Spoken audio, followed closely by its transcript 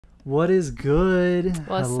What is good?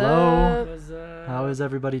 What's Hello. up? What's up? How is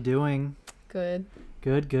everybody doing? Good.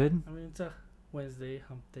 Good. I mean, it's a Wednesday,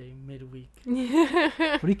 hump day, midweek.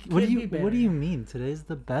 What do you mean? Today's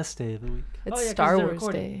the best day of the week. It's Oh, yeah, 'cause Star they're Wars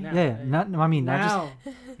recording Day. now. Yeah. Not Now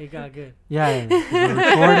just. it got good. Yeah. We're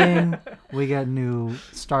recording. We get new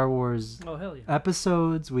Star Wars Oh hell yeah!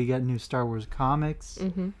 episodes. We get new Star Wars comics.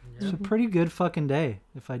 Mm-hmm. It's a pretty good fucking day,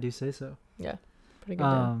 if I do say so. Yeah. Pretty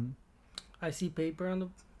good. I see paper on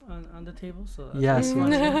the table, so that's Yes.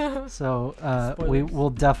 fun. Yes. So we Spoilers. will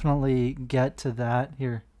definitely get to that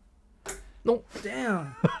here.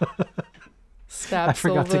 Damn. Stab I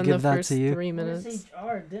forgot to Silva in give the that first to you. 3 Where's minutes.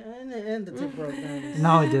 HR? And the tip broke down. No,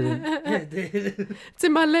 I didn't. Yeah, it did. It's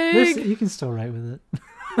in my leg. You can still write with it.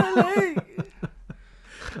 My leg.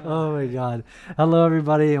 Oh my god. Hello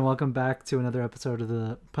everybody and welcome back to another episode of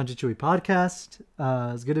the punchitchewiepodcast.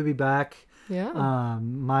 It's good to be back. Yeah.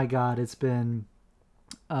 My god, it's been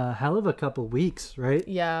a hell of a couple weeks, right?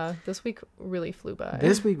 Yeah. This week really flew by.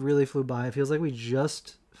 This week really flew by. It feels like we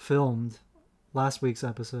just filmed last week's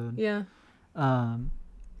episode. Yeah.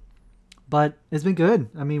 But it's been good.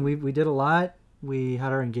 I mean, we did a lot. We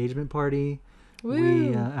had our engagement party. Woo.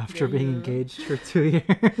 We after being Yeah. engaged for 2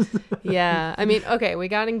 years. Yeah. I mean, okay, we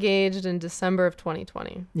got engaged in December of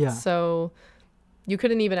 2020. Yeah. So you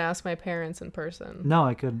couldn't even ask my parents in person. No,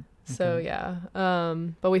 I couldn't. So yeah.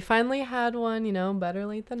 But we finally had one, better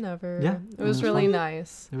late than never. Yeah, It was really fun.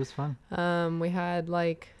 nice. It was fun. We had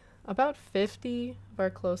like about 50 of our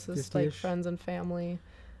closest like 50-ish. friends and family.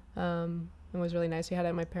 It was really nice. We had it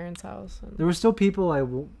at my parents' house. And There were still people I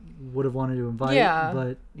would have wanted to invite, Yeah.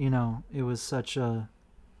 but it was such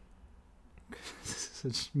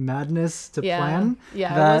madness to plan.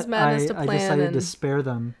 Yeah, that it was madness to I plan. decided And to spare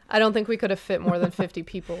them. I don't think we could have fit more than 50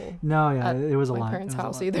 people No, yeah, at it was a my lot. parents' It was a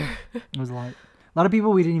house lot. either. It was a lot. A lot of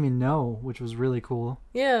people we didn't even know, which was really cool.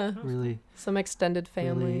 Yeah, Really, some extended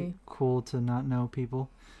family. really cool to not know people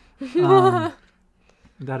that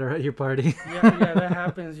are at your party. Yeah, that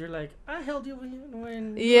happens. You're like, I held you when you were a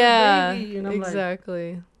Yeah, baby. And I'm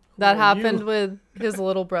exactly. Who That are happened you? with his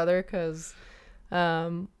little brother because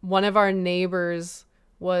one of our neighbors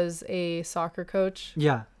was a soccer coach.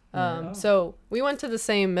 Yeah, Oh. So we went to the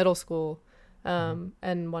same middle school, and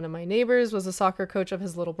one of my neighbors was a soccer coach of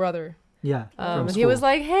his little brother. yeah. from And he was school.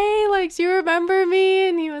 like, "Hey, like, do you remember me?"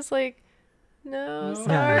 And he was like, "No, No.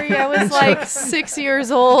 sorry, I was like 6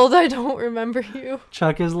 years old. I don't remember you."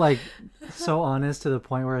 Chuck is like so honest to the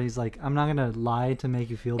point where he's like, I'm not gonna lie to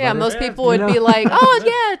make you feel Yeah, better. most Yeah, people you would be know? like, "Oh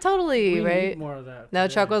yeah, totally," we right? need more of that. Now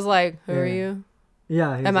Chuck was like, "Who are Yeah. you?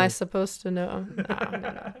 Yeah, he's Am I like, supposed to know?"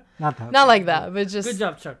 No. not that. Not like that, but Good just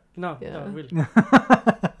job, Chuck. No, Yeah. really.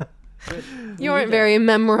 Good. We you weren't need very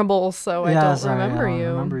memorable, so I Yeah, don't sorry, remember I don't you.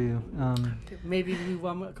 remember you. that. Maybe we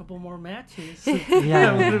won a couple more matches.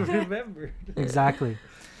 Yeah. I would have remembered. Exactly.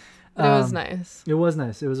 But it was nice. It was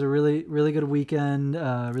nice. It was a really, really good weekend.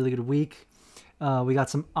 Really good week. We got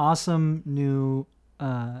some awesome new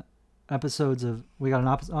episodes of. We got an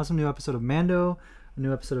awesome new episode of Mando, a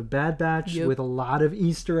new episode of Bad Batch Yep. with a lot of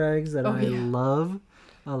Easter eggs that Oh, I yeah. love.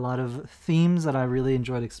 A lot of themes that I really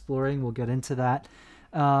enjoyed exploring. We'll get into that.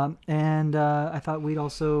 And I thought we'd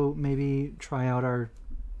also maybe try out our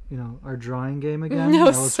drawing game again. It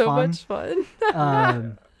was, That was so fun. much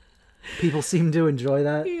fun. People seem to enjoy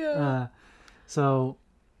that. Yeah.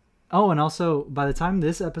 And also by the time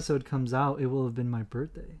this episode comes out, it will have been my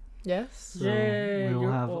birthday. Yes. So Yeah, we'll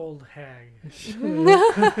you're have- old hag.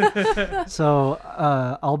 So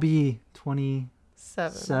I'll be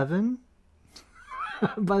 27 7.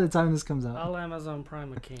 by the time this comes out. I'll Amazon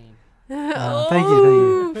Prime a cane. Thank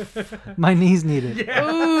you. My knees need it.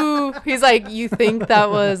 Ooh, he's like, you think that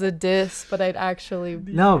was a diss, but I'd actually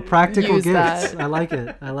No, practical Use gifts. that. I like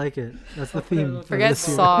it. That's the theme. for forget this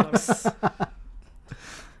year. socks.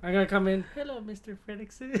 I'm gonna come in. Hello, Mr.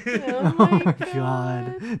 Fredrickson. Oh my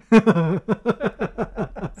God.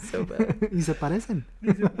 So bad. Y se parecen.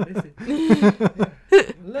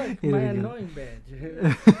 Look, Here my we go. annoying badge.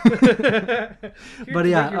 But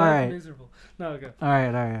yeah, all right. Miserable. No, go. All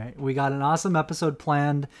right. We got an awesome episode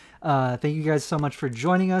planned. Thank you guys so much for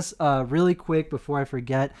joining us. Really quick, before I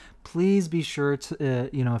forget, please be sure to,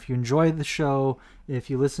 if you enjoy the show, if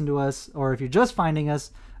you listen to us, or if you're just finding us,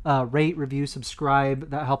 rate, review, subscribe.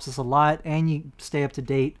 That helps us a lot, and you stay up to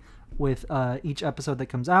date with each episode that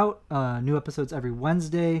comes out. New episodes every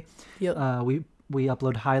Wednesday. Yep. We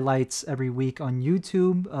upload highlights every week on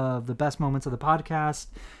YouTube of the best moments of the podcast.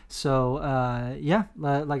 So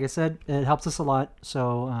like I said, it helps us a lot.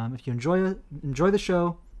 So if you enjoy the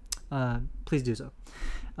show, please do so.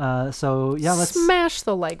 Let's smash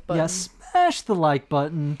the like button. smash the like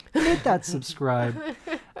button, hit that subscribe.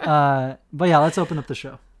 But yeah, let's open up the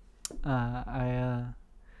show. I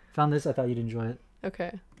found this. I thought you'd enjoy it.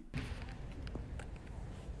 Okay.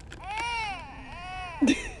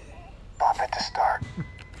 Pop it to start.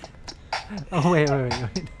 Oh wait.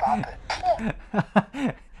 Pop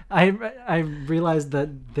it. I realized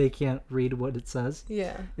that they can't read what it says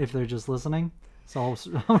Yeah. if they're just listening. So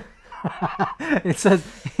it says,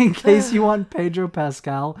 in case you want Pedro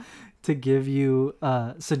Pascal to give you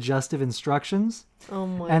suggestive instructions. Oh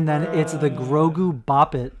my. And then it's the Grogu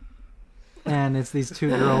Bop It. And it's these two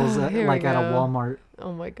girls at, Here we like at a go. Walmart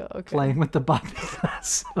Oh my god. Okay. playing with the Bop It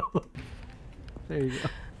class. So there you go.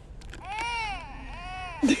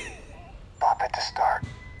 Pop it to start.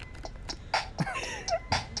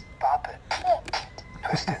 Pop it.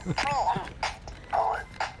 Twist it. Pull it. Pull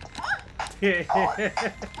it. Pull it.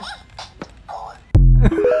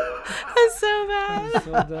 That's so bad.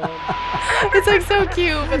 So dumb. It's like so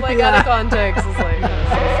cute, but like out of context, it's like.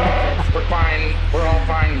 We're fine. We're all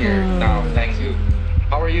fine here. No, thank you.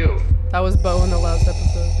 How are you? That was Bo in the last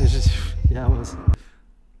episode. It's just, yeah, it was.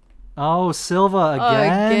 Oh, Silva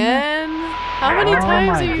again? Again? How many Oh times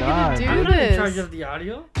my are you God. gonna I'm do not in charge this? of the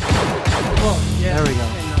audio. Well, yeah. There we go.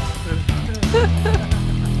 I know.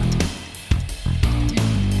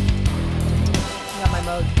 Got my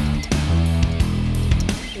mug.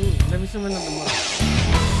 Ooh, let me zoom in on the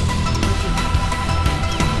mug.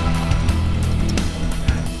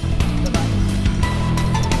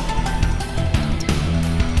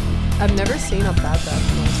 I've never seen a bad batch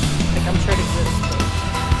mug. Like I'm sure it exists, but I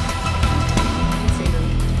haven't seen them.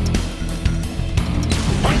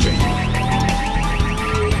 Punch it.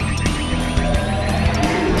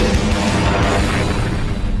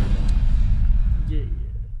 Yeah.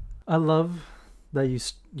 I love that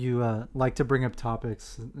you like to bring up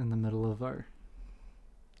topics in the middle of our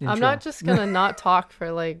intro. I'm not just gonna not talk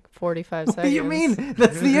for like 45 seconds. What do you mean?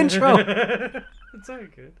 That's the intro. It's all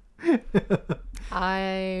good.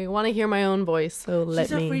 I want to hear my own voice, so let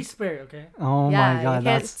She's a me. free spirit, okay? Oh yeah, my god, you can't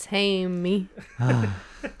that's tame me.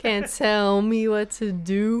 Can't tell me what to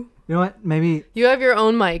do. you know what? Maybe You have your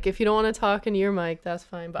own mic. If you don't want to talk into your mic, that's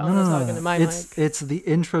fine. But I'm not talking to my it's mic. it's the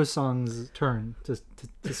intro song's turn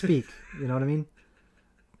to speak. You know what I mean?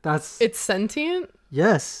 That's It's sentient.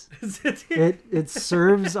 yes. It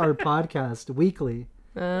serves our podcast weekly.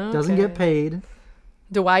 Oh, Doesn't okay. get paid.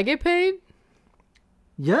 Do I get paid?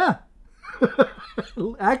 Yeah.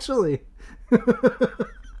 Actually.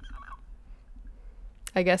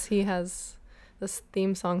 I guess he has. This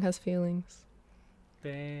theme song has feelings.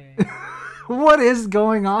 Dang. What is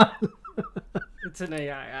going on? It's an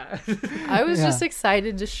AI. I was Yeah. just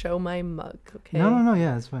excited to show my mug. Okay. No,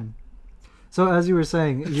 yeah, it's fine. So as you were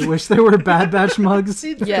saying, you wish there were Bad Batch mugs?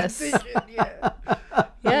 Yes. Yeah.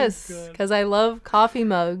 Yes, good. because I love coffee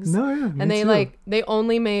mugs. No, yeah, me and they too. they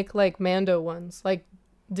only make like Mando ones. Like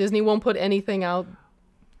Disney won't put anything out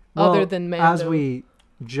Well, other than Mando. As we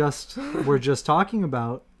were just talking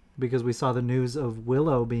about, because we saw the news of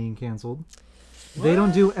Willow being canceled, they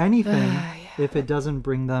don't do anything if it doesn't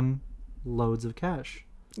bring them loads of cash.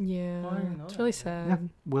 Yeah, Oh, I didn't know it's that. really sad. Yeah,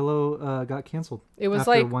 Willow got canceled. It was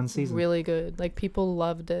after like one season. really good. Like people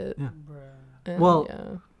loved it. Yeah. Bruh. And, Well,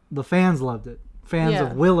 yeah. The fans loved it. Fans Yeah.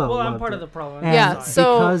 of Willow Well, loved I'm part it. of the problem. And Yeah,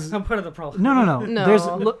 so- because I'm part of the problem. no. No. There's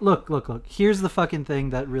look. Here's the fucking thing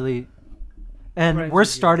that really, and Right, we're you.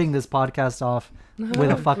 starting this podcast off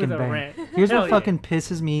with a fucking With a bang. rant. Here's Hell what yeah. fucking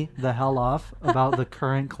pisses me the hell off about the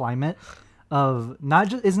current climate of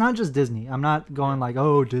it's not just Disney. I'm not going like,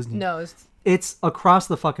 oh, Disney. No, it's It's across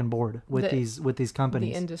the fucking board with The- these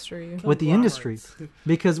companies. the industry. With the industry.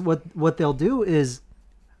 Because what they'll do is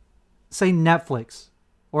say Netflix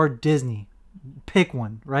or Disney, pick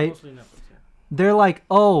one, right? Mostly Netflix, yeah. They're like,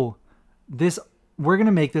 "Oh, we're going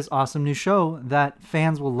to make this awesome new show that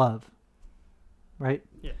fans will love." Right?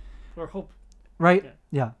 Yeah. Or hope. Right? Yeah.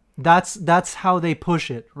 Yeah. That's how they push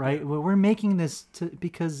it, right? Yeah. We're making this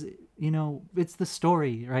because, it's the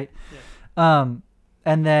story, right? Yeah.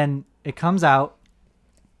 And then it comes out.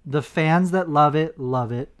 The fans that love it.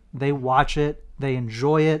 They watch it. They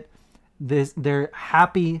enjoy it. They're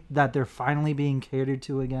happy that they're finally being catered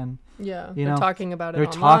to again. Yeah, You they're know, talking about it. They're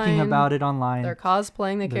online. talking about it online. They're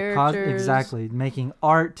cosplaying the They're characters. exactly, making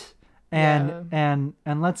art, and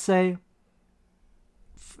let's say,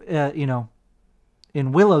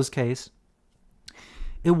 in Willow's case,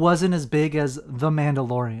 it wasn't as big as The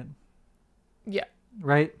Mandalorian, Yeah.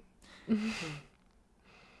 right? And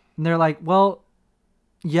they're like, well,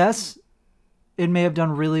 yes, it may have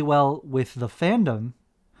done really well with the fandom,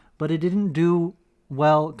 but it didn't do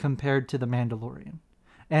well compared to The Mandalorian.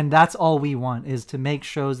 And that's all we want, is to make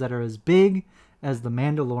shows that are as big as The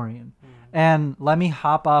Mandalorian. And let me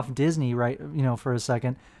hop off Disney for a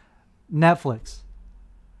second. Netflix.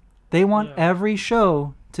 They want every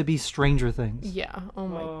show to be Stranger Things. Yeah. Oh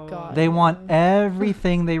my god. They want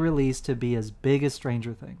everything they release to be as big as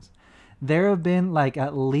Stranger Things. There have been like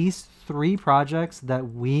at least 3 projects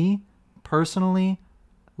that we personally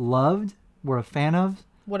loved, were a fan of,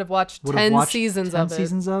 would have watched 10 seasons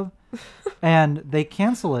of it. And they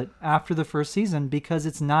cancel it after the first season because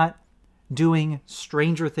it's not doing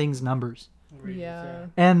Stranger Things numbers. Yeah.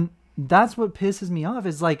 And that's what pisses me off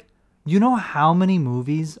is like, you know how many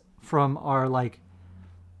movies from our like,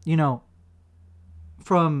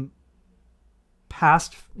 from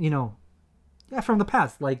past, from the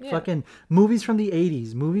past, like fucking movies from the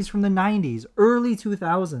 80s, movies from the 90s, early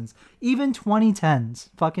 2000s, even 2010s,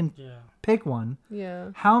 fucking pick one.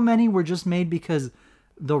 Yeah. How many were just made because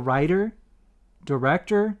the writer,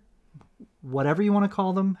 director, whatever you want to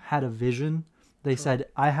call them, had a vision. They said,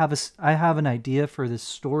 I have an idea for this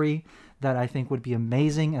story that I think would be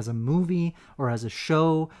amazing as a movie or as a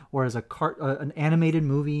show or as an animated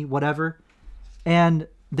movie, whatever. And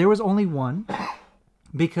there was only one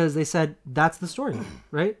because they said, that's the story,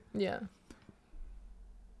 right? Yeah.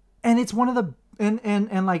 And it's one of the,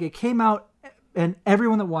 and like it came out and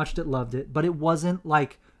everyone that watched it loved it, but it wasn't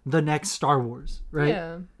like the next Star Wars, right?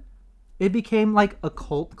 Yeah. It became like a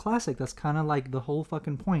cult classic. That's kind of like the whole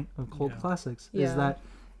fucking point of cult classics is that,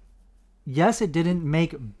 yes, it didn't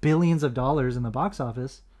make billions of dollars in the box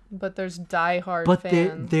office, but there's diehard but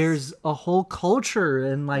fans. There's a whole culture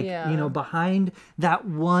and like, behind that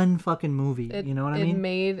one fucking movie. You know what I mean? It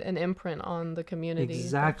made an imprint on the community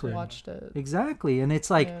exactly. that watched it. Exactly. And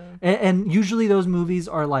it's like, and usually those movies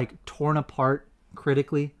are like torn apart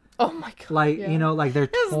critically. Oh my god! Like like they're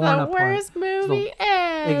torn apart. It's the worst movie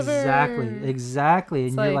ever. Exactly.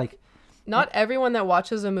 And you're like, not everyone that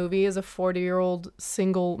watches a movie is a 40-year-old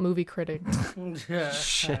single movie critic.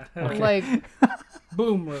 Shit. Okay. Like,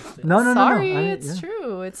 boom roasted. No. Sorry, I mean, it's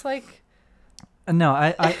true. It's like, no,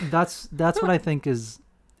 I that's what I think is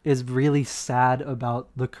really sad about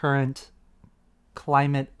the current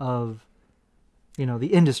climate of the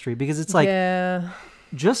industry, because it's like,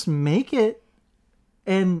 just make it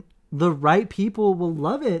and the right people will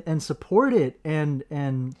love it and support it and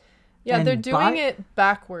they're doing it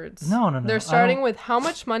backwards. No. They're starting with how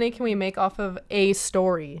much money can we make off of a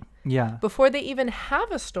story? Yeah. Before they even have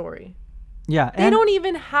a story. Yeah. They don't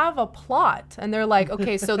even have a plot. And they're like,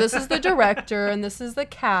 okay, so this is the director and this is the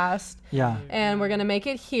cast. Yeah. And we're going to make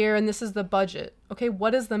it here and this is the budget. Okay,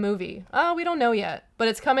 what is the movie? Oh, we don't know yet, but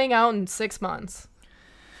it's coming out in 6 months.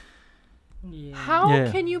 Yeah. How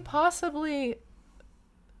can you possibly...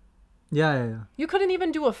 Yeah. You couldn't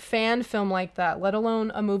even do a fan film like that, let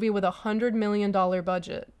alone a movie with $100 million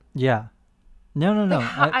budget. Yeah. No.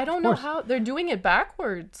 Like, I don't know how they're doing it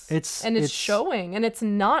backwards. It's showing and it's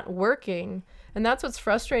not working. And that's what's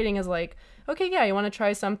frustrating is like, okay, yeah, you want to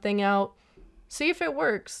try something out, see if it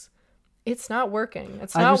works. It's not working.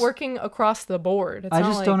 It's not working across the board. I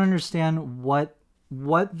just don't understand what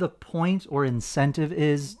the point or incentive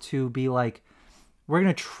is to be like, we're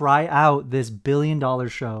going to try out this $1 billion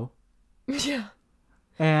show. Yeah.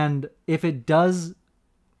 And if it does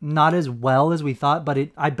not as well as we thought, but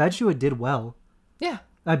I bet you it did well. Yeah.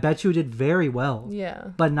 I bet you it did very well.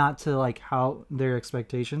 Yeah. But not to like how their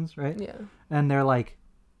expectations, right? Yeah. And they're like,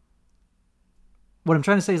 what I'm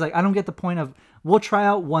trying to say is like, I don't get the point of, we'll try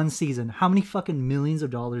out one season. How many fucking millions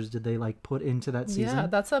of dollars did they like put into that season? Yeah,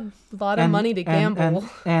 that's a lot of money to gamble.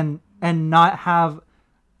 And not have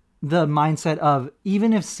the mindset of,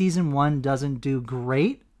 even if season 1 doesn't do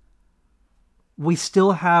great, we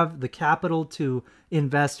still have the capital to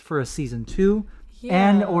invest for a season 2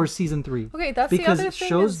 and or season 3. Okay, that's because the other thing.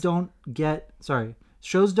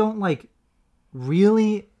 Shows don't like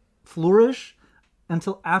really flourish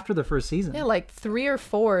until after the first season. Yeah, like 3 or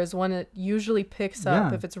 4 is when it usually picks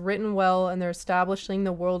up if it's written well and they're establishing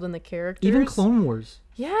the world and the characters. Even Clone Wars.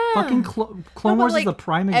 Yeah. Fucking Clone Wars is the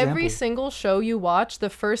prime example. Every single show you watch, the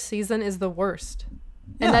first season is the worst.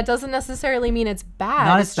 And that doesn't necessarily mean it's bad.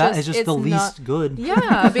 Not as bad. It's just the least good.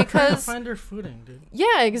 Yeah, because... find their footing, dude.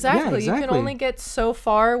 Yeah, exactly. You can only get so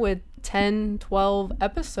far with 10, 12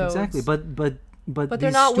 episodes. Exactly, but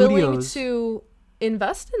they're not willing to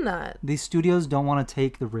invest in that. These studios don't want to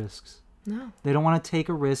take the risks. No. They don't want to take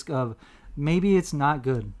a risk of, maybe it's not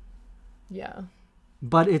good. Yeah.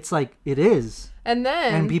 But it's like, it is.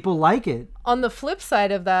 And people like it. On the flip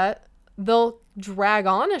side of that, they'll drag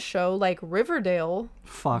on a show like Riverdale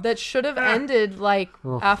that should have ended like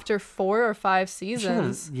after 4 or 5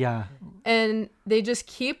 seasons. Yeah. And they just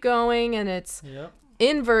keep going and it's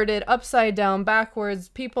inverted, upside down, backwards.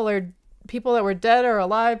 People are people that were dead are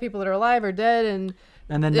alive, people that are alive are dead, and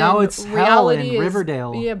then now it's hell in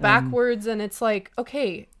Riverdale. Backwards, and it's like,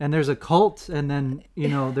 okay. And there's a cult, and then they're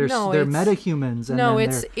metahumans. And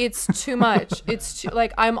it's too much. It's too,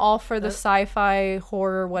 like, I'm all for the sci-fi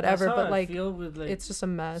horror whatever, but like, it's just a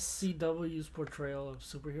mess. CW's portrayal of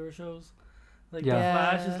superhero shows, like The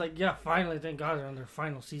Flash is like, finally, thank God they're on their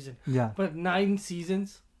final season. Yeah, but 9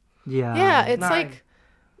 seasons. Yeah, it's 9. Like.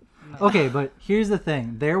 Okay, but here's the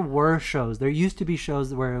thing: there used to be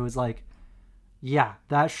shows where it was like, yeah,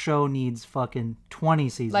 that show needs fucking 20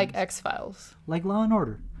 seasons. Like X-Files. Like Law and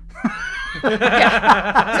Order. It's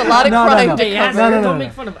a lot of crime to cover. Don't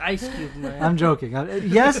make fun of Ice Cube, man. I'm joking.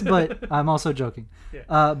 Yes, but I'm also joking.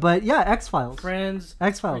 But yeah, X-Files. Friends.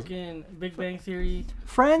 X-Files. Big Bang Theory.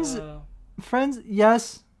 Friends,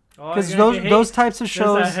 yes. Because those types of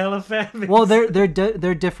shows. Well,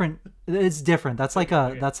 they're different. It's different. That's like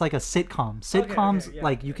a sitcom.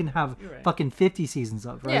 Sitcoms, you can have fucking 50 seasons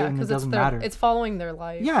of, right? Yeah, and it doesn't matter. It's following their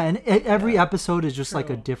life. Yeah, and every episode is just like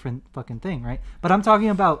a different fucking thing, right? But I'm talking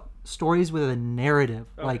about stories with a narrative,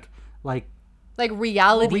 like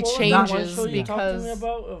reality changes because you're because talking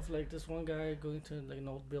about of like this one guy going to like an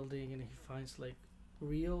old building and he finds like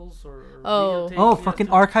reels or fucking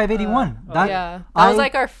Archive 81. That was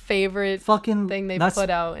like our favorite fucking thing they've put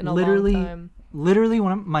out in a long time. Literally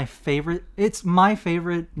one of my favorite. It's my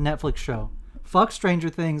favorite Netflix show. Fuck Stranger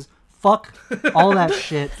Things. Fuck all that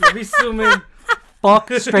shit. Let me zoom in. Fuck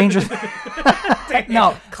Stranger Things.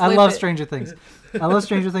 No, I love Stranger Things. I love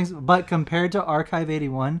Stranger Things, but compared to Archive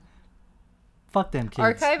 81, fuck them kids.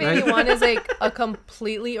 Archive 81 is like a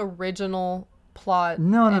completely original plot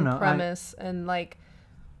and premise, and like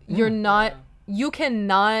you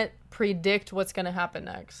cannot predict what's gonna happen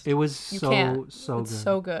next. It was so good.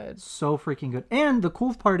 So good. So freaking good. And the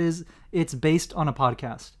cool part is it's based on a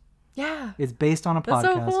podcast. Yeah. It's based on a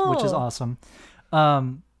podcast, so cool. Which is awesome.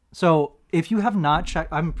 So if you have not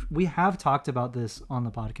checked, we have talked about this on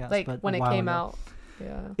the podcast, but when it came out.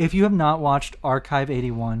 Yeah. If you have not watched Archive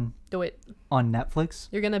 81, do it on Netflix.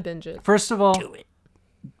 You're gonna binge it. First of all, do it.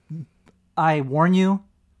 I warn you,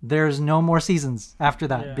 there's no more seasons after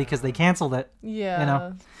that because they canceled it.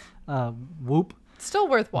 Yeah. Whoop. Still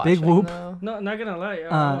worth watching. Big whoop. Though. No, not gonna lie.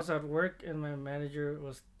 I was at work and my manager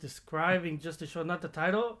was describing just the show, not the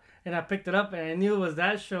title, and I picked it up and I knew it was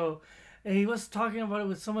that show. And he was talking about it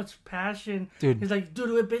with so much passion. Dude. He's like,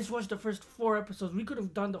 dude, we binge watched the first 4 episodes. We could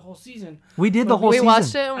have done the whole season. We did the whole season. We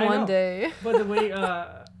watched it in one day. But the way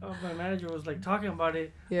my manager was like talking about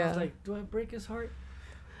it, I was like, do I break his heart?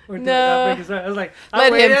 Or do I not break his heart? I was like,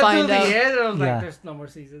 let him find out. The end, and I was like, there's no more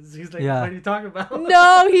seasons. He's like, what are you talking about?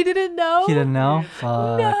 No, he didn't know. He didn't know?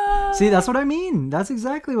 Fuck. No. See, that's what I mean. That's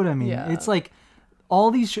exactly what I mean. Yeah. It's like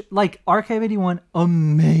all these, like Archive 81,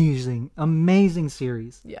 amazing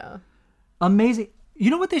series. Yeah. Amazing. You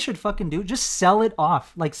know what they should fucking do? Just sell it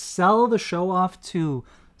off. Like, sell the show off to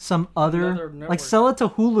some other like, sell it to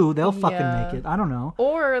Hulu. They'll fucking make it. I don't know.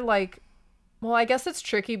 Or, like, well, I guess it's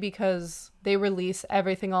tricky because they release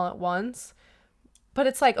everything all at once. But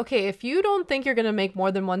it's like, okay, if you don't think you're going to make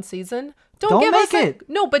more than one season, don't give us it.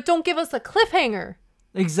 No, but don't give us a cliffhanger.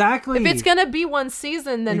 Exactly. If it's gonna be one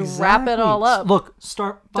season, then wrap it all up. Look,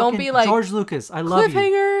 don't be like George Lucas. I love you.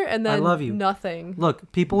 Cliffhanger and then I love you. Nothing.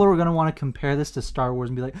 Look, people are gonna want to compare this to Star Wars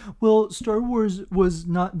and be like, "Well, Star Wars was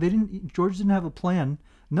not. George didn't have a plan."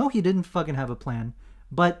 No, he didn't fucking have a plan.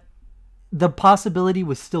 But the possibility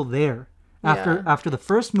was still there. After the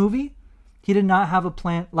first movie, he did not have a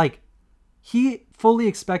plan. Like, he fully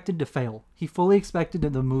expected to fail. He fully expected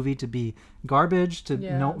the movie to be garbage,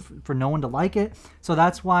 for no one to like it. So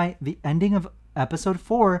that's why the ending of episode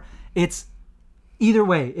 4, it's either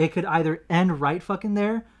way. It could either end right fucking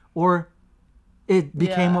there, or it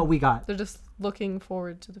became what we got. They're just looking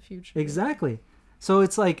forward to the future. Exactly. So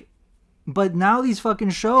it's like, but now these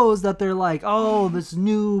fucking shows that they're like, oh, this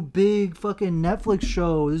new big fucking Netflix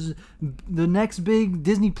show, this is the next big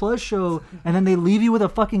Disney Plus show, and then they leave you with a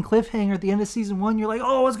fucking cliffhanger at the end of season 1. You're like,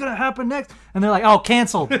 oh, what's gonna happen next? And they're like, oh,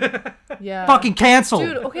 canceled. Yeah, fucking canceled.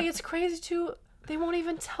 Dude, okay, it's crazy too. They won't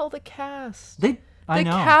even tell the cast. The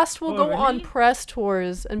cast will go on press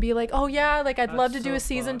tours and be like, oh yeah, like I'd love to do a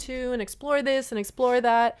season 2 and explore this and explore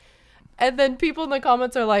that, and then people in the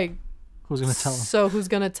comments are like, who's gonna tell him? So who's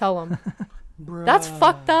gonna tell him? That's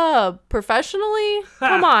fucked up. Professionally?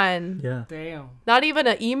 Come on. Yeah. Damn. Not even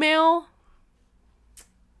an email?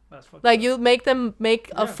 That's fucked like up. You make them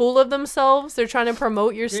make a fool of themselves? They're trying to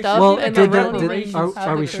promote your stuff. Well, and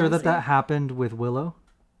are we sure that happened with Willow?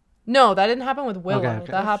 No, that didn't happen with Willow.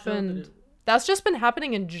 Okay. That happened... That's just been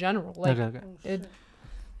happening in general. Like, okay.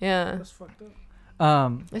 Yeah. That's fucked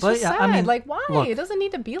It's just sad. I mean, like, why? Look, it doesn't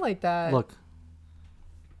need to be like that. Look,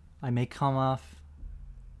 I may come off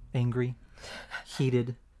angry,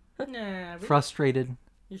 heated, frustrated.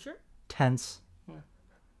 You sure? Tense.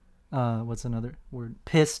 What's another word?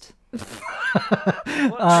 Pissed.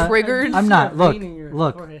 Triggered. I'm not.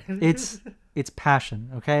 Look. It's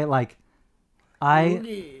passion. Okay, like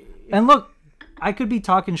and look, I could be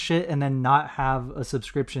talking shit and then not have a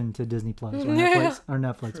subscription to Disney Plus or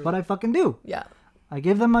Netflix, True. But I fucking do. Yeah. I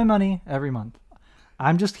give them my money every month.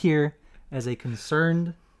 I'm just here as a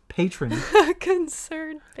concerned patron. A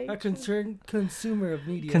concerned consumer of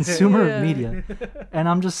media. Of media. And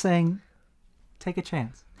I'm just saying, take a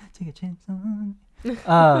chance. Take a chance on me.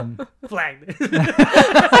 Flagged.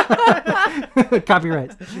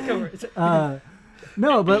 Copyright.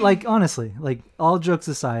 No, but like, honestly, like, all jokes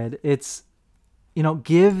aside, it's,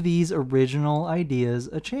 give these original ideas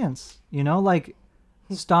a chance. Like,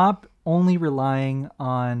 stop only relying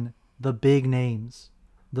on the big names,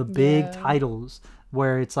 the big titles,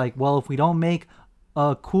 where it's like, well, if we don't make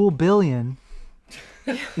a cool billion,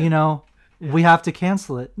 we have to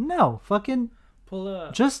cancel it. No, fucking pull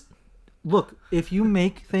up. Just look, if you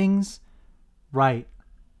make things right,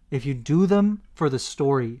 if you do them for the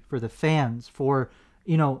story, for the fans, for,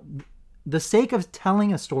 the sake of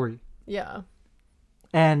telling a story. Yeah.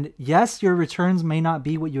 And yes, your returns may not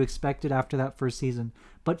be what you expected after that first season,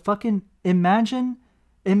 but fucking imagine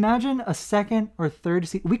a second or third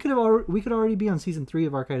season. We could already be on season 3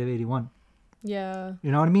 of Archive of 81. Yeah.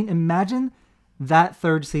 You know what I mean? Imagine that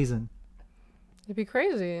third season. It'd be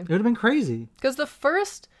crazy. It would have been crazy. Because the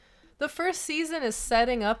first season is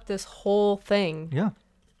setting up this whole thing. Yeah.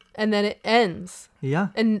 And then it ends. Yeah.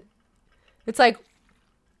 And it's like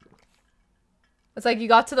you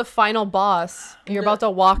got to the final boss and you're about to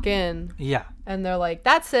walk in. Yeah. And they're like,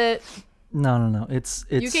 that's it. No. It's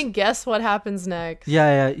you can guess what happens next.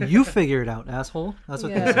 Yeah. You figure it out, asshole. That's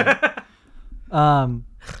what they say.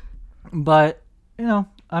 But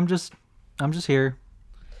I'm just here.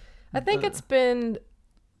 I think it's been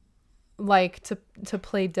like to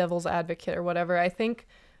play devil's advocate or whatever. I think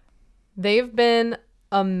they've been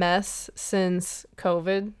a mess since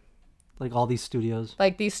COVID. Like all these studios.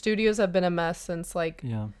 Like these studios have been a mess since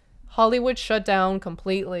Hollywood shut down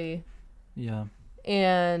completely. Yeah.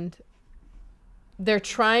 And they're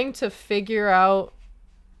trying to figure out,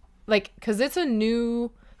 like, because it's a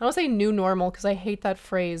new, I don't say new normal because I hate that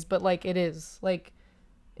phrase, but like it is. Like,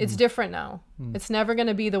 it's different now. It's never going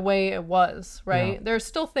to be the way it was, right? Yeah. There's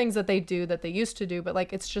still things that they do that they used to do, but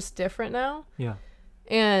like it's just different now. Yeah.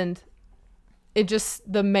 And it just,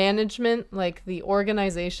 the management, like the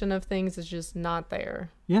organization of things is just not there.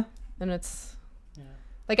 Yeah. And it's,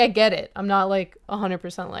 like, I get it. I'm not like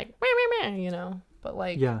 100% like, but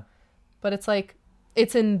like, yeah. But it's like,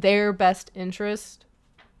 it's in their best interest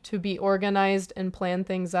to be organized and plan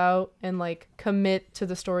things out and like commit to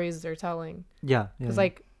the stories they're telling. Yeah. Because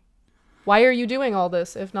like, why are you doing all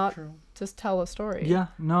this if not just tell a story? Yeah.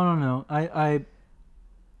 No. I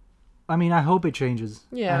mean, I hope it changes.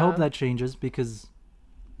 Yeah. I hope that changes because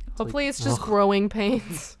hopefully it's just growing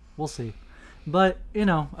pains. We'll see. But,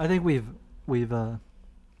 I think we've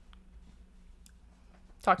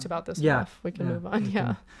talked about this enough. We can move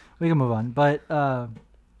on. We can move on. But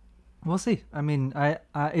we'll see. I mean, I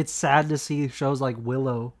it's sad to see shows like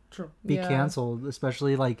Willow be canceled,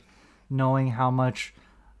 especially like knowing how much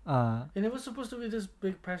and it was supposed to be this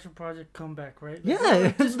big passion project comeback, right?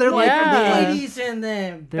 Like, they're like from the 80s and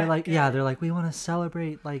then they're like we want to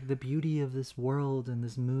celebrate like the beauty of this world and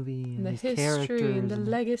this movie and the these history characters and the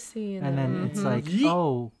legacy and then it's like,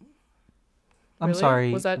 oh, I'm really?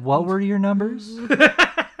 sorry, what were your numbers?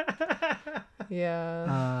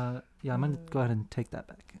 Yeah, I'm gonna go ahead and take that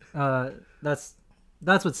back. That's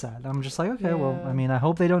what's sad. I'm just like, okay, well, I mean, I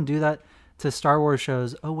hope they don't do that to Star Wars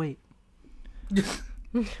shows. Oh wait.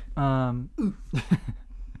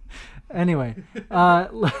 Anyway,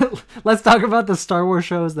 let's talk about the Star Wars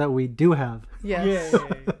shows that we do have. Yes.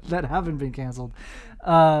 That haven't been canceled.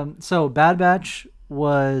 So Bad Batch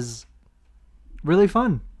was really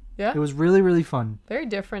fun. Yeah. It was really, really fun. Very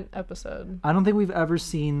different episode. I don't think we've ever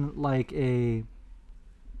seen like a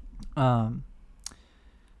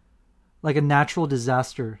natural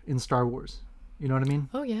disaster in Star Wars. You know what I mean?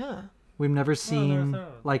 Oh yeah. We've never seen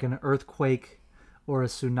like an earthquake or a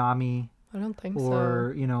tsunami. I don't think so.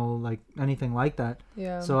 Or, like anything like that.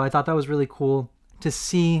 Yeah. So I thought that was really cool to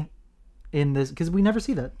see in this, because we never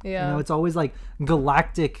see that. Yeah. It's always like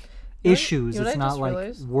galactic issues. It's not like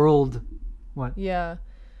realized? World. What? Yeah.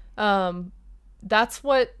 That's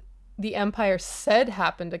what the Empire said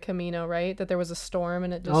happened to Kamino, right? That there was a storm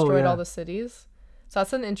and it destroyed all the cities. So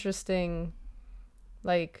that's an interesting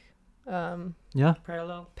like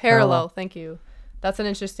parallel. Thank you. That's an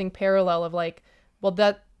interesting parallel of like, well,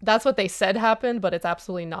 that's what they said happened, but it's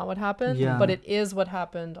absolutely not what happened. Yeah. But it is what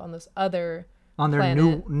happened on this other on their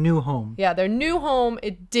planet. new home. Yeah, their new home.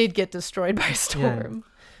 It did get destroyed by a storm.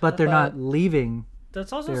 Yeah. But they're not leaving.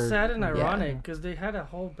 That's also sad and ironic because they had a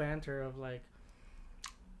whole banter of like,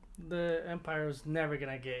 the Empire was never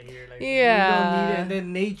gonna get here. Like, we don't need it. And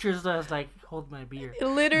then nature's just like, hold my beer.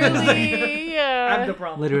 Literally, yeah. I'm the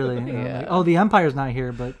problem. Literally. Yeah. Like, oh, the Empire's not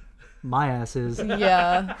here, but my ass is.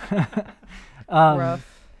 Yeah. Rough.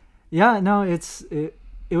 Yeah, no, it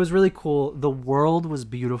was really cool. The world was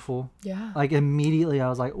beautiful. Yeah. Like immediately I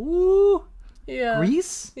was like, ooh. Yeah.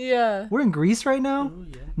 Greece? Yeah. We're in Greece right now? Ooh,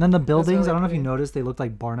 yeah. And then the buildings, really I don't know if you pretty. noticed, they looked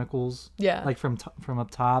like barnacles. Yeah. Like from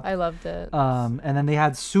up top. I loved it. And then they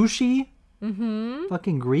had sushi. Mm-hmm.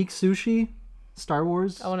 Fucking Greek sushi. Star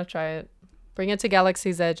Wars. I want to try it. Bring it to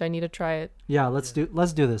Galaxy's Edge. I need to try it. Yeah, let's do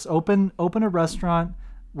this. Open a restaurant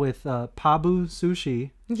with Pabu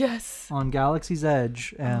sushi Yes. on Galaxy's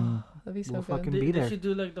Edge, and That'd be so we'll good. fucking be They there. should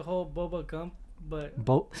do like the whole Boba Gump, but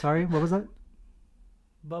Sorry, what was that?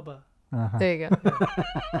 Bubba. Uh-huh. There you go.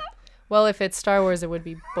 Well, if it's Star Wars, it would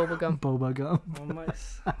be Boba Gump. Boba Gump. Oh my.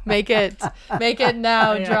 Make it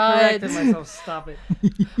now. Hey, Draw I it. corrected myself. Stop it.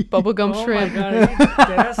 Boba Gump Oh shrimp. my god, are you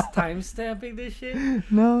dead time stamping this shit?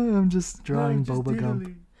 No, I'm just drawing No, just Boba Gump.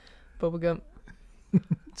 doodling. Boba Gump.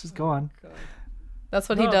 Just go on. God. That's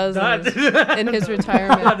what No, he does that- in his No,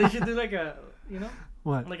 retirement. they should do like a,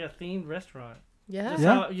 What? like a themed restaurant. Yeah. Just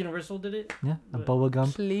how Universal did it. Yeah, a But- Boba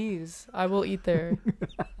Gump. Please, I will eat there.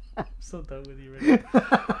 I'm so done with you right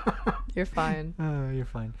now. You're fine. Oh, you're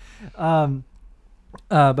fine.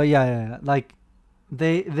 But yeah. Like,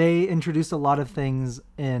 they introduced a lot of things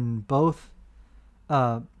in both,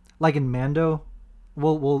 like in Mando.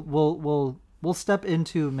 We'll step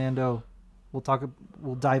into Mando.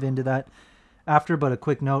 We'll dive into that after. But a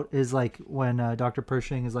quick note is like when Dr.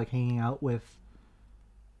 Pershing is like hanging out with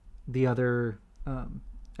the other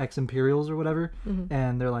ex-Imperials or whatever,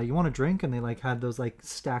 and they're like, you want a drink? And they like had those like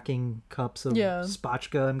stacking cups of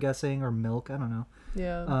spatchka, I'm guessing, or milk, I don't know.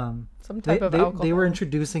 Yeah. Some type of alcohol. They were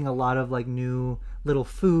introducing a lot of like new little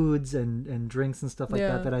foods and drinks and stuff like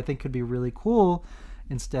that I think could be really cool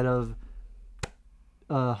instead of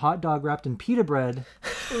a hot dog wrapped in pita bread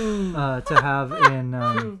to have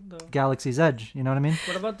in Galaxy's Edge. You know what I mean?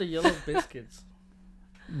 What about the yellow biscuits?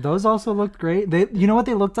 Those also looked great. You know what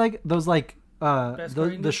they looked like? Those like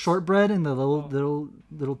the shortbread and the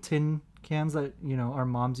little tin cans that our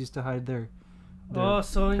moms used to hide their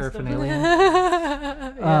sewing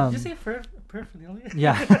paraphernalia. Did you say paraphernalia?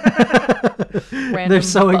 Yeah. They're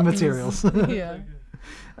sewing materials. Yeah.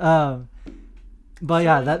 But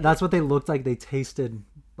yeah, that's what they looked like. They tasted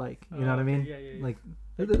like, you know what I mean? Yeah. Like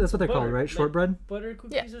that's what they're called, right? Shortbread? Butter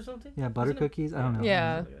cookies or something? Yeah, butter cookies. I don't know.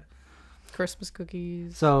 Yeah. Christmas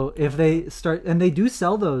cookies. So if they start, and they do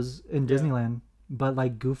sell those in Disneyland, but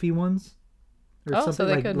like goofy ones or something, so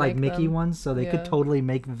they like could like make Mickey them. ones. So they could totally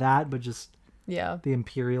make that, but just the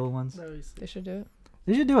Imperial ones. They should do it.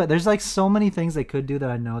 They should do it. There's like so many things they could do that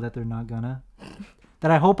I know that they're not gonna. That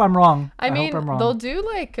I hope I'm wrong. I mean, hope I'm wrong. they'll do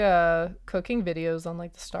like cooking videos on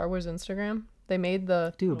like the Star Wars Instagram. They made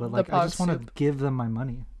the but like I just want to give them my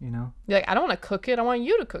money, you know. You're like, I don't want to cook it. I want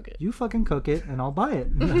you to cook it. You fucking cook it, and I'll buy it.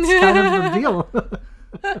 That's kind of the deal.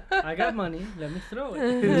 I got money. Let me throw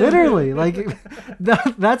it. Literally, like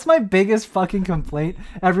that's my biggest fucking complaint.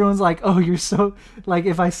 Everyone's like, "Oh, you're so like."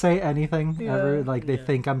 If I say anything ever, like they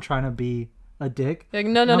think I'm trying to be a dick. Like,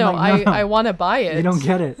 no. Like, I want to buy it. You don't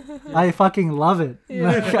get it. I fucking love it.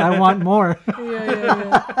 Like, I want more.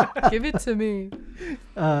 Yeah. Give it to me.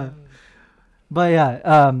 But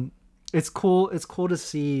yeah, it's cool. It's cool to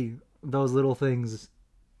see those little things.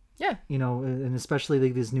 Yeah. And especially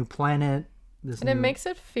like this new planet. It makes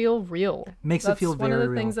it feel real. It feel very real. One of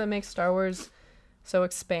the things that makes Star Wars so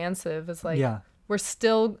expansive is like we're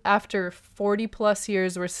still, after 40 plus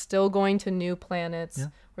years, we're still going to new planets. Yeah.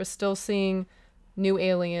 We're still seeing new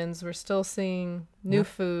aliens. We're still seeing new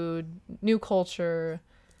food, new culture.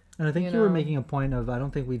 And I think you were making a point of, I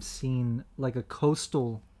don't think we've seen like a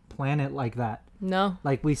coastal planet like that. No.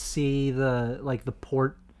 Like we see the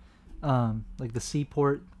port, like the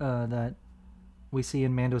seaport that we see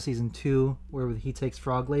in Mando season 2 where he takes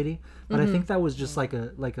Frog Lady. But I think that was just like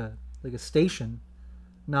a station.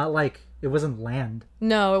 Not like it wasn't land.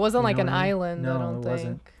 No, it wasn't like an island, no, I don't think.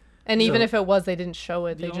 Wasn't. And even if it was, they didn't show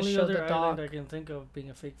it. They just showed the only dock. other island I can think of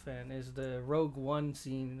being a fake fan is the Rogue One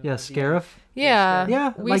scene. Yeah, Scarif. Yeah.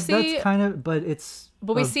 Yeah, we like see, that's kind of, but it's.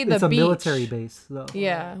 But we see the it's beach. It's a military base, though.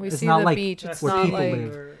 Yeah, we it's see not the like beach. It's where not people like.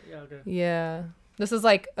 live. Yeah. This is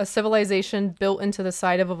like a civilization built into the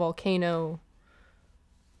side of a volcano.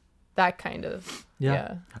 That kind of.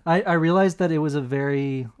 Yeah. I realized that it was a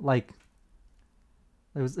very like.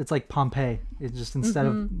 It's like Pompeii. It's just instead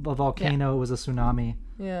of a volcano, it was a tsunami.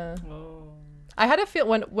 Yeah. Oh. I had a feel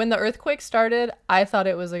when the earthquake started, I thought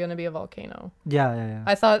it was going to be a volcano. Yeah.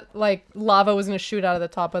 I thought like lava was going to shoot out of the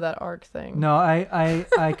top of that arc thing. No,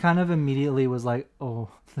 I kind of immediately was like, oh,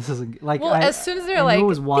 this isn't like. Well, as soon as they're like,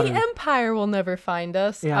 the Empire will never find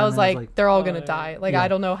us, I was like, they're all going to die. Like, I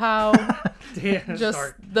don't know how.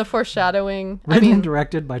 Just the foreshadowing. Written and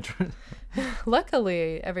directed by.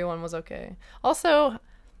 Luckily, everyone was okay. Also,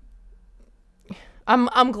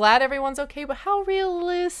 I'm glad everyone's okay, but how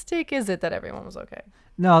realistic is it that everyone was okay?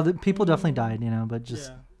 No, the people definitely died, but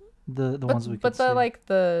just the ones we could see. But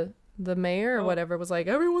the mayor or whatever was like,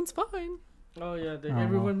 everyone's fine. Oh yeah,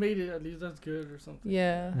 everyone made it. At least that's good or something.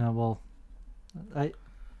 Yeah. Yeah. Well,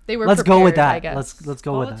 they were. Let's prepared, go with that. I guess. Let's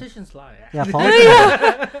go with that. Politicians lie. Yeah,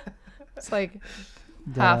 politicians. It's like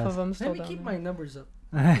half of them still. Let me keep my numbers up.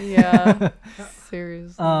 Yeah.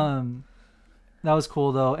 Seriously. That was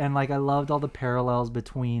cool though, and like I loved all the parallels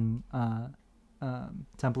between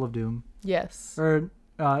Temple of Doom. Yes. Or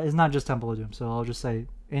it's not just Temple of Doom, so I'll just say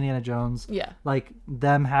Indiana Jones. Yeah. Like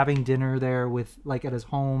them having dinner there with like at his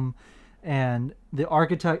home, and the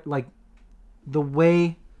architect, like the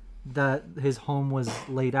way that his home was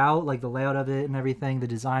laid out, like the layout of it and everything, the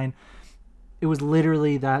design. It was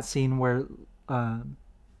literally that scene where I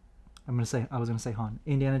was gonna say Han,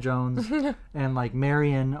 Indiana Jones, and like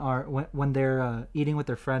Marion are when they're eating with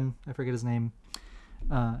their friend. I forget his name.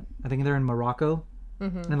 I think they're in Morocco,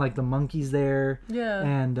 and like the monkey's there. Yeah.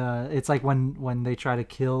 And it's like when they try to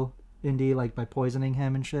kill Indy, like by poisoning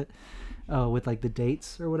him and shit, with like the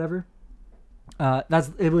dates or whatever.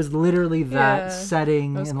 It was literally that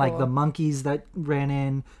setting and like the monkeys that ran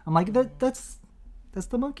in. I'm like that's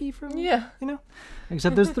the monkey from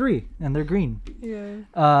except there's 3 and they're green.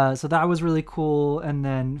 Yeah. So that was really cool. And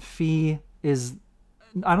then Fee is,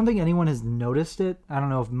 I don't think anyone has noticed it. I don't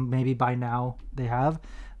know if maybe by now they have,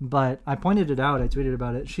 but I pointed it out. I tweeted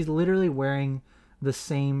about it. She's literally wearing the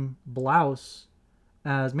same blouse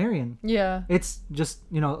as Marion. Yeah. It's just,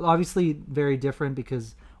 obviously very different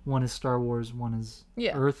because one is Star Wars, one is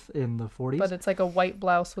Earth in the 40s. But it's like a white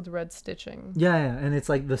blouse with red stitching. Yeah, and it's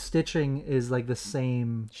like the stitching is like the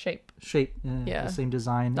same shape, the same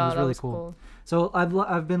design. No, it was really cool. So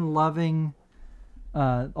I've been loving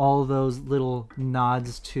all those little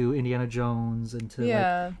nods to Indiana Jones and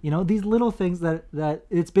to like, these little things that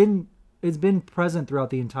it's been present throughout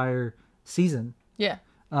the entire season. Yeah.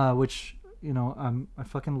 Which I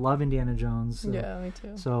fucking love Indiana Jones. So, yeah, me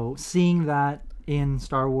too. So seeing that in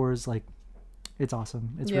Star Wars, like, it's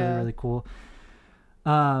awesome. It's really, really cool.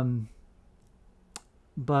 And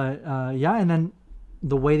then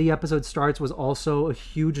the way the episode starts was also a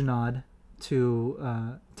huge nod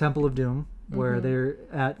to Temple of Doom, where they're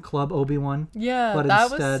at Club Obi-Wan. Yeah, but that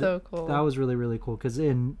was so cool. That was really, really cool, because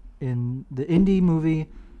in the indie movie,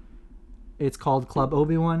 it's called Club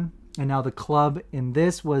Obi-Wan, and now the club in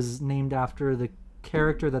this was named after the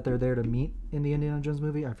character that they're there to meet in the Indiana Jones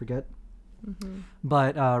movie. I forget.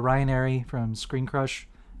 But Ryan Airy from Screen Crush,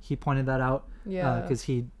 he pointed that out because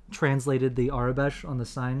he translated the Arabesh on the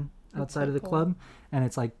sign outside of the club, and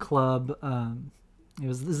it's like Club.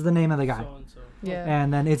 This is the name of the guy. So-and-so. Yeah.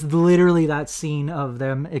 And then it's literally that scene of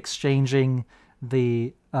them exchanging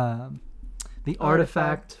the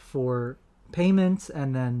artifact for payment,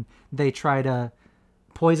 and then they try to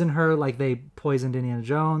poison her like they poisoned Indiana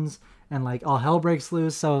Jones, and like all hell breaks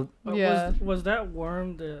loose. So was that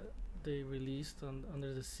worm that they released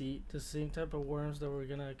under the seat the same type of worms that were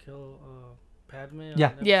gonna kill Padme?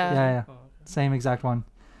 Yeah. Oh, okay. Same exact one,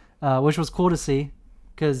 which was cool to see,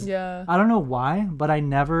 because I don't know why, but I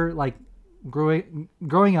never like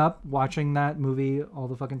growing up watching that movie all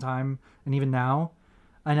the fucking time, and even now,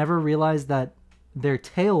 I never realized that their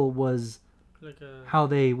tail was like how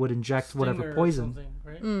they would inject whatever poison,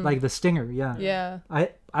 right? like the stinger. Yeah.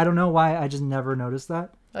 I don't know why, I just never noticed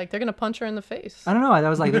that. Like they're gonna punch her in the face. I don't know. I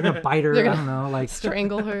was like, they're gonna bite her. I don't know, like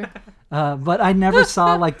strangle her. But I never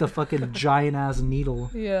saw like the fucking giant ass needle.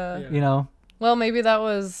 Yeah. Well, maybe that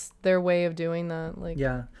was their way of doing that. Like.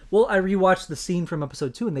 Yeah. Well, I rewatched the scene from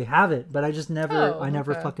episode 2 and they have it, but I just never,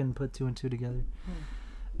 fucking put 2 and 2 together.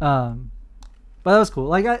 But that was cool.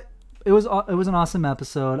 Like it was an awesome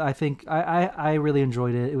episode. I think I really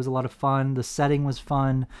enjoyed it. It was a lot of fun. The setting was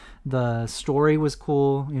fun. The story was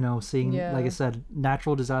cool. Seeing, like I said,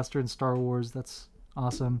 natural disaster in Star Wars. That's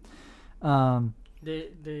awesome.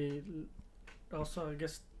 They also, I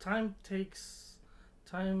guess, time takes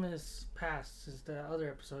time has passed since the other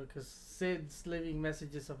episode because Sid's leaving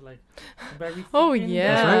messages of like, very oh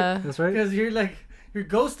yeah, that's right. Because you're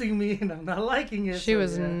ghosting me and I'm not liking it. She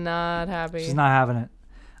was not happy. She's not having it.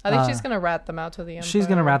 I think she's gonna rat them out to the Empire. She's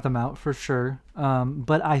gonna rat them out for sure.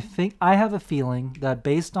 But I have a feeling that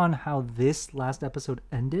based on how this last episode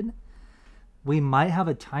ended, we might have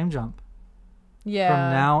a time jump. Yeah.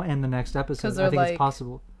 From now and the next episode, I think it's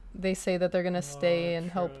possible. They say that they're gonna stay and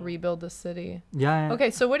help rebuild the city. Yeah. Okay,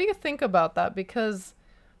 so what do you think about that? Because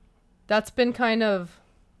that's been kind of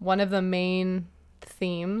one of the main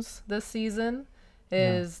themes this season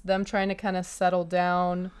is them trying to kind of settle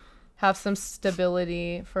down, have some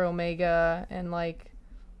stability for Omega, and like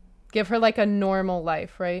give her like a normal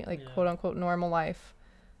life, right? Like quote unquote normal life.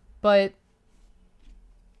 But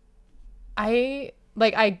I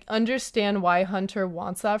understand why Hunter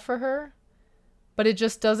wants that for her, but it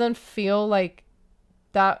just doesn't feel like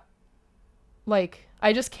that. Like,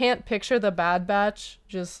 I just can't picture the Bad Batch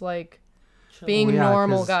just like being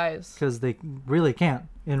normal guys. Because they really can't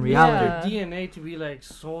in reality. Their DNA to be like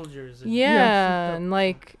soldiers. And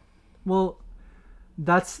like. Well,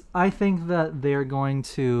 I think that they're going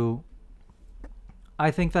to.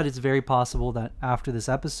 I think that it's very possible that after this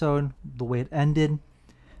episode, the way it ended,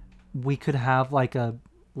 we could have like a,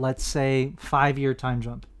 let's say, 5-year time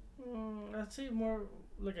jump. I'd say more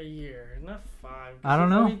like a year, not 5. I don't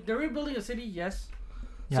know. They're rebuilding a city, yes.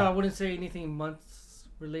 Yeah. So I wouldn't say anything months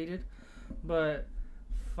related, but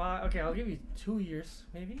 5. Okay, I'll give you 2 years,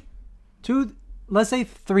 maybe. Let's say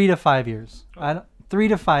 3 to 5 years. 3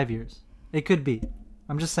 to 5 years. It could be.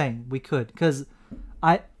 I'm just saying we could, because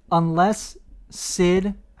unless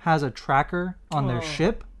Sid has a tracker on their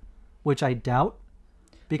ship, which I doubt,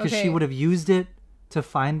 because she would have used it to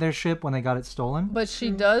find their ship when they got it stolen. But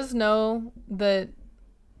she does know that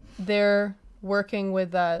they're working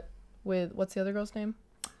with what's the other girl's name?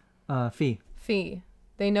 Fee. Fee.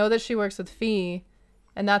 They know that she works with Fee,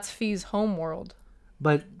 and that's Fee's homeworld.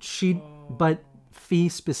 But Fee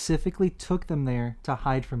specifically took them there to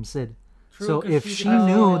hide from Sid. True, so if she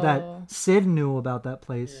knew that Sid knew about that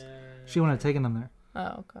place, she wouldn't have taken them there.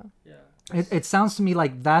 Oh, okay. Yeah. It sounds to me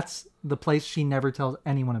like that's the place she never tells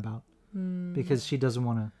anyone about. Because she doesn't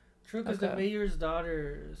want to. True, because the mayor's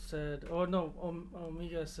daughter said,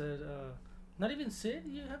 Omega said, not even Sid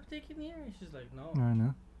you have taken here? She's like, no. I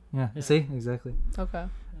know. Yeah. See? Exactly. Okay.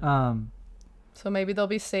 So maybe they'll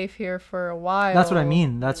be safe here for a while. That's what I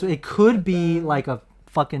mean. It could be like a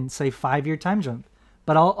fucking, say, 5-year time jump.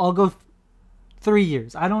 But I'll go 3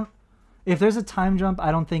 years. If there's a time jump,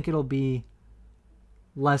 I don't think it'll be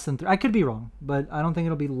less than 3. I could be wrong, but I don't think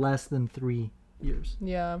it'll be less than 3 years.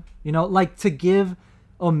 Yeah. You know, like to give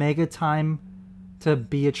Omega time to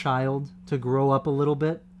be a child, to grow up a little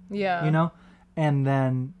bit. Yeah. You know? And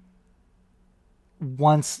then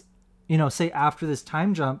once, say after this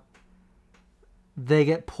time jump, they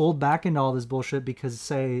get pulled back into all this bullshit because,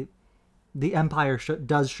 say, the Empire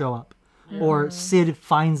does show up. Or Sid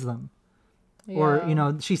finds them. Yeah.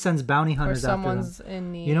 Or, she sends bounty hunters after them. Or someone's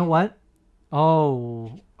in need. You know what?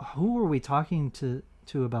 Oh, who were we talking to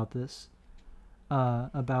about this?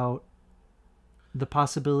 About the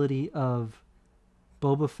possibility of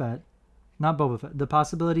the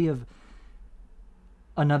possibility of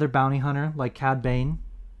another bounty hunter like Cad Bane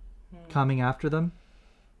coming after them.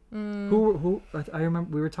 Who I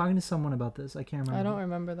remember we were talking to someone about this. I can't remember. I don't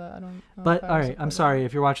remember that. I don't. But all right, I'm sorry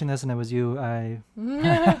if you're watching this and it was you. I'm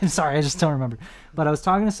sorry, I just don't remember. But I was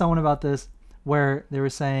talking to someone about this where they were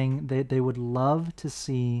saying they would love to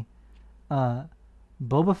see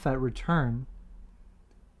Boba Fett return.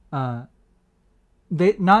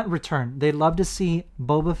 They'd love to see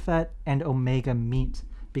Boba Fett and Omega meet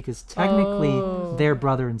because technically they're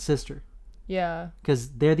brother and sister. Yeah. Because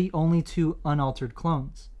they're the only 2 unaltered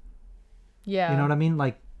clones. Yeah. You know what I mean?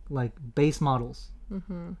 Like base models.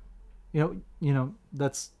 Mm-hmm.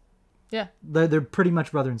 That's. Yeah. They're pretty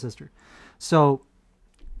much brother and sister. So.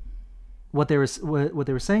 What they were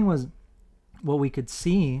saying was, what we could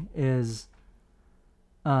see is,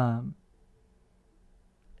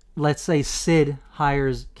 let's say Sid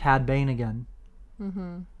hires Cad Bane again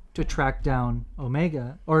to track down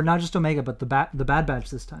Omega, or not just Omega, but the Bad Batch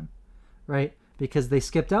this time, right? Because they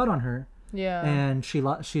skipped out on her. Yeah. And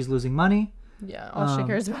she's losing money. Yeah. All she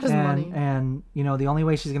cares about is money. And the only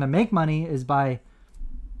way she's gonna make money is by,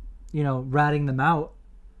 ratting them out,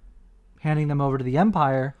 handing them over to the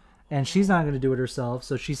Empire. And she's not going to do it herself,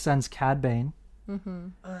 so she sends Cad Bane,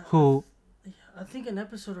 who... I think an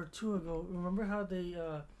episode or 2 ago, remember how they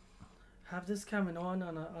have this Kaminoan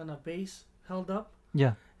on a base held up?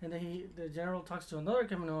 Yeah. And then the general talks to another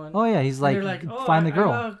Kaminoan. Oh, yeah, he's like, find the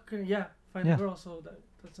girl. find the girl. So that's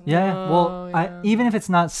even if it's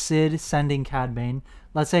not Sid sending Cad Bane,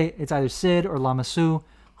 let's say it's either Sid or Lama Su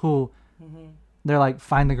who they're like,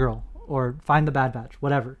 find the girl or find the Bad Batch,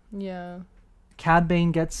 whatever. Yeah. Cad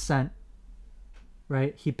Bane gets sent,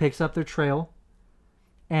 right? He picks up their trail,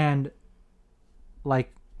 and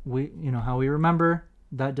like how we remember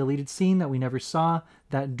that deleted scene that we never saw,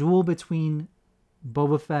 that duel between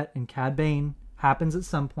Boba Fett and Cad Bane happens at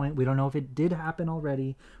some point. We don't know if it did happen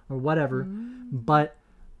already or whatever, but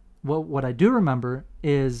what I do remember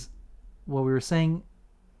is what we were saying,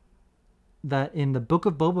 that in the book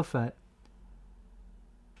of Boba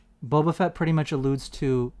Fett pretty much alludes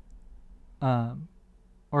to,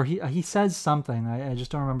 or he says something, I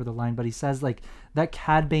just don't remember the line, but he says like that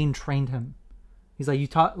Cad Bane trained him. He's like, you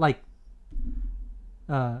taught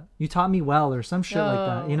me well, or some shit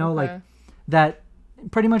like that, like that.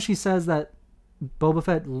 Pretty much he says that Boba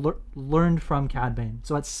Fett learned from Cad Bane.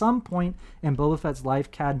 So at some point in Boba Fett's life,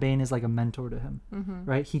 Cad Bane is like a mentor to him,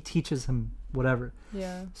 right? He teaches him whatever.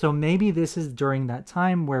 Yeah. So maybe this is during that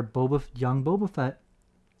time where young Boba Fett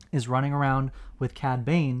is running around with Cad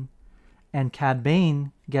Bane, and Cad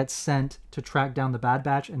Bane gets sent to track down the Bad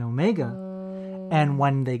Batch and Omega. And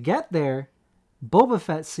when they get there, Boba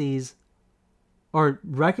Fett sees or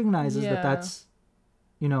recognizes that that's,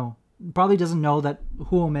 probably doesn't know that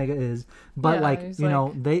who Omega is, but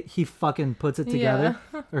he fucking puts it together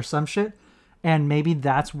or some shit. And maybe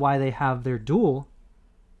that's why they have their duel,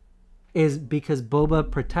 is because Boba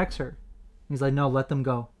protects her. He's like, no, let them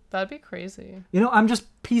go. That'd be crazy. I'm just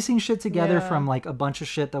piecing shit together from like a bunch of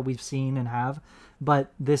shit that we've seen and have,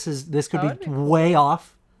 but this could be way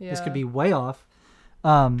off. Yeah. This could be way off.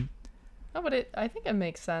 No, but I think it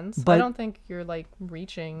makes sense. But I don't think you're like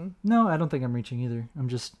reaching. No, I don't think I'm reaching either.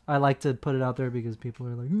 I like to put it out there because people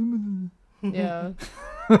are like, yeah.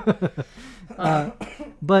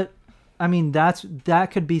 But I mean, that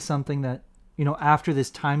could be something that, after this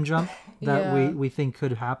time jump that we think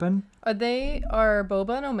could happen. Are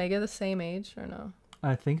Boba and Omega the same age or no?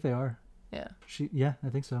 I think they are. Yeah. I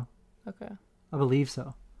think so. Okay. I believe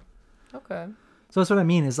so. Okay. So that's what I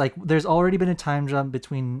mean, is like there's already been a time jump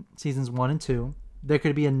between seasons 1 and 2. There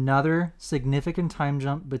could be another significant time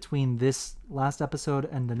jump between this last episode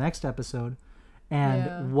and the next episode.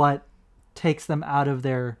 And what takes them out of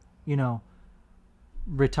their,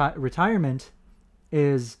 retirement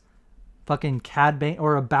is fucking Cad Bane,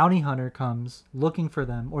 or a bounty hunter comes looking for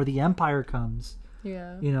them, or the Empire comes.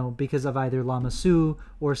 Yeah. Because of either Lama Su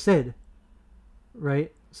or Sid.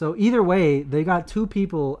 Right? So either way, they got 2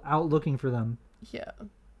 people out looking for them. Yeah.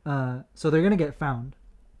 So they're gonna get found.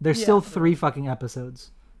 There's still 3 fucking episodes.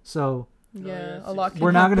 So a lot.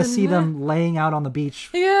 We're not gonna see them laying out on the beach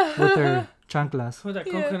with their chanclas. With a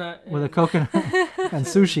coconut. With a coconut and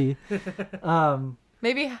sushi.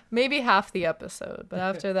 Maybe half the episode, but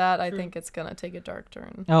after that, I think it's gonna take a dark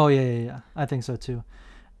turn. Oh yeah. I think so too.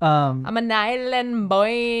 I'm an island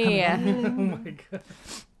boy. Oh my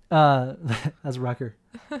god. That's Wrecker.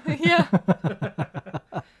 Yeah.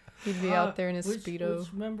 He'd be out there in his Speedo.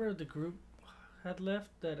 Which member of the group had left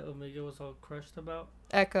that Omega was all crushed about?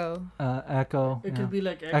 Echo. Echo. It could be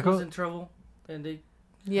like Echo's in trouble, and they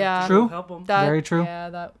true. Help him. Very true.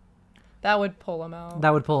 Yeah, that would pull him out.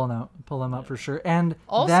 That would pull him out for sure. And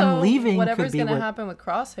also, them leaving whatever's could be gonna happen with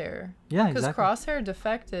Crosshair. Yeah, because exactly. Crosshair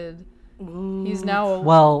defected. Ooh. He's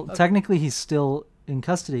now technically he's still in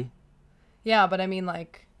custody. Yeah, but I mean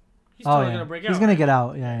like. He's gonna break out. He's gonna get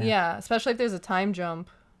out. Yeah. Yeah, especially if there's a time jump.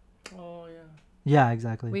 Oh yeah. Yeah,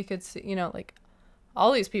 exactly. We could see, like,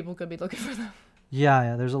 all these people could be looking for them.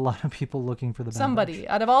 Yeah. There's a lot of people looking for the Bad Somebody Batch.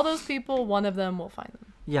 out of all those people, one of them will find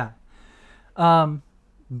them. Yeah.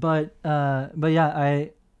 But yeah,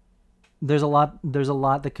 there's a lot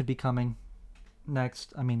that could be coming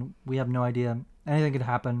next. I mean, we have no idea. Anything could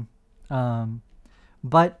happen.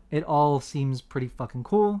 But it all seems pretty fucking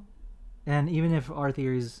cool. And even if our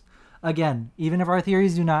theories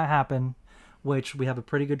do not happen, which we have a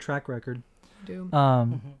pretty good track record,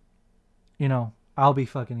 I'll be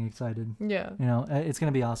fucking excited. Yeah. It's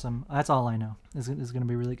going to be awesome. That's all I know. It's going to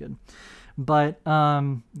be really good. But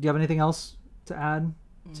do you have anything else to add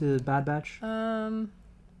to Bad Batch?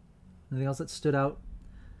 Anything else that stood out?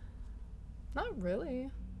 Not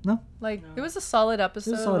really. No? It was a solid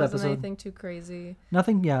episode. It wasn't anything too crazy.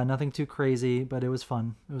 Nothing too crazy, but it was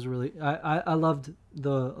fun. It was really... I loved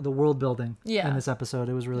the world building in this episode.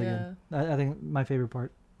 It was really good. I think my favorite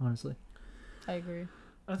part, honestly. I agree.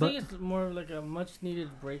 I think it's more like a much needed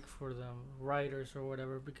break for them writers or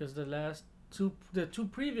whatever, because the two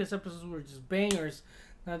previous episodes were just bangers.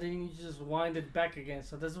 Now they need to just wind it back again.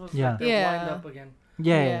 So this was like their wind up again.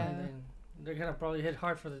 Yeah. And then they're gonna probably hit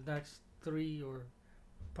hard for the next 3 or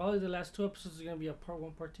probably the last 2 episodes are gonna be a part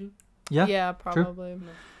 1, part 2. Yeah. Yeah, probably.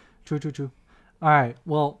 True. All right.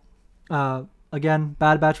 Well, again,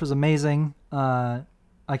 Bad Batch was amazing. I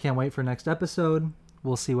can't wait for next episode.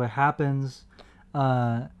 We'll see what happens.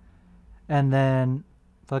 And then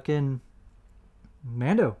fucking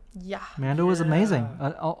Mando. Yeah. Mando was amazing.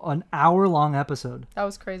 An hour-long episode. That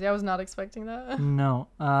was crazy. I was not expecting that. No.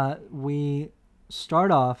 We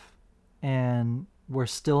start off and we're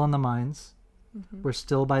still in the mines. Mm-hmm. We're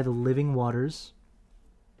still by the living waters.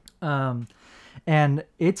 And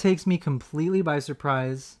it takes me completely by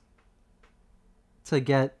surprise to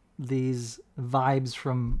get these vibes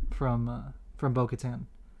from Bo-Katan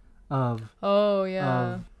of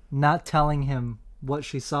not telling him what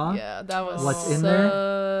she saw. Yeah, that was what's in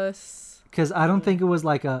there. Because I don't think it was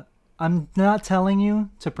like I'm not telling you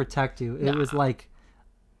to protect you. It was like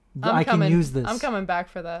I can use this. I'm coming back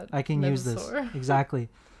for that. I can use this exactly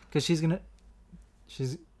because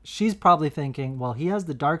she's probably thinking, well, he has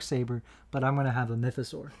the Darksaber, but I'm gonna have a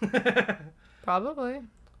Mythosaur. Probably.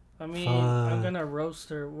 I mean, I'm gonna roast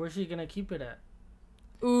her. Where's she gonna keep it at?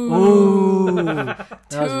 Ooh.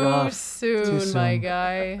 Too soon, my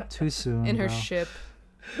guy. Too soon. In her ship.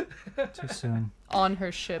 Too soon. On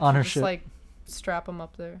her ship. On her just ship. Like strap him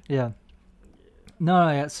up there. Yeah.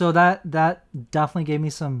 No, yeah. So that definitely gave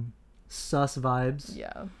me some sus vibes.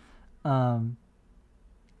 Yeah.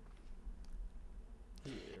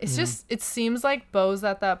 It's just, it seems like Bo's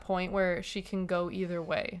at that point where she can go either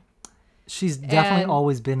way. She's definitely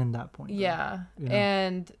always been in that point. Yeah. You know?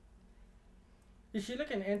 And is she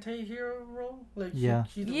like an anti-hero role? Like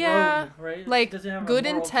she's rogue, right? Like good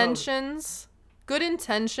intentions,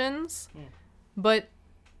 but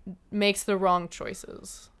makes the wrong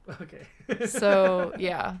choices. Okay. So,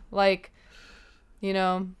 yeah, like, you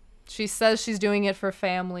know, she says she's doing it for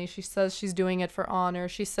family. She says she's doing it for honor.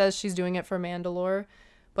 She says she's doing it for Mandalore,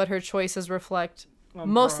 but her choices reflect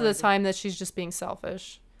most of the time that she's just being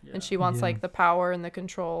selfish. Yeah. And she wants like the power and the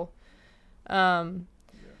control.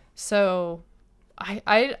 So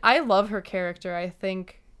I love her character. I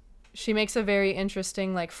think she makes a very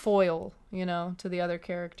interesting like foil, you know, to the other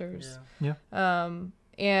characters. Yeah.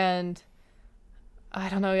 And I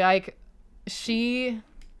don't know, like she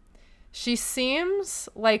seems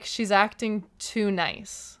like she's acting too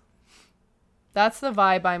nice. That's the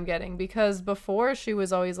vibe I'm getting, because before she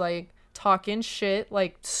was always like talking shit,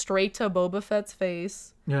 like straight to Boba Fett's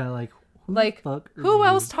face. Yeah, like who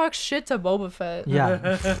else talks shit to Boba Fett?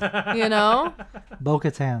 Yeah. You know?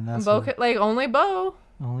 Bo-Katan, that's like only Bo.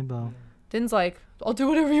 Only Bo. Din's like, I'll do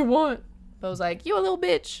whatever you want. Bo's like, you a little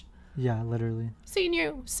bitch. Yeah, literally. Seen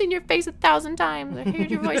your face 1,000 times. I heard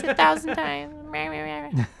your voice 1,000 times.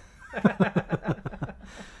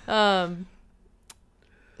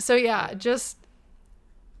 So yeah, just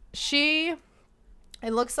it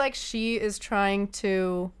looks like she is trying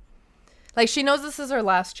to, like, she knows this is her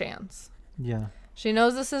last chance. Yeah. She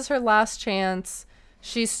knows this is her last chance.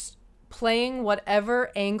 She's playing whatever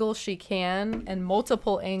angle she can, and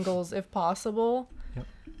multiple angles if possible. Yep.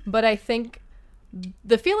 But I think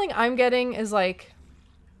the feeling I'm getting is like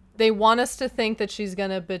they want us to think that she's going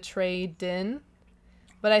to betray Din.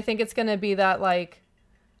 But I think it's going to be that like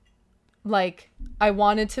I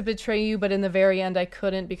wanted to betray you, but in the very end I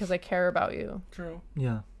couldn't because I care about you. True.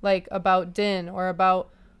 Yeah. Like about Din or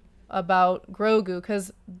about Grogu,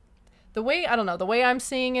 because the way I'm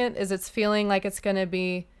seeing it is it's feeling like it's going to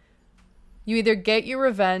be you either get your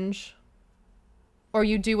revenge or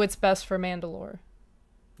you do what's best for Mandalore.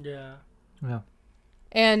 Yeah. Yeah.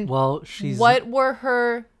 And what were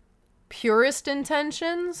her purest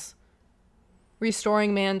intentions?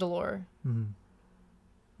 Restoring Mandalore. Mm-hmm.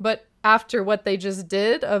 But after what they just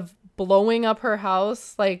did of blowing up her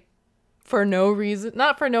house, like for no reason,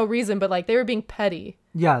 not for no reason, but like they were being petty.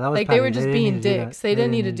 Yeah, that was like petty. they were just being dicks. They didn't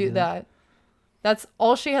need to do that. That's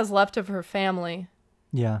all she has left of her family.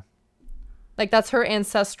 Yeah. Like that's her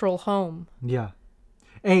ancestral home. Yeah.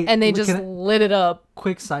 Hey, and they just lit it up.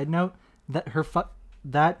 Quick side note,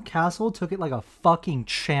 that castle took it like a fucking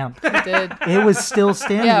champ. It did. It was still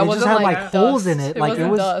standing. Yeah, it just had like holes in it. It like wasn't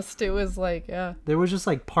it was dust. It was like, yeah. There was just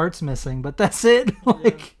like parts missing, but that's it.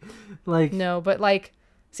 like no, but like,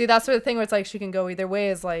 see, that's the thing where it's like she can go either way.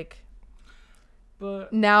 Is like,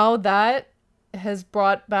 but now that has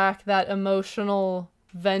brought back that emotional,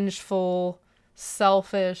 vengeful,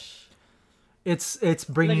 selfish. It's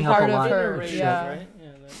bringing like up a lot of her. Yeah. Right?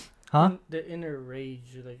 Huh? The inner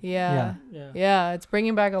rage, like yeah, it's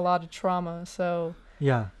bringing back a lot of trauma. So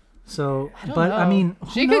yeah, so I don't but know. I mean,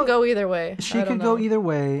 she could go either way. She could go either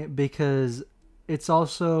way because it's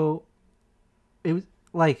also it was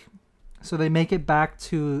like So they make it back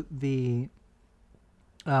to the.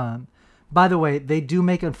 By the way, they do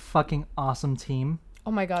make a fucking awesome team.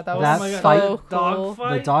 Oh my god, that was so cool.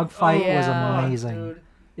 The dog fight was Yeah. amazing. Dude.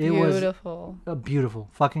 It Beautiful. was beautiful,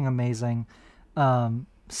 fucking amazing.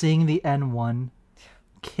 Seeing the N1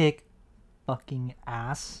 kick fucking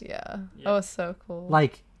ass. Yeah, that was so cool.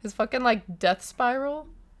 Like his fucking like death spiral.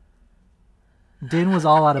 Din was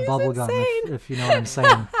all out of He's bubblegum, insane. if you know what I'm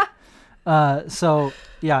saying. So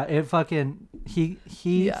yeah, it fucking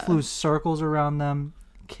he flew circles around them,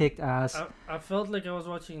 kicked ass. I felt like I was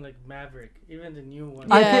watching like Maverick, even the new one.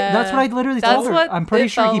 Yeah. I think that's what I literally told her. what I'm pretty it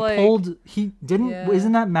sure felt he like. pulled. He didn't. Yeah.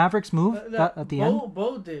 Isn't that Maverick's move at the end?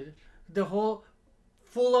 Bo did the whole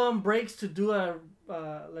full-on breaks to do a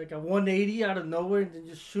like a 180 out of nowhere and then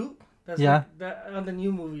just shoot. That's like that on the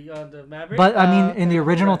new movie on the Maverick. But I mean, in the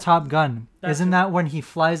original yeah. Top Gun, That's isn't it. that when he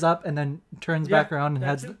flies up and then turns back around and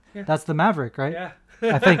heads? it. Yeah. That's the Maverick, right? Yeah.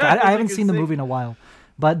 I think I haven't It's seen the sick. movie in a while,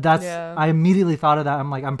 but that's Yeah. I immediately thought of that. I'm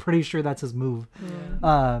like, I'm pretty sure that's his move.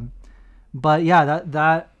 Yeah. But yeah,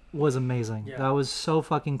 that was amazing. Yeah. That was so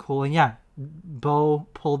fucking cool. And yeah, Bo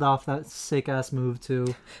pulled off that sick ass move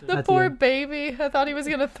too. The at poor end. baby. I thought he was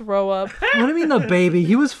gonna throw up. What do you mean the baby?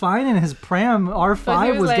 He was fine in his pram. But R5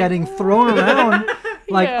 he was, was like, getting thrown around.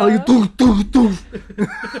 Like, Yeah. oh, you doof, doof, doof.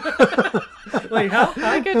 Wait, how?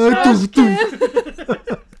 I could trust kid.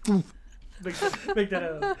 Make that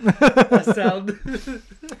a sound.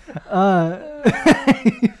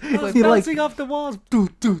 He like Bouncing off the walls. doof,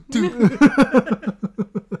 doof, doof.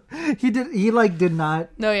 He did not.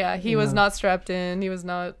 No, yeah, he was not strapped in. He was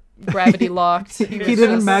not gravity locked. He was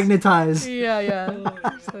didn't just- magnetize. Yeah, yeah.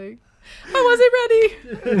 It's like, I wasn't ready.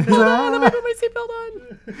 Hold on, let me put my seatbelt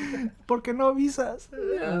on. ¿Por qué no avisas?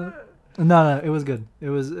 Yeah. No, it was good. It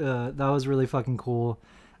was that was really fucking cool.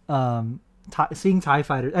 Seeing TIE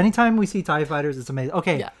fighters. Anytime we see TIE fighters, it's amazing.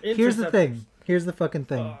 Okay, Yeah. here's the thing. Here's the fucking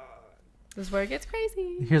thing. This is where it gets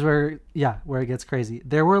crazy. Here's where it gets crazy.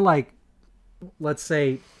 There were like, let's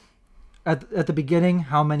say, at the beginning,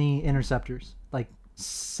 how many interceptors? Like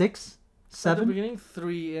 6, At the 7? beginning,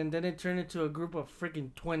 3, and then it turned into a group of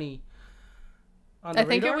freaking 20. On I the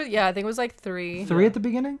think radar? it was. Yeah, I think it was like 3. 3 at the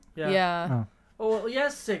beginning? Yeah. Oh. Oh, well,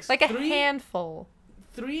 yes, 6. Like a 3, handful.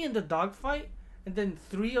 3 in the dogfight, and then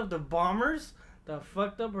 3 of the bombers that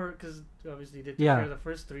fucked up her, because obviously they took care of the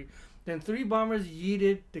first 3. Then 3 bombers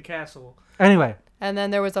yeeted the castle. Anyway, And then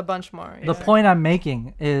there was a bunch more. the point I'm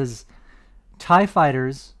making is TIE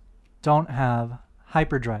fighters don't have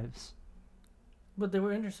hyperdrives. But they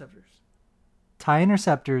were interceptors. TIE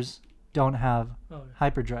interceptors don't have Oh,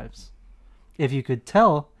 hyperdrives. If you could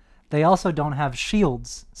tell, they also don't have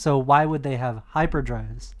shields. So why would they have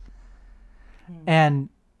hyperdrives? And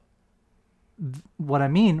what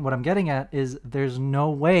I'm getting at is there's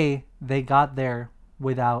no way they got there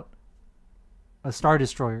without a Star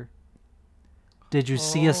Destroyer. Did you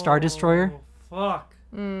see a Star Destroyer? Fuck.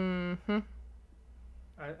 Mm-hmm.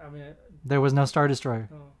 I mean, There was no Star Destroyer.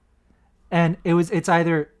 oh. And it's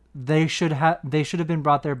either they should have been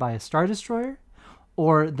brought there by a Star Destroyer,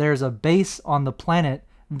 or there's a base on the planet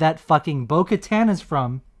that fucking Bo-Katan is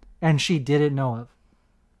from and she didn't know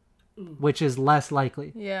of, which is less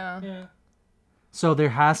likely. Yeah. Yeah. So there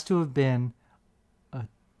has to have been a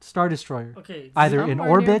Star Destroyer, Okay. either in Somewhere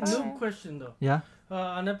orbit. nearby. New question though. Yeah.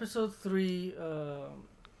 On episode 3,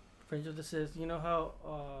 Revenge of the Sith, you know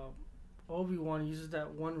how Obi-Wan uses that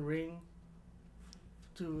one ring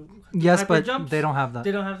to Yes, but hyperjumps? they don't have that.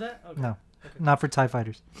 They don't have that? Okay. No, not for TIE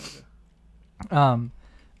fighters.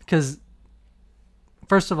 Because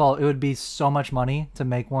first of all, it would be so much money to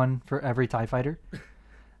make one for every TIE fighter.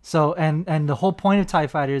 So and the whole point of TIE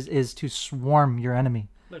fighters is to swarm your enemy.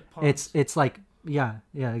 Like pawns. It's like yeah,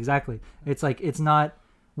 exactly. It's like it's not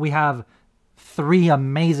we have 3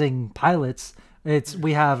 amazing pilots.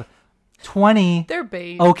 We have 20 They're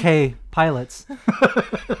bait. okay pilots.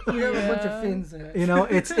 We have a bunch of fins in it. You know,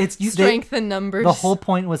 it's Strength in numbers. the whole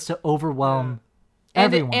point was to overwhelm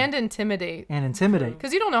everyone and intimidate. and intimidate.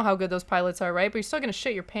 Because you don't know how good those pilots are, right? But you're still gonna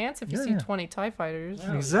shit your pants if you see Yeah. 20 TIE fighters.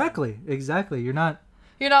 Yeah. Exactly. You're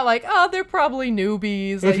not like, oh, they're probably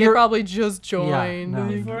newbies. If Like they you're- probably just joined. no.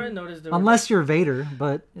 Before I noticed, they were Unless you're Vader,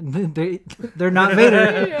 but they're not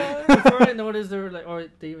Vader. Yeah. like, before I noticed they were like, or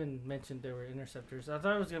they even mentioned they were interceptors. I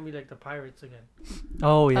thought it was gonna be like the pirates again.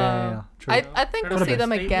 Oh yeah. True. I think we'll Could've see been. them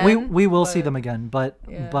We- again. we will see but- them again, but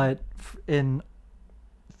Yeah.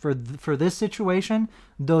 for this situation,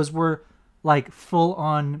 those were like full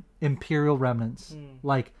on Imperial remnants,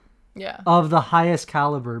 like Yeah. of the highest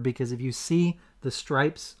caliber. Because if you see the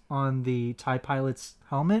stripes on the TIE pilot's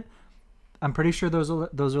helmet, I'm pretty sure those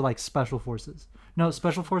are like special forces. No,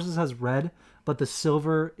 Special Forces has red, but the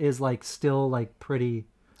silver is like still like pretty.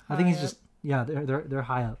 I think he's just they're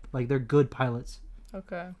high up. Like they're good pilots.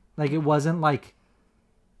 Okay. Like it wasn't like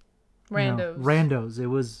randos. Randos. It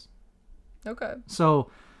was okay.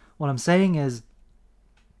 So what I'm saying is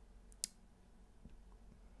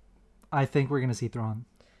I think we're gonna see Thrawn.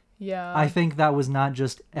 Yeah. I think that was not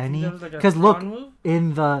just any because look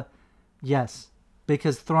in the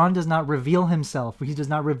because Thrawn does not reveal himself. He does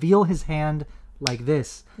not reveal his hand like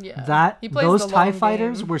this. Yeah. Those TIE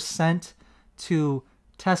fighters were sent to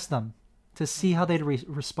test them, to see how they'd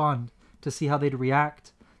respond, to see how they'd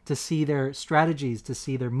react, to see their strategies, to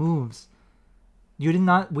see their moves. We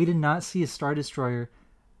did not see a Star Destroyer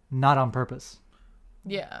not on purpose.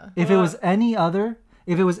 Yeah. If it was any other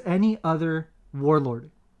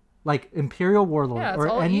warlord, like Imperial warlord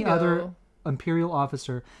or any other Imperial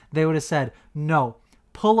officer, they would have said, no,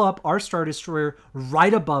 pull up our Star Destroyer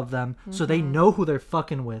right above them so they know who they're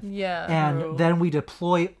fucking with. Yeah. And then we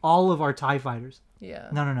deploy all of our TIE fighters. Yeah.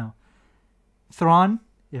 No. Thrawn,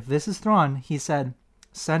 if this is Thrawn, he said,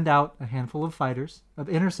 send out a handful of fighters, of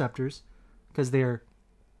interceptors, because they're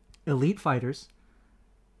elite fighters.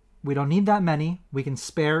 We don't need that many. We can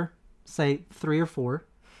spare, say, 3 or 4,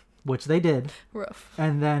 which they did. Rough.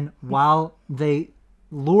 And then while they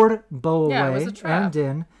lured Bo away and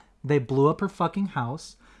Din, they blew up her fucking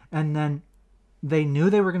house. And then they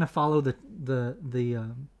knew they were going to follow the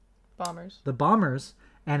bombers. The bombers.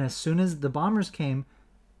 And as soon as the bombers came,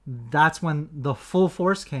 that's when the full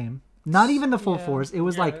force came. Not even the full force. It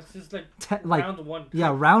was it's just like round one.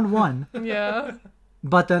 Yeah, round one. Yeah.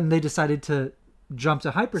 But then they decided to jump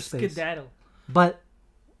to hyperspace. Skedaddle. But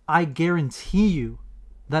I guarantee you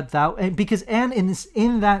that because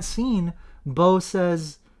in that scene, Bo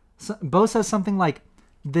says something like,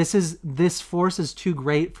 "This force is too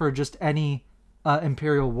great for just any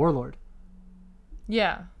Imperial warlord."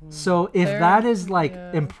 Yeah. So if that is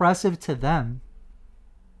impressive to them,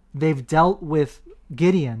 they've dealt with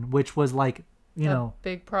Gideon, which was like a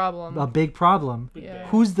big problem. Yeah.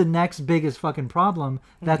 Who's the next biggest fucking problem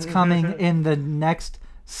that's coming in the next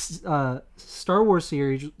Star Wars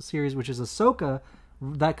series, which is Ahsoka,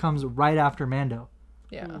 that comes right after Mando.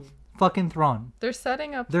 Yeah. Fucking Thrawn. They're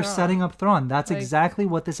setting up Thrawn. That's exactly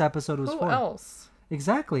what this episode was for. Who else?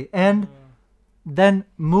 Exactly. And then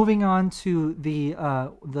moving on to the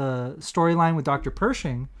storyline with Dr.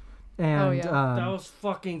 Pershing. And that was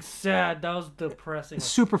fucking sad. That was depressing.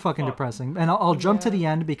 Super fucking depressing. And I'll jump to the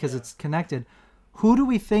end because it's connected. Who do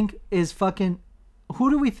we think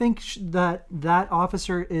that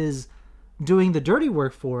officer is doing the dirty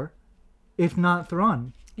work for, if not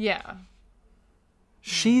Thrawn? Yeah.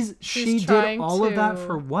 She did all of that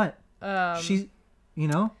for what? She's,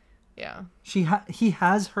 Yeah. He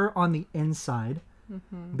has her on the inside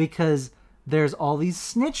because there's all these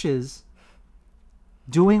snitches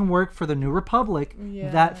doing work for the New Republic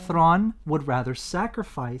that Thrawn would rather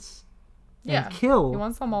sacrifice and kill. He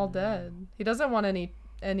wants them all dead. He doesn't want any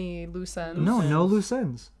loose ends. No loose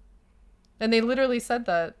ends. And they literally said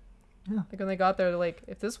that. Yeah. Like when they got there, like,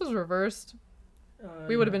 if this was reversed,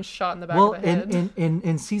 we would have been shot in the back of the head.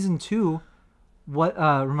 In season 2, what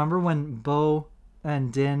remember when Bo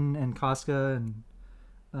and Din and Casca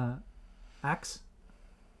and Axe?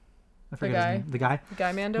 I forget his name. The guy. The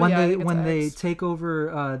guy Mando. When they take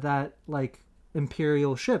over that like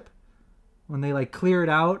Imperial ship, when they like clear it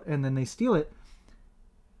out and then they steal it,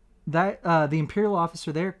 that the Imperial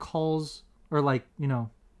officer there calls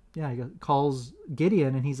calls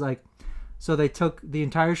Gideon, and he's like, so they took the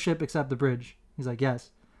entire ship except the bridge. He's like,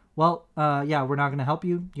 yes. Well, we're not gonna help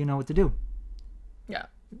you. You know what to do. Yeah.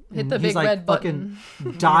 Hit the big red button.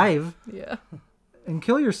 Dive. Yeah. And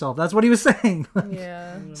kill yourself. That's what he was saying.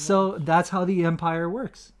 Yeah. So that's how the Empire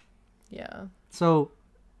works. Yeah. So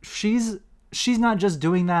she's not just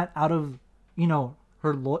doing that out of,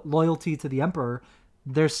 her loyalty to the Emperor.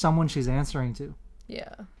 There's someone she's answering to.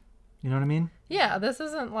 Yeah. You know what I mean? Yeah, this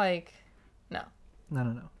isn't like... No.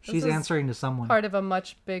 No. She's answering to someone. Part of a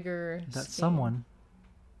much bigger That scheme. someone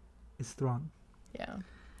is Thrawn. Yeah.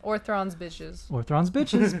 Or Thrawn's bitches.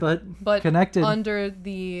 But connected. Under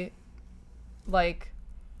the... Like,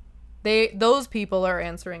 those people are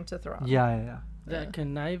answering to Thrawn. Yeah. That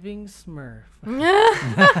conniving Smurf.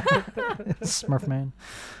 Smurf man.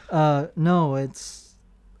 No, it's...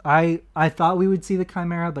 I thought we would see the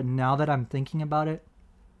Chimera, but now that I'm thinking about it,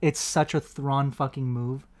 it's such a Thrawn fucking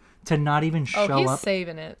move to not even show up. Oh, he's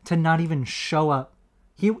saving it. To not even show up.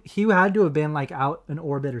 He had to have been like out in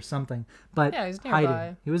orbit or something, but he's nearby.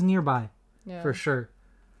 hiding. He was nearby, for sure.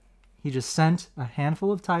 He just sent a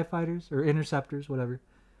handful of TIE fighters or interceptors, whatever.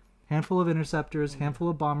 Handful of interceptors, handful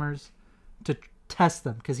of bombers to test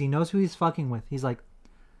them because he knows who he's fucking with. He's like,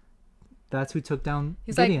 that's who took down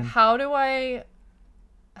He's Gideon. like, how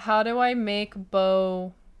do I make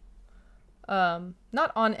Bo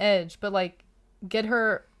not on edge, but like get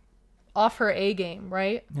her off her A game,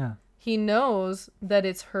 right? Yeah. He knows that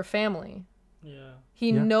it's her family. Yeah.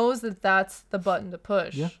 He knows that that's the button to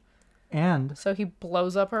push. Yeah. And so he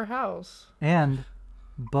blows up her house. And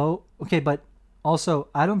Bo, okay, but also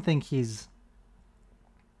I don't think he's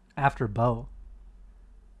after Bo.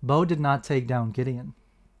 Bo did not take down Gideon.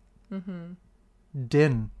 Mm-hmm.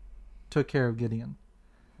 Din took care of Gideon.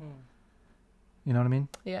 You know what I mean?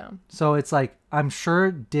 Yeah. So it's like, I'm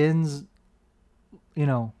sure Din's, you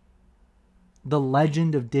know, the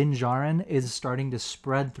legend of Din Djarin is starting to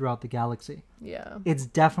spread throughout the galaxy. Yeah. It's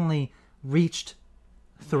definitely reached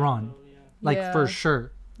Thrawn. Like, for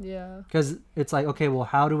sure. Yeah. Because it's like, okay, well,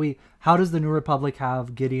 how does the New Republic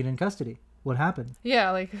have Gideon in custody? What happened? Yeah,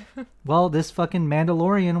 like... well, this fucking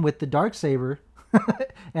Mandalorian with the Darksaber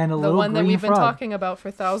and a little green frog. The one that we've been talking about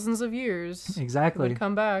for thousands of years. Exactly. Would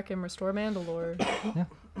come back and restore Mandalore. Yeah.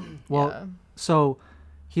 Well, so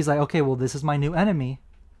he's like, okay, well, this is my new enemy.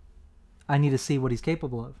 I need to see what he's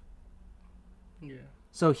capable of. Yeah.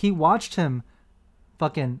 So he watched him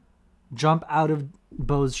fucking jump out of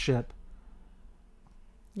Bo's ship.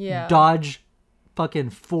 Yeah. Dodge fucking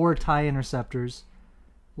 4 TIE interceptors.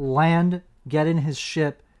 Land, get in his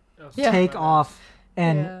ship, take off,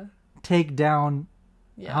 and take down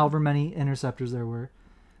however many interceptors there were.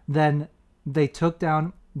 Then they took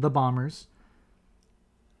down the bombers.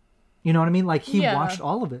 You know what I mean? Like, he watched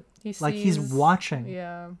all of it. He's watching.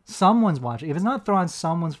 Yeah. Someone's watching. If it's not Thrawn,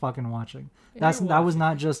 someone's fucking watching. That was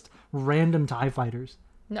not just random TIE fighters.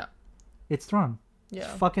 No. It's Thrawn. Yeah.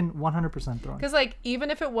 It's fucking 100% Thrawn. Because, like,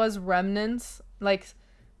 even if it was remnants, like,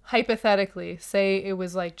 hypothetically, say it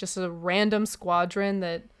was, like, just a random squadron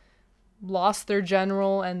that lost their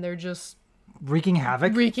general and they're just... Wreaking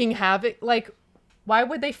havoc? Like, why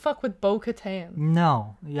would they fuck with Bo-Katan?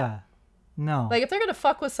 No. Yeah. No. Like, if they're gonna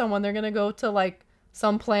fuck with someone, they're gonna go to, like,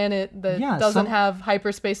 some planet that doesn't have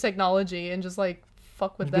hyperspace technology and just, like,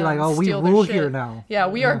 fuck with them. Be like, oh, we rule here now. Yeah,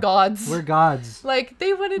 we are gods. We're gods. Like,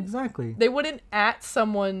 they wouldn't... Exactly. They wouldn't at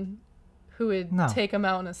someone who would take them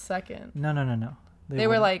out in a second. No. They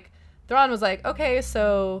were like... Thrawn was like, okay,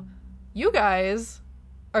 so you guys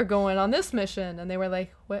are going on this mission. And they were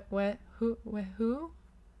like, what, who?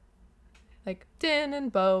 Like, Din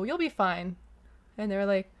and Bo, you'll be fine. And they were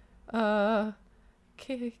like, like,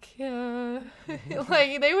 they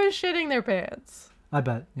were shitting their pants. I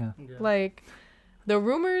bet, yeah. Like, the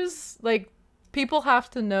rumors, like, people have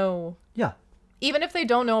to know. Yeah. Even if they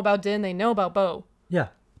don't know about Din, they know about Bo. Yeah.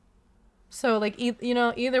 So, like,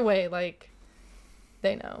 either way, like,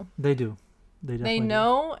 they know. They do. They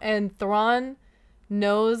know, and Thrawn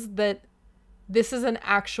knows that this is an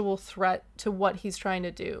actual threat to what he's trying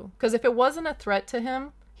to do. Because if it wasn't a threat to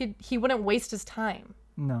him, he wouldn't waste his time.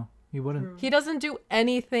 No, he wouldn't. He doesn't do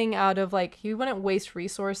anything out of, like, he wouldn't waste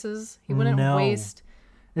resources. He wouldn't waste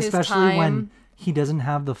his time. Especially when he doesn't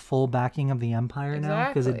have the full backing of the Empire now,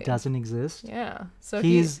 because it doesn't exist. Yeah. So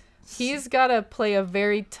he's got to play a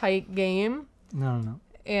very tight game. No.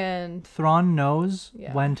 And Thrawn knows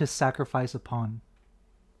when to sacrifice a pawn.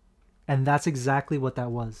 And that's exactly what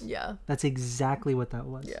that was. Yeah. That's exactly what that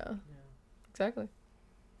was. Yeah. Exactly.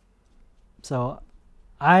 So,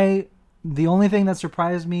 the only thing that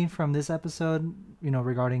surprised me from this episode,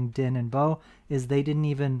 regarding Din and Bo, is they didn't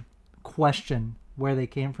even question where they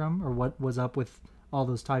came from or what was up with all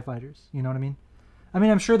those TIE fighters. You know what I mean?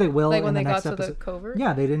 I'm sure they will. Like when they got to the covert?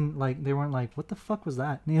 Yeah, they weren't like, what the fuck was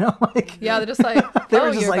that? Like, yeah, they're just like,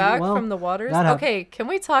 you're back from the waters? Okay, can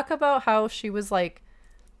we talk about how she was, like,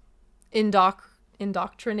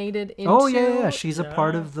 indoctrinated into... Oh, yeah, she's a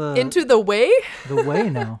part of the... Into the way? The way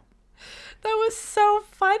now. That was so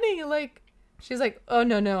funny. Like, she's like, oh,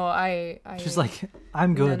 no, She's like,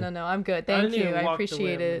 I'm good. No, I'm good. Thank you. I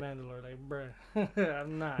appreciate it. Like, bruh,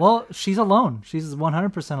 I'm not. Well, she's alone. She's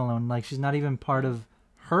 100% alone. Like, she's not even part of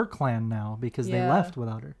her clan now because they left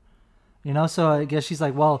without her. So I guess she's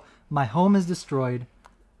like, well, my home is destroyed.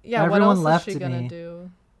 Yeah, everyone what else left is she gonna me. do?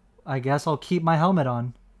 I guess I'll keep my helmet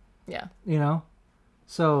on. Yeah.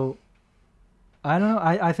 So I don't know.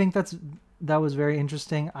 I think that was very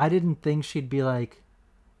interesting. I didn't think she'd be like,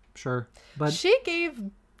 sure, but she gave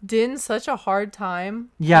Din such a hard time.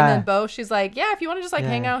 Yeah. And then Bo, she's like, yeah, if you want to just like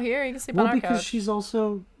hang out here, you can sleep on our couch.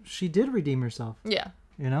 Because she did redeem herself. Yeah.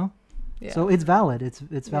 Yeah. So it's valid. It's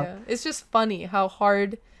valid. Yeah. It's just funny how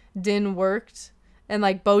hard Din worked, and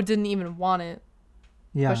like Bo didn't even want it.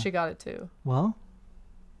 Yeah. But she got it too. Well,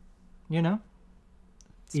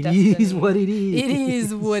 It is what it is. It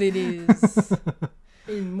is what it is.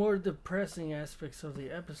 In more depressing aspects of the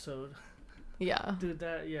episode. Yeah. Dude,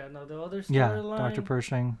 that, yeah, no, the other Yeah, storyline. Dr.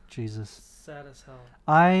 Pershing, Jesus. Sad as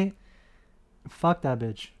hell. Fuck that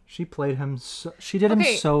bitch. She played him she did him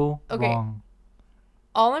so wrong.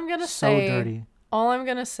 All I'm gonna say. So dirty. All I'm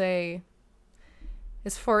gonna say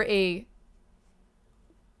is for a,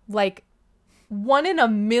 like, 1 in a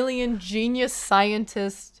million genius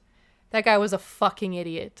scientist, that guy was a fucking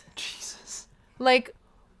idiot. Jesus. Like,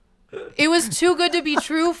 it was too good to be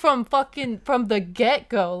true from the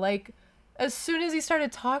get-go. Like, as soon as he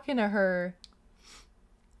started talking to her.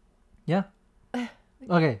 Yeah.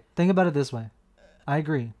 Okay, think about it this way. I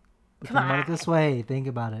agree. But think about it this way. Think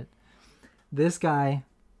about it. This guy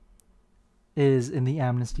is in the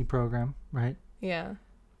amnesty program, right? Yeah.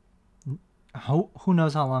 Who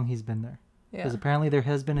knows how long he's been there? Yeah. Because apparently there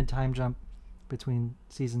has been a time jump between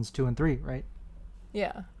seasons 2 and 3, right?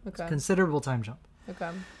 Yeah. Okay. Considerable time jump. Okay.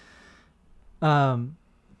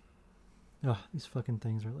 These fucking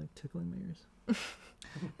things are like tickling my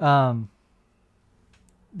ears.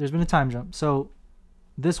 There's been a time jump. So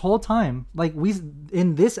this whole time, like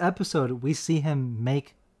in this episode, we see him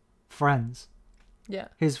make friends. Yeah.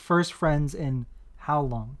 His first friends in how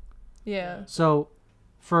long? Yeah. So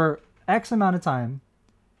for X amount of time,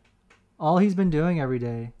 all he's been doing every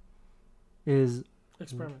day is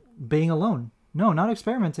being alone. No, not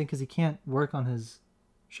experimenting, because he can't work on his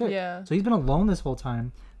shit. Yeah. So he's been alone this whole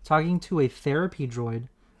time, talking to a therapy droid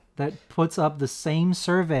that puts up the same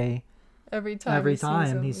survey every time.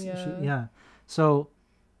 Yeah. So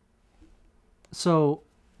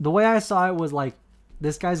the way I saw it was like,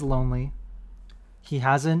 this guy's lonely. He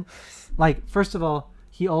hasn't, like, first of all,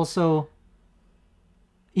 he also,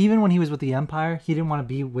 even when he was with the Empire, he didn't want to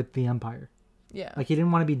be with the Empire. Yeah. Like, he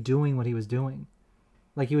didn't want to be doing what he was doing.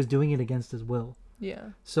 Like, he was doing it against his will. Yeah.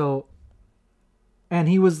 So, and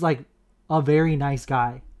he was like a very nice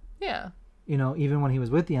guy. Yeah. You know, even when he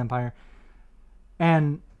was with the Empire.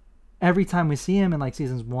 And every time we see him in like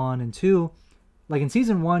seasons 1 and 2, like in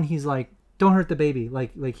season 1, he's like, don't hurt the baby.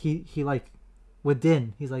 Like he like, with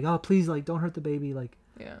Din, he's like, oh, please, like, don't hurt the baby. Like,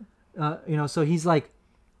 yeah. You know, so he's like,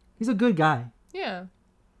 he's a good guy. Yeah.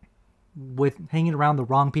 With hanging around the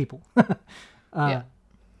wrong people. Yeah.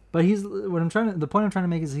 But the point I'm trying to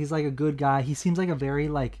make is he's like a good guy. He seems like a very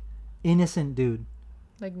like innocent dude.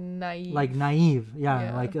 Like naive. Like naive.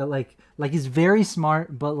 Yeah. Like he's very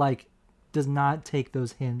smart, but like does not take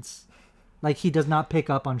those hints. Like he does not pick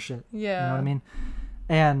up on shit. Yeah. You know what I mean?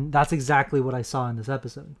 And that's exactly what I saw in this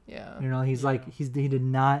episode. Yeah. You know, he's like, he did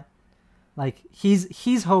not, like,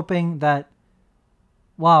 he's hoping that,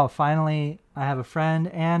 wow, finally I have a friend,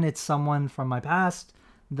 and it's someone from my past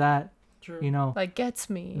that, True. you know, like gets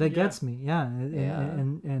me. That gets me. Yeah.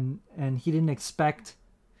 And he didn't expect.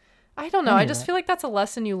 I don't know. I just feel like that's a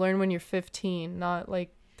lesson you learn when you're 15, not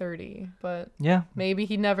like 30. But yeah, maybe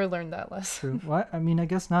he never learned that lesson. True. What? I mean, I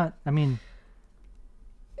guess not. I mean,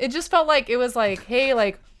 it just felt like it was like, hey,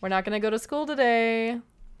 like, we're not going to go to school today.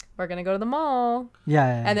 We're going to go to the mall.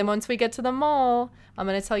 Yeah. And then once we get to the mall, I'm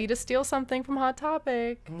going to tell you to steal something from Hot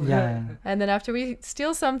Topic. Yeah. And then after we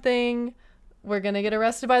steal something, we're going to get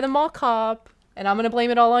arrested by the mall cop. And I'm going to blame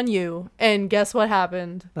it all on you. And guess what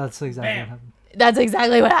happened? That's exactly what happened. That's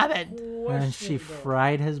exactly what happened. And she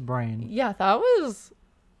fried his brain. Yeah, that was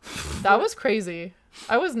crazy.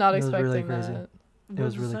 I was not expecting really crazy. that. It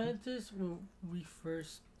was really scientist, when we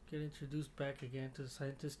first get introduced back again to the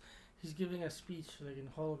scientist, he's giving a speech like in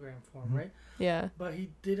hologram form, right? Yeah. But he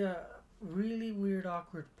did a really weird,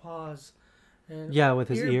 awkward pause. And with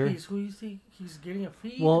his ear. Who you think he's getting a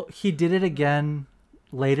feed? Well, he did it again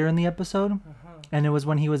later in the episode, and it was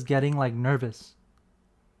when he was getting like nervous,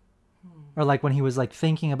 or like when he was like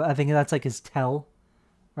thinking about. I think that's like his tell,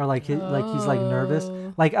 or like he's like nervous.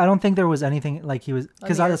 Like I don't think there was anything like he was,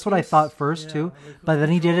 because that's what I thought first too. Like, but then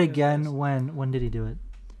he did it again when did he do it?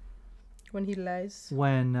 When he lies.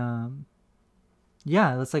 When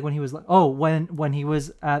that's like when he was like, when he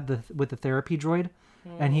was with the therapy droid.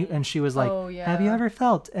 And she was like, have you ever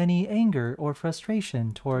felt any anger or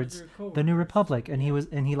frustration towards the New Republic? And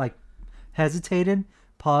he like hesitated,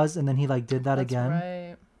 paused, and then he like did that again.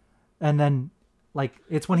 Right. And then like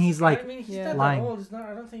it's when he's like, I mean, he's not lying. that old.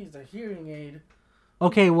 I don't think he's a hearing aid.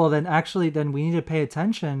 Okay, well then we need to pay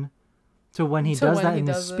attention to when he does that in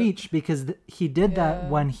his speech, because he did that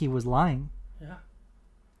when he was lying. Yeah.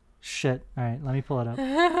 Shit. All right, let me pull it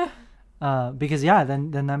up. Because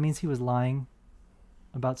then that means he was lying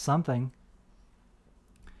about something.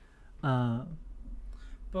 But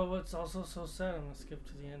what's also so sad, I'm gonna skip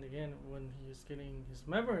to the end again, when he was getting his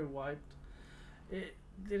memory wiped.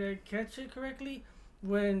 Did I catch it correctly?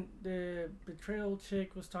 when the betrayal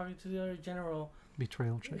chick was talking to the other general.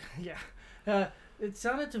 Betrayal chick. Yeah. It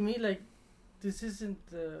sounded to me like this isn't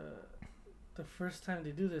the first time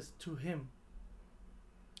they do this to him.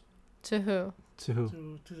 To who? To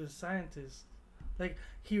who? To the scientist. Like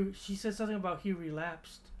she said something about he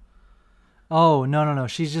relapsed. Oh no!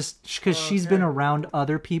 She's just because she's been around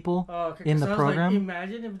other people in the program. Like,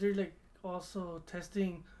 imagine if they're like also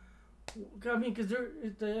testing. I mean, because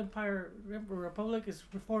the Empire Republic is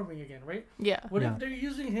reforming again, right? Yeah. What if they're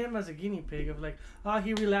using him as a guinea pig of like,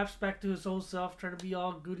 he relapsed back to his old self, trying to be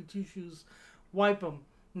all goody two shoes, wipe him,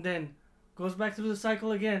 and then goes back to the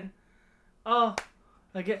cycle again. I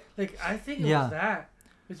think it was that.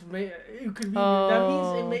 It could be. That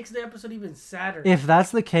means it makes the episode even sadder. If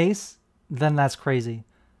that's the case, then that's crazy.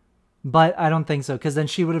 But I don't think so, because then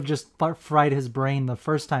she would have just fried his brain the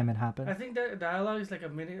first time it happened. I think that dialogue is like a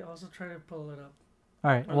minute. Also, try to pull it up. All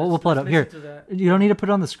right, we'll pull it up here. You don't need to put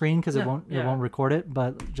it on the screen because it won't record it,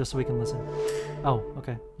 but just so we can listen. Oh,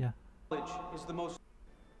 okay, yeah. Knowledge is the most.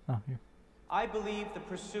 Oh, here. I believe the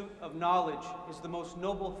pursuit of knowledge is the most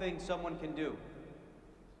noble thing someone can do.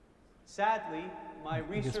 Sadly, my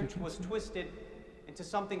research was twisted into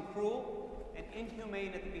something cruel and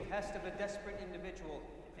inhumane at the behest of a desperate individual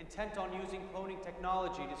intent on using cloning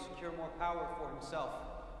technology to secure more power for himself.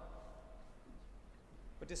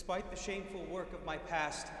 But despite the shameful work of my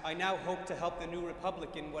past, I now hope to help the New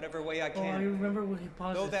Republic in whatever way I can. I remember when he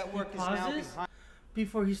pauses. Though that work is now behind.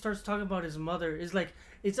 Before he starts talking about his mother,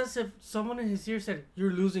 it's as if someone in his ear said,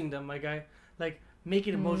 "You're losing them, my guy. Like, make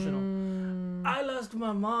it emotional." I lost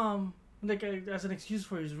my mom, as an excuse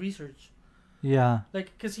for his research. Yeah.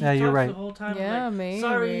 Because he talks the whole time. Yeah, maybe.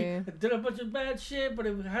 Sorry, I did a bunch of bad shit, but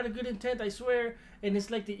it had a good intent, I swear. And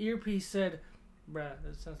it's like the earpiece said, bruh,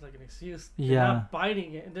 that sounds like an excuse. They're not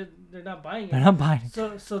biting it. They're not buying it. They're not buying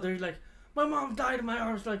it. So they're like, my mom died in my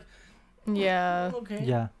arms. Like, yeah. Okay.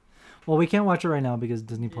 Yeah. Well, we can't watch it right now because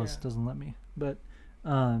Disney Plus doesn't let me. But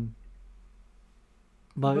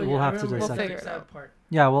we'll have to dissect it out.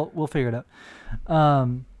 Yeah, we'll figure it out.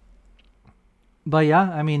 But yeah,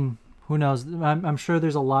 I mean, who knows? I'm sure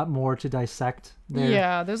there's a lot more to dissect there.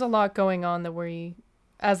 Yeah, there's a lot going on that we,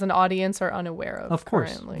 as an audience, are unaware of. Of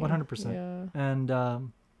course, currently. 100%. Yeah. And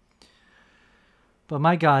but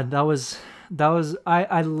my God, that was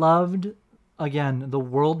I loved, again, the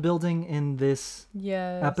world building in this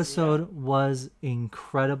episode was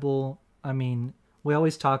incredible. I mean, we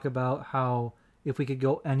always talk about how if we could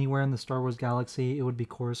go anywhere in the Star Wars galaxy, it would be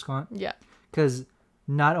Coruscant. Yeah. Because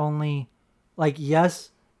not only, yes,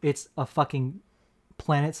 it's a fucking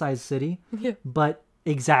planet-sized city, but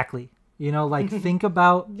exactly, think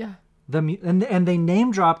about and they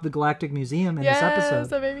name dropped the Galactic Museum in this episode. Yes,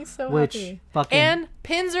 that made me so happy. And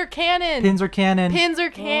pins are canon. Pins are canon.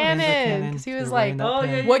 Because he was like,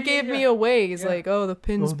 what gave me away? He's like, the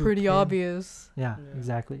pin's pretty obvious. Yeah,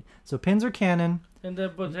 exactly. So pins are canon. And the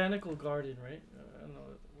botanical garden, right? I don't know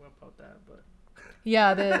about that, but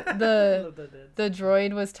yeah, the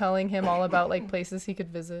droid was telling him all about places he could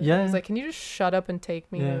visit. Yeah, he was like, "Can you just shut up and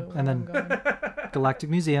take me?" Yeah, and then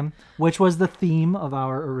Galactic Museum, which was the theme of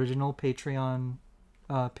our original Patreon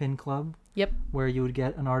pin club. Yep. Where you would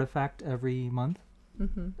get an artifact every month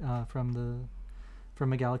from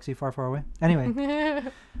a galaxy far, far away. Anyway,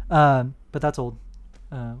 but that's old.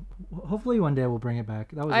 Hopefully one day we'll bring it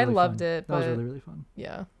back. That was really loved fun. it. That was really, really fun.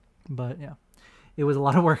 Yeah. But yeah, it was a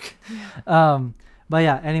lot of work. But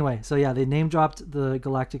yeah, anyway, so yeah, they name dropped the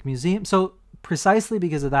Galactic Museum. So precisely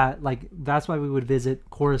because of that, that's why we would visit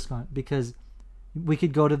Coruscant, because we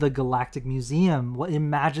could go to the Galactic Museum.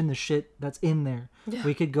 Imagine the shit that's in there. Yeah.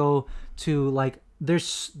 We could go to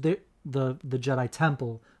the Jedi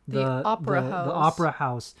Temple, the Opera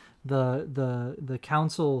House, the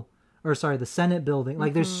Council. Or sorry, the Senate building.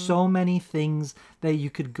 There's so many things that you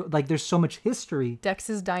could go. There's so much history.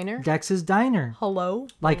 Dex's Diner. Hello.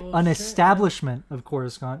 An establishment of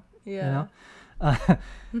Coruscant. Yeah.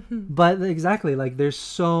 But exactly, there's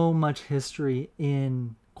so much history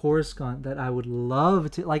in Coruscant that I would love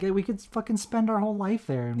to. We could fucking spend our whole life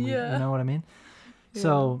there. And you know what I mean? Yeah.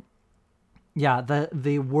 So, yeah,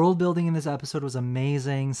 the world building in this episode was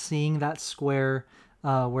amazing. Seeing that square.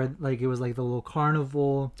 Where it was the little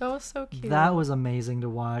carnival. That was so cute. That was amazing to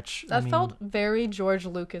watch. That felt very George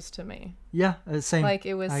Lucas to me. Yeah, same.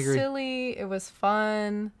 It was silly, it was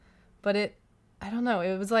fun, but I don't know,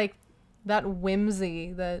 it was that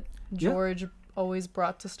whimsy that George always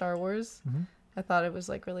brought to Star Wars. Mm-hmm. I thought it was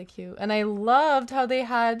really cute. And I loved how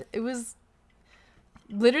it was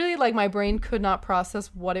literally my brain could not process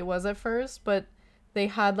what it was at first, but they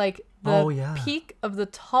had the peak of the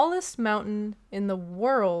tallest mountain in the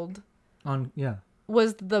world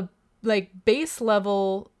was the like base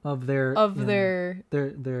level of their ground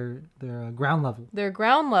level. Their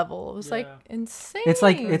ground level. It was like insane. It's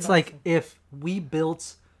like if we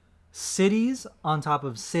built cities on top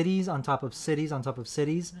of cities on top of cities on top of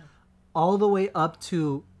cities, all the way up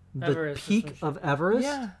to the Everest, peak of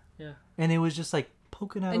Everest. Yeah. And it was just like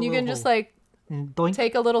poking out. And you can just like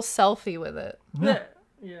take a little selfie with it.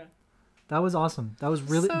 Yeah. That was awesome. That was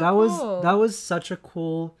really so cool. That was such a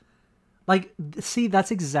cool. Like, see,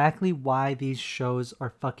 that's exactly why these shows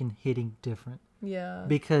are fucking hitting different. Yeah.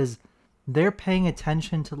 Because they're paying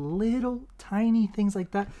attention to little tiny things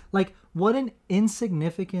like that. Like, what an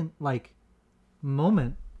insignificant, like,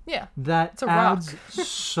 moment. Yeah. That adds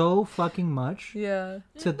so fucking much to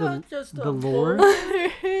the lore.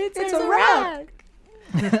 it's a rock.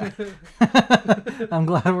 I'm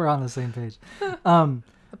glad we're on the same page. The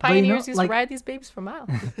pioneers used to ride these babies for miles.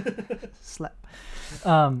 Slap.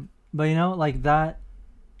 But like that,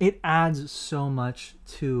 it adds so much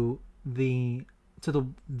to the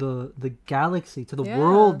galaxy, to the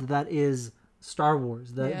world that is Star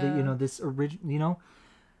Wars. This original,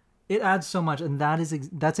 it adds so much, and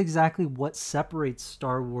that's exactly what separates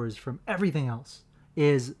Star Wars from everything else,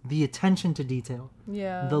 is the attention to detail.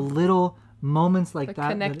 Yeah. The little moments like the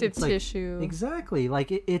connective tissue. Like, exactly. Like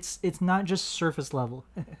it's not just surface level.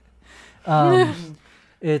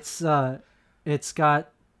 It's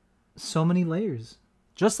got so many layers,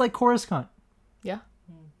 just like Coruscant. Yeah.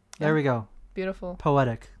 There we go. Beautiful.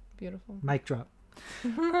 Poetic. Beautiful. Mic drop.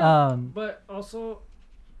 But also,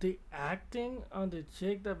 the acting on the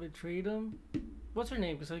chick that betrayed him. What's her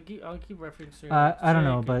name? Because I'll keep referencing her. I don't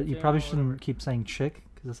know, but you probably shouldn't keep saying chick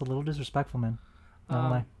because it's a little disrespectful, man.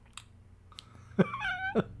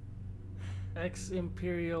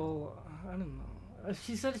 Ex-Imperial. I don't know.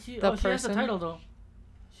 She said she has a title though.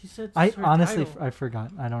 She said I honestly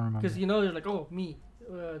forgot. I don't remember. Because they're like, me,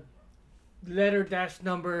 letter dash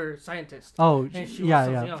number scientist. Oh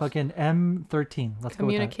yeah, fucking M13. Let's go with that.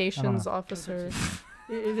 Communications officer.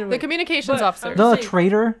 The communications officer. The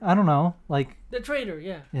traitor. I don't know. Like the traitor.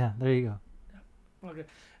 Yeah. Yeah. There you go. Okay.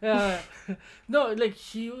 No, like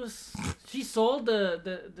she sold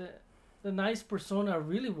the nice persona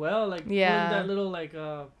really well. Like putting that little like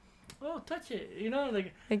touch it,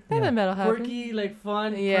 like metal quirky, like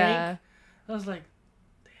fun prank. I was like,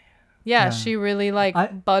 damn. Yeah, she really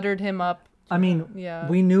buttered him up. I mean,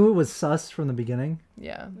 we knew it was sus from the beginning.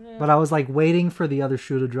 Yeah. But I was like waiting for the other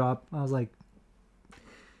shoe to drop. I was like,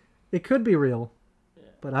 it could be real,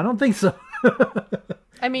 but I don't think so.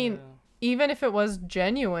 I mean, even if it was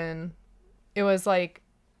genuine, it was like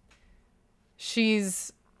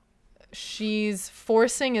she's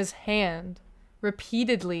forcing his hand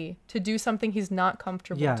repeatedly to do something he's not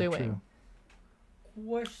comfortable doing.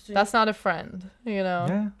 Question. That's not a friend,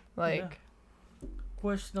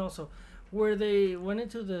 Question also, where they went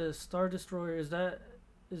into the Star Destroyer, is that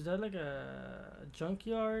like a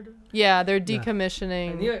junkyard? Yeah, they're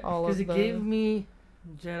decommissioning all of them. Because it gave me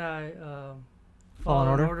Jedi Fallen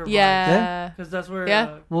Order. Yeah. Because that's where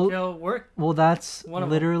Kel worked. Well, that's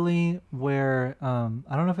literally where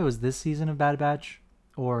I don't know if it was this season of Bad Batch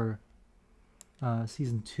or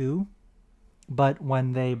season 2, but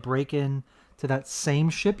when they break in to that same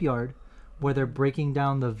shipyard where they're breaking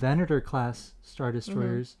down the Venator class Star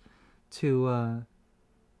Destroyers to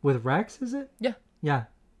with Rex, is it? Yeah.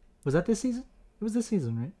 Was that this season? It was this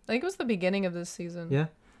season, right? I think it was the beginning of this season. Yeah.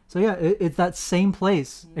 So yeah, it's that same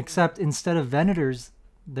place, except instead of Venators,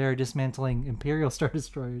 they're dismantling Imperial Star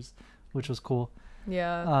Destroyers, which was cool.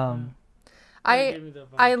 Yeah.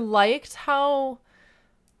 I liked how,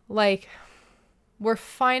 like, we're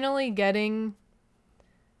finally getting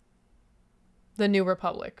the New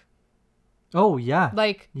Republic. Oh yeah.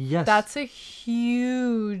 Like, yes, that's a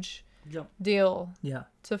huge deal. Yeah.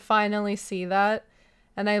 To finally see that.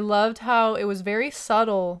 And I loved how it was very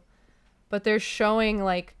subtle, but they're showing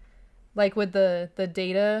like with the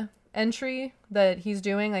data entry that he's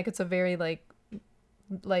doing, like it's a very like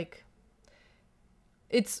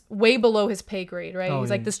it's way below his pay grade, right? He's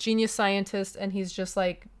like this genius scientist and he's just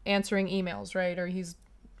like answering emails, right? Or he's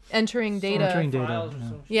entering data. Like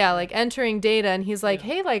entering data, and he's like,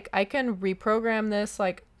 hey, like I can reprogram this,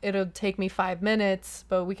 like it'll take me 5 minutes,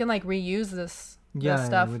 but we can like reuse this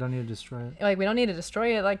stuff. We don't need to destroy it. Like we don't need to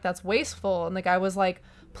destroy it, like that's wasteful. And like I was like,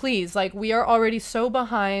 please, like we are already so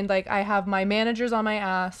behind, like I have my managers on my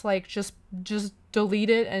ass, like just delete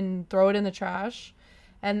it and throw it in the trash.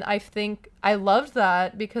 And I think I loved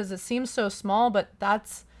that because it seems so small, but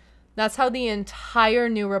that's how the entire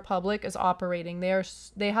New Republic is operating.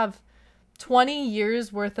 They have 20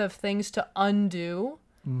 years worth of things to undo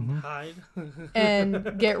hide,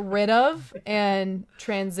 and get rid of and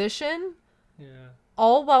transition. Yeah.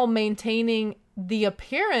 All while maintaining the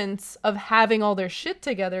appearance of having all their shit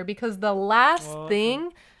together, because the last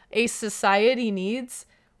thing a society needs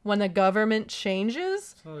when a government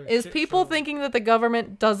changes is people thinking that the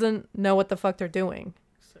government doesn't know what the fuck they're doing.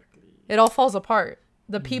 Exactly. It all falls apart.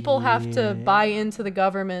 The people have to buy into the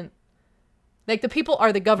government. Like, the people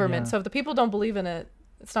are the government, so if the people don't believe in it,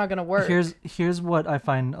 it's not gonna work. Here's what I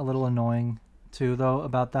find a little annoying too, though,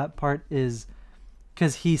 about that part is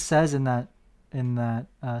because he says in that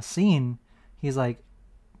scene, he's like,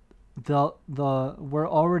 we're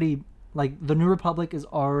already, like, the New Republic is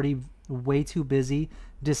already way too busy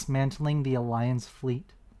dismantling the Alliance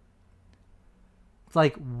fleet. It's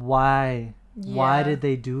like, why? Yeah. Why did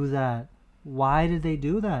they do that? Why did they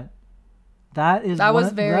do that? That was one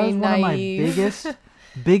of my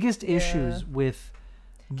biggest issues with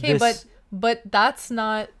this. Okay, but that's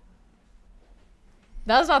not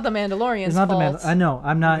the Mandalorian's fault. I know.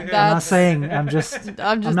 I'm not saying. I'm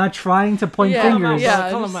not trying to point fingers.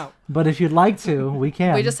 Yeah, call them out. But if you'd like to, we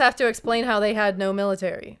can. We just have to explain how they had no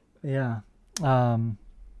military. Yeah.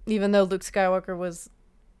 Even though Luke Skywalker was.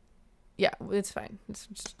 Yeah, it's fine.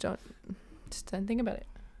 Just don't think about it.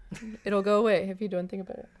 It'll go away if you don't think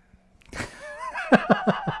about it.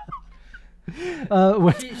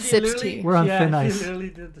 Sips tea. We're on thin ice. She literally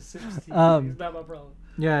did the sips tea. It's not my problem.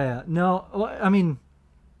 Yeah. No, I mean,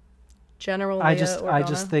 General. I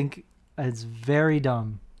just think it's very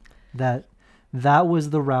dumb that was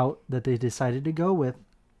the route that they decided to go with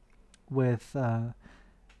the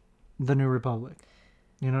New Republic.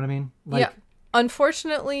 You know what I mean? Like, yeah.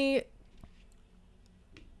 Unfortunately,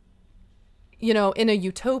 in a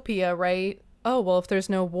utopia, right? Oh, well, if there's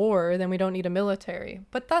no war, then we don't need a military.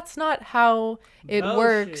 But that's not how it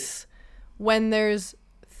works when there's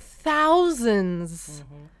thousands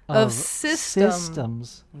of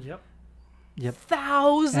systems. Yep.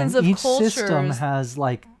 Thousands and of each cultures. System has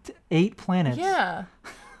like 8 planets. Yeah.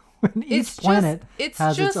 When each planet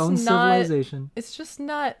has its own civilization. It's just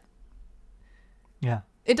not. Yeah.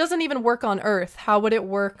 It doesn't even work on Earth. How would it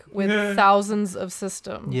work with thousands of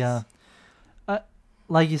systems? Yeah.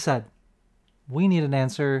 Like you said, we need an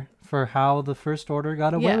answer for how the First Order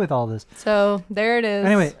got away with all this. So there it is.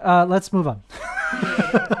 Anyway, let's move on.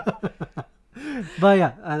 But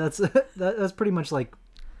yeah, that's pretty much like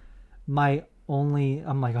my only.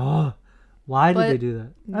 I'm like, oh, why did they do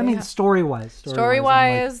that? I mean, story-wise,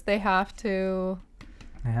 like, they have to.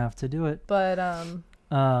 They have to do it. But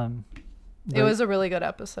it was a really good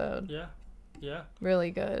episode. Yeah.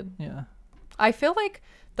 Really good. Yeah. I feel like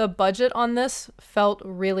the budget on this felt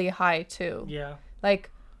really high too. Yeah. Like,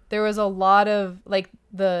 there was a lot of, like,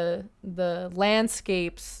 the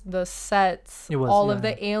landscapes, the sets, of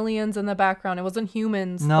the aliens in the background. It wasn't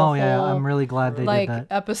humans. No, I'm really glad they did that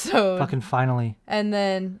episode. Fucking finally. And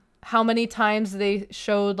then how many times they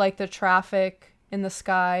showed, like, the traffic in the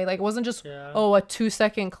sky. Like, it wasn't just a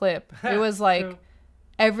 2-second clip. It was like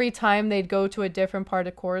every time they'd go to a different part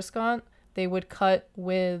of Coruscant, they would cut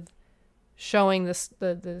with showing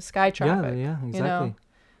the sky traffic. Yeah, exactly.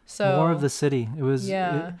 So more of the city. It was.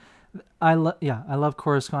 Yeah. I love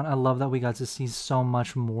Coruscant. I love that we got to see so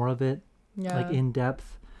much more of it. Yeah. Like, in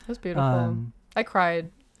depth. It was beautiful. I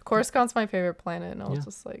cried. Coruscant's my favorite planet, and I was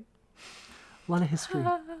just like, a lot of history,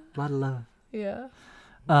 a lot of love. Yeah.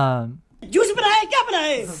 Stop.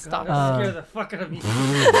 Scare the fuck out of me.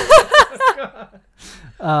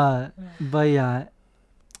 But yeah,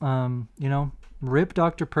 rip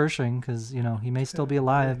Dr. Pershing, because he may still be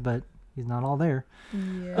alive, but he's not all there.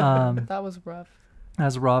 Yeah, that was rough.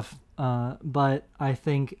 That's rough. But I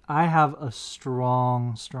think I have a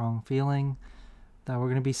strong feeling that we're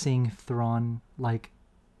gonna be seeing Thrawn, like,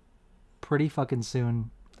 pretty fucking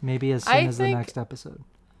soon. Maybe as soon as the next episode.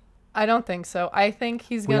 I don't think so. I think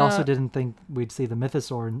he's gonna. We also didn't think we'd see the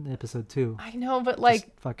Mythosaur in episode 2. I know, but like,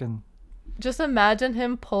 just imagine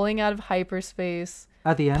him pulling out of hyperspace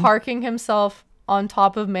at the end, parking himself on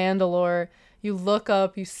top of Mandalore. You look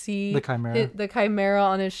up, you see the Chimera, the Chimera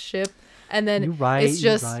on his ship, and then it's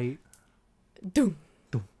just doom.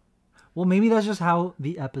 Well, maybe that's just how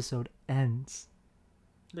the episode ends.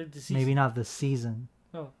 Maybe not the season.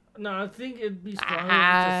 No, I think it'd be stronger if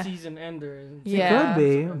it's a season ender. Yeah. It could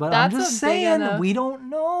be, but I'm just saying, we don't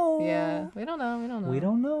know. Yeah, we don't know. We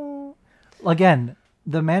don't know. Again,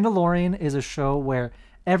 The Mandalorian is a show where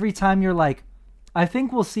every time you're like, I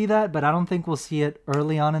think we'll see that, but I don't think we'll see it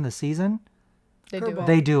early on in the season.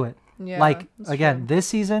 They do it. Yeah, like, again, this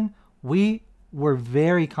season, we were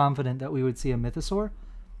very confident that we would see a Mythosaur,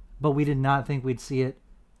 but we did not think we'd see it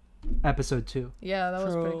episode 2. Yeah, that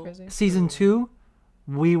was pretty crazy. Season 2,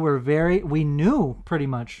 we knew pretty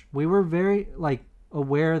much. We were very like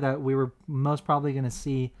aware that we were most probably going to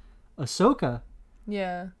see Ahsoka.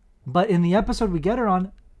 Yeah. But in the episode we get her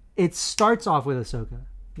on, it starts off with Ahsoka.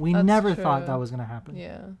 We never thought that was going to happen.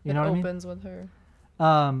 Yeah. You know what I mean? It opens with her.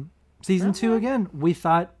 Season 2 again, we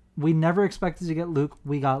never expected to get Luke.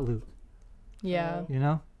 We got Luke. Yeah. You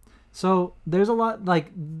know? So there's a lot,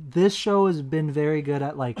 like, this show has been very good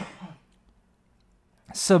at, like,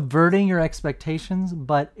 subverting your expectations,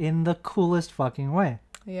 but in the coolest fucking way.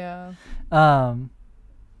 Yeah.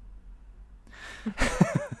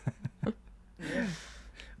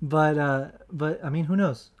 But I mean, who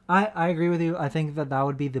knows? I agree with you. I think that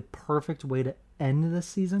would be the perfect way to end this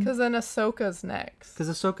season. Because then Ahsoka's next.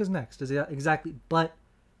 Exactly. But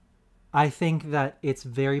I think that it's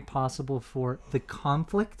very possible for the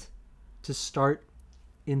conflict to start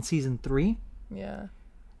in season 3. Yeah.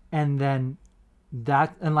 And then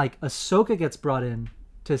like Ahsoka gets brought in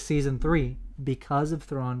to season 3 because of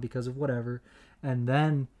Thrawn, because of whatever, and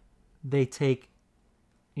then they take,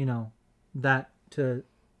 you know, that to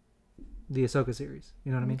the Ahsoka series.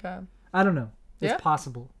 You know what I mean? Okay. I don't know. It's Yeah.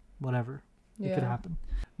 possible. Whatever. It Yeah. could happen.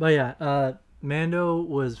 But yeah, Mando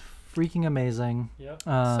was freaking amazing. Yep.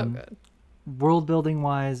 So good. World building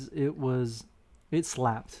wise, it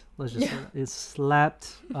slapped. Let's just say that. It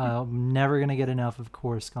slapped. I'm never gonna get enough of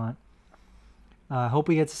Coruscant. I hope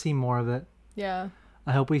we get to see more of it. Yeah.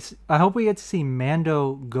 I hope we get to see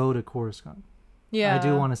Mando go to Coruscant. Yeah. I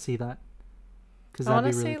do want to see that. Because I that'd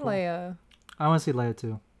want be to really see cool. Leia. I want to see Leia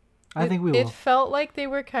too. I think we will. It felt like they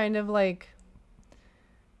were kind of like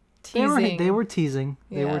teasing. They were teasing.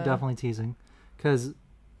 They were Yeah. definitely teasing. Because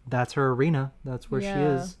that's her arena. That's where she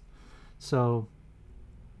Yeah. is. So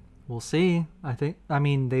we'll see. I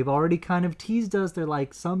mean, they've already kind of teased us. They're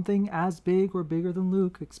like, something as big or bigger than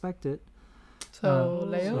Luke. Expect it. So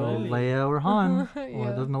Leia. So Really? Leia or Han. Or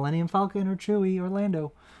Yeah. the Millennium Falcon or Chewie or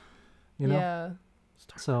Lando. You know? Yeah.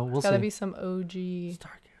 So we'll Gotta see. be some OG.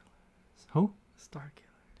 Who? Starkiller.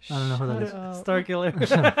 I don't know who that is. Starkiller.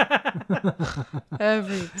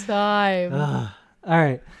 Every time. All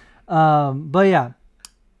right. But yeah,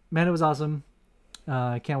 man, it was awesome.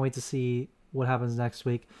 I can't wait to see what happens next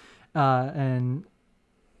week. And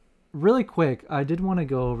really quick, I did want to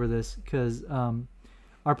go over this because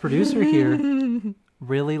our producer here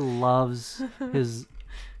really loves his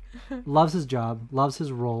job, loves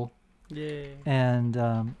his role. Yeah.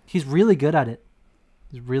 And he's really good at it.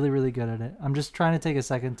 He's really, really good at it. I'm just trying to take a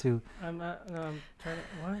second to. I'm trying to.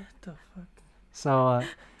 What the fuck? So,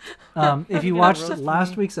 if you watched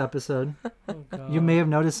last week's episode, you may have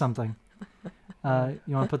noticed something. You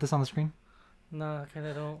want to put this on the screen? Nah, I kind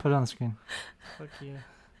of don't. Put it on the screen. Fuck you.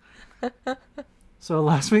 So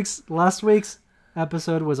last week's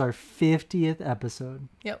episode was our 50th episode.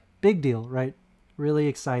 Yep. Big deal, right? Really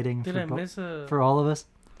exciting Did I miss a? for all of us.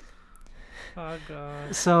 Oh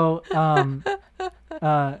god. So,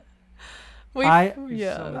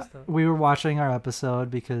 we were watching our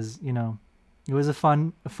episode because, you know, it was a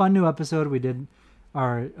fun new episode. We did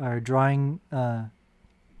our drawing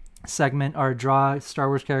segment, our draw Star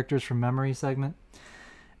Wars characters from memory segment,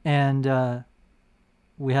 and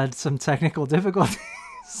we had some technical difficulties.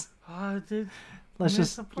 Let's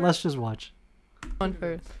just watch. One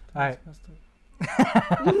first. All right.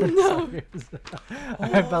 No. All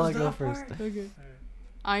right, Bella, go first. Okay.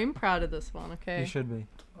 I'm proud of this one. Okay. You should be.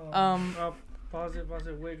 Pause it,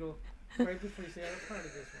 wiggle. Right before you say I'm proud of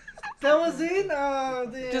this one. That was it? Oh,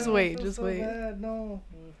 damn. Just wait, I feel just so wait. bad. No.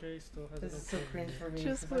 Okay, still has This is so cringe for me.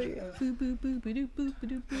 Just wait. Boo boo boo boo doo boo boo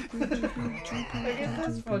doo boo boo doo boo. I guess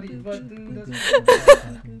that's funny, but dude,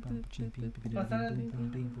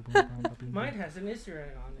 that's mine has an Easter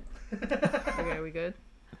egg on it. Okay, are we good?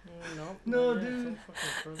 No, dude.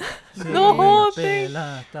 The whole thing.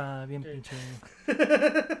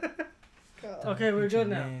 Okay, we're good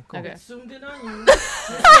now. Okay. Zoomed in on you.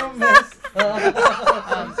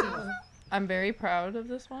 I'm very proud of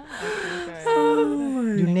this one.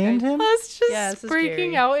 You named him? Us just Yeah, this is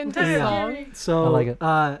breaking Jerry. out into Yeah. song. So I like it.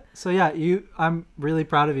 So yeah, I'm really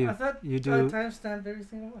proud of you. I thought You I do. timestamped every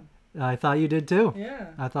single one. I thought you did too.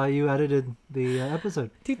 Yeah. I thought you edited the episode,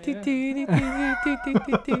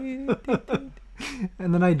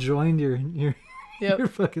 and then I joined your Yep.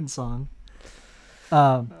 fucking song.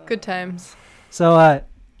 Good times. So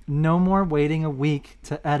no more waiting a week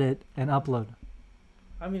to edit and upload.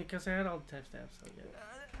 I mean, because I had all the timestamps, so yeah.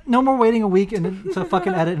 No more waiting a week to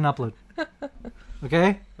fucking edit and upload.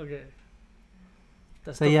 Okay? Okay.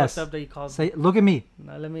 That's Say the yes. fucked up that you called me. Say, look at me.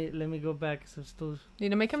 Now let me go back. So I'm still. Need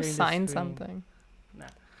to make him Sharing the sign screen. something. Nah.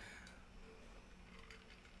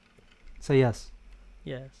 Say yes.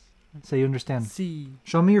 Yes. Say you understand. See.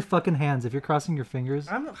 Show me your fucking hands. If you're crossing your fingers.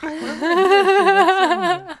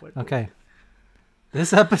 Okay.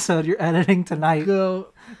 This episode you're editing tonight. Go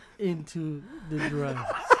into the drugs.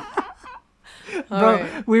 Bro,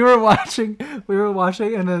 right. we were watching,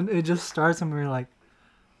 and then it just starts, and we were like,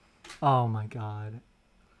 "Oh my god,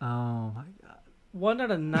 oh my god." 1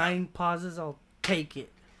 out of 9 pauses, I'll take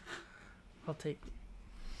it.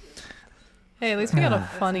 Hey, at least we got a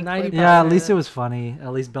funny clip. Yeah, at least it was funny.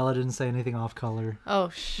 At least Bella didn't say anything off color. Oh,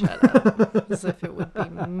 shut up. As if it would be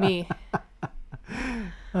me.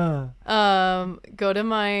 Go to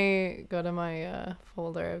my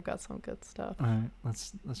folder. I've got some good stuff. All right,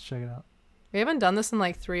 let's check it out. We haven't done this in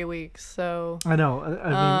like 3 weeks, so I know.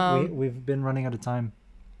 I mean, we've been running out of time.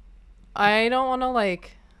 I don't want to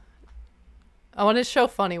like. I want to show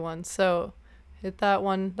funny ones. So hit that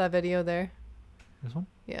video there. This one?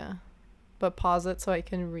 Yeah, but pause it so I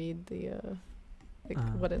can read the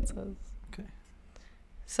what it says. Okay.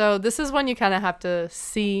 So this is one you kind of have to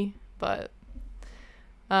see, but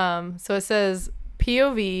so it says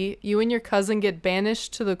POV: you and your cousin get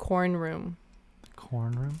banished to the corn room.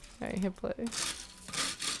 Corn room? All right, hit play.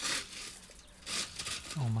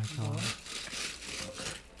 Oh my god.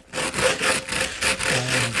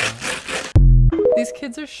 These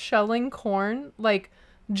kids are shelling corn, like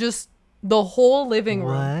just the whole living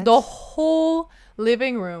room. What? The whole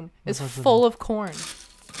living room is full of corn.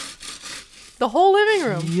 The whole living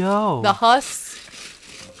room. Yo. The husks.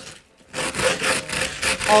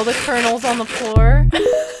 All the kernels on the floor. That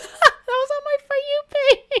was on my For You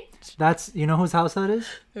page. That's, you know whose house that is?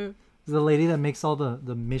 Who? The lady that makes all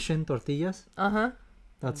the mission tortillas. Uh-huh.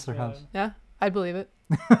 That's her house. Yeah, I believe it.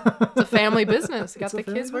 It's a family business. Got the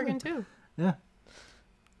kids working too. Yeah.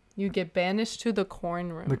 You get banished to the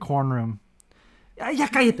corn room. The corn room. Ya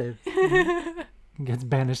cállate. Gets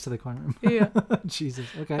banished to the corn room. Yeah. Jesus.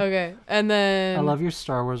 Okay. Okay. And then I love your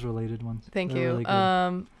Star Wars related ones. Thank They're you. Really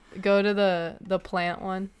good. Go to the plant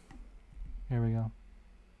one. Here we go.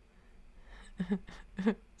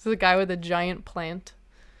 This is a guy with a giant plant.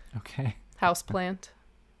 Okay. House plant.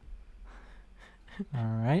 All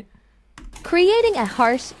right. Creating a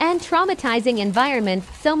harsh and traumatizing environment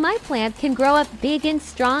so my plant can grow up big and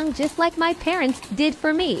strong just like my parents did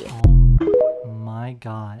for me. Oh my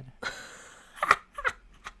god.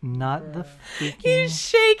 Not the freaking... He's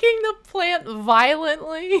shaking the plant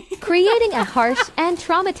violently. Creating a harsh and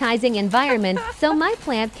traumatizing environment so my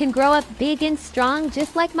plant can grow up big and strong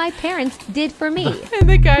just like my parents did for me. And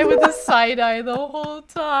the guy with the side eye the whole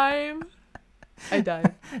time. I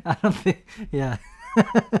died. I don't think... Yeah.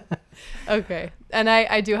 Okay. And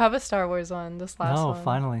I do have a Star Wars one, this last one. Oh,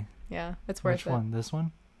 finally. Yeah, it's worth it. Which one? This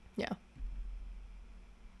one? Yeah.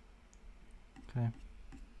 Okay.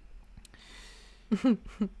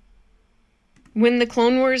 When the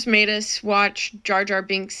Clone Wars made us watch Jar Jar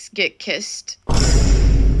Binks get kissed.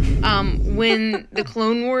 When the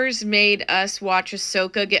Clone Wars made us watch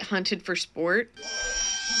Ahsoka get hunted for sport.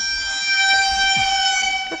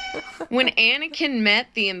 When Anakin met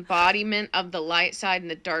the embodiment of the light side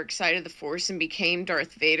and the dark side of the Force and became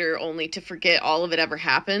Darth Vader only to forget all of it ever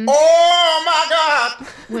happened. Oh my god!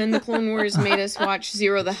 When the Clone Wars made us watch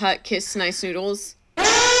Zero the Hutt kiss Nice Noodles.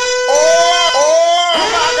 Oh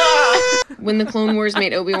my god! When the Clone Wars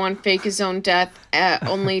made Obi-Wan fake his own death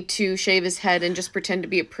only to shave his head and just pretend to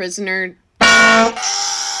be a prisoner.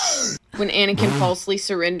 When Anakin falsely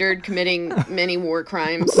surrendered, committing many war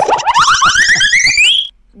crimes.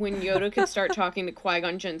 When Yoda could start talking to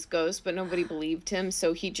Qui-Gon Jinn's ghost, but nobody believed him,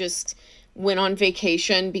 so he just went on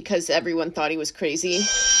vacation because everyone thought he was crazy.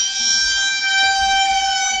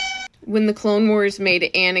 When the Clone Wars made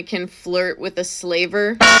Anakin flirt with a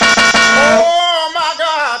slaver. Oh my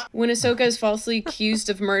god! When Ahsoka is falsely accused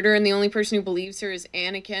of murder and the only person who believes her is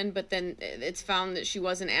Anakin, but then it's found that she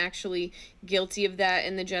wasn't actually guilty of that,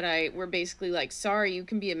 and the Jedi were basically like, sorry, you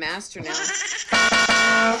can be a master now.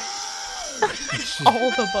 All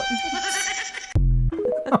the buttons.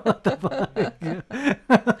 What the fuck?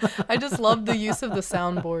 I just love the use of the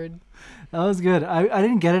soundboard. That was good. I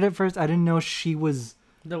didn't get it at first. I didn't know she was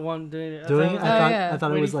the one doing it. I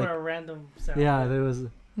thought it was like a random sound. Yeah, there was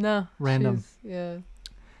no random. Yeah,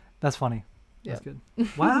 that's funny. Yep. That's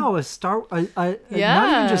good. Wow, a Star not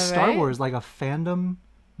even just Star Wars, like a fandom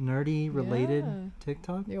nerdy related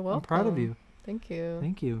TikTok. You're welcome. I'm proud of you. Thank you.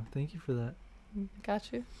 Thank you for that.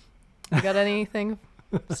 Got you. You got anything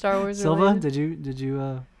Star Wars Silva, related? did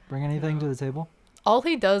you bring anything to the table? All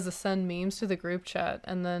he does is send memes to the group chat,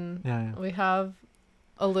 and then we have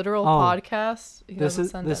a literal podcast. This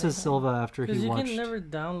is Silva after he watched. You can never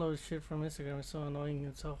download shit from Instagram. It's so annoying.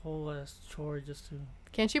 It's a whole ass chore just to.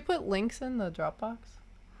 Can't you put links in the Dropbox?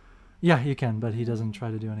 Yeah, you can, but he doesn't try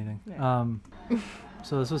to do anything. Yeah.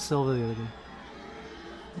 So this was Silva the other day.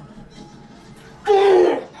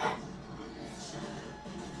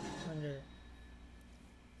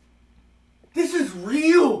 This is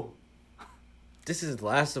real. This is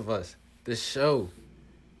Last of Us, the show.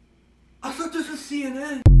 I thought this was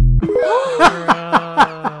CNN.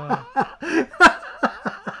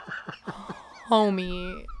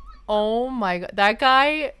 Homie. Oh my god. That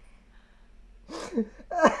guy...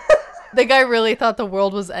 The guy really thought the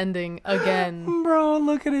world was ending again. Bro,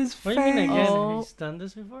 look at his face. What do you mean again? Have you done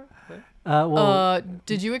this before?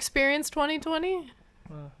 Did you experience 2020?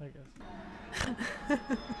 Well, I guess.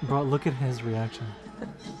 Bro, look at his reaction.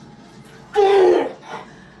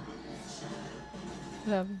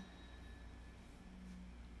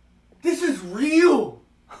 This is real.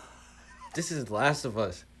 This is Last of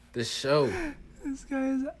Us, the show. This guy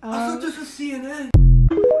is I thought this was CNN.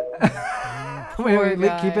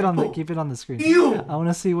 wait, keep it on the screen. Ew. I want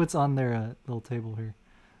to see what's on their little table here,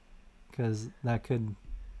 because that could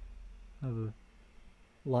have a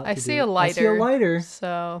lot. I see a lighter. I see a lighter.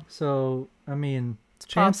 So I mean,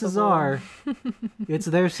 chances are it's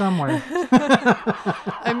there somewhere.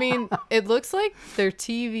 I mean, it looks like their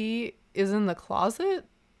TV is in the closet.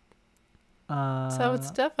 So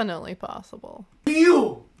it's definitely possible.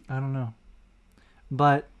 Ew. I don't know.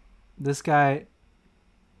 But this guy,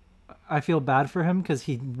 I feel bad for him because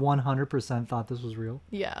he 100% thought this was real.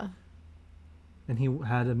 Yeah. And he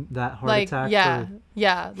had that heart attack.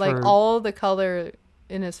 Like all the color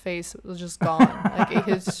in his face was just gone. Like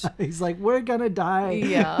he's like, we're gonna die.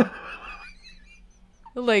 Yeah.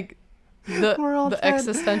 Like the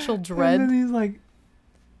existential dread. And then he's like,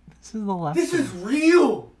 this is the last. This is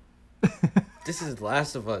real. This is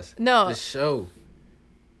Last of Us. No. The show.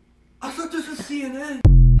 I thought this was CNN.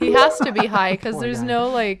 He has to be high because there's no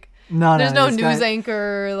like. There's no news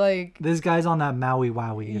anchor like. This guy's on that Maui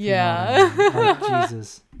Wowie. Yeah. You know what I mean. Like,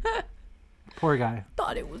 Jesus. Poor guy.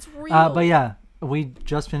 Thought it was real. But yeah, we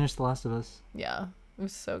just finished The Last of Us. Yeah, it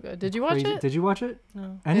was so good. Did you watch it? Did you watch it?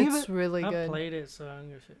 No. It's really good. I played it, so I'm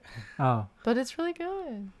gonna shit. Oh. But it's really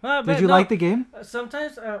good. Did you like the game?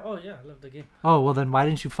 Sometimes. Oh yeah, I love the game. Oh well, then why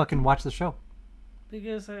didn't you fucking watch the show?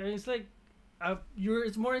 Because it's like,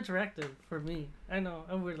 it's more interactive for me. I know,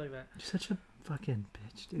 I'm weird like that. You're such a fucking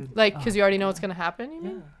bitch, dude. Like, because you already know what's gonna happen. You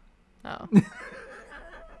mean? Yeah. Oh.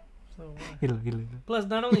 So. Plus,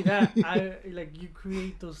 not only that, you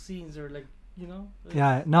create those scenes or like. You know?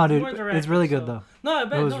 Yeah, no, dude, it's really good though. No, I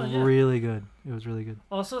bet it was really good. It was really good.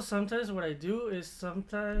 Also, sometimes what I do is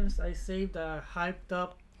sometimes I save the hyped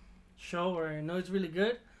up show where I know it's really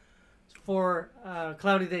good for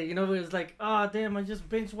cloudy day. You know, it's like, damn, I just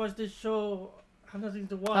binge watched this show. I have nothing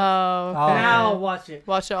to watch. Oh, okay. Now I'll watch it.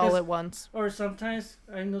 Watch it all at once. Or sometimes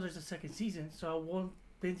I know there's a second season, so I won't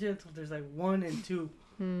binge it until there's like 1 and 2.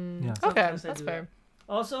 Yeah. Okay, that's fair.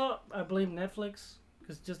 Also, I blame Netflix.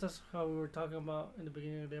 Because just as how we were talking about in the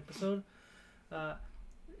beginning of the episode,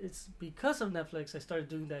 it's because of Netflix I started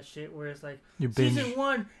doing that shit where it's like, season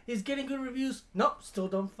 1 is getting good reviews. Nope, still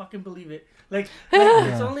don't fucking believe it. Like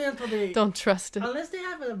it's only until they don't trust it. Unless they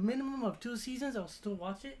have a minimum of 2 seasons, I'll still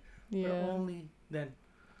watch it. Yeah. But only then.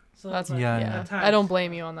 So that's like, yeah. I don't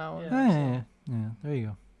blame you on that one. Yeah. There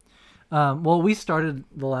you go. Well, we started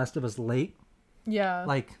The Last of Us late. Yeah.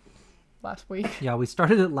 Like last week. Yeah, we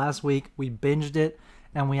started it last week. We binged it.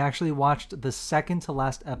 And we actually watched the second to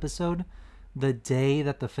last episode the day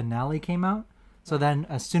that the finale came out. So then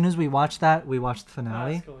as soon as we watched that, we watched the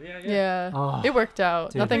finale. That's cool. Yeah. Oh, it worked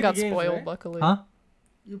out. Dude. Nothing got games, spoiled, right? luckily. Huh?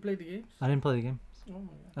 You played the games? I didn't play the game. Oh my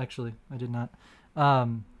god. Actually, I did not.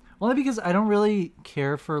 Only because I don't really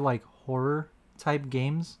care for like horror type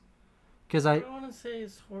games. Because I don't want to say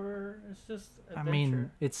it's horror. It's just adventure. I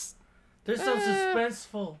mean, there's some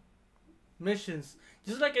suspenseful missions.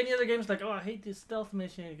 Just like any other games, like, I hate this stealth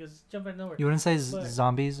mission because it's jump out of nowhere. You wouldn't say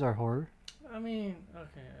zombies are horror? I mean,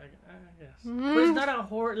 okay, I guess. But it's not a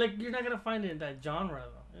horror, like, you're not going to find it in that genre,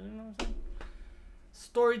 though. You know what I'm saying?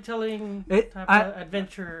 Storytelling type of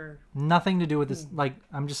adventure. Nothing to do with this. Like,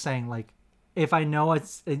 I'm just saying, like, if I know I'm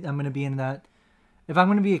going to be in that, if I'm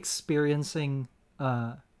going to be experiencing,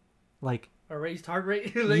 like... a raised heart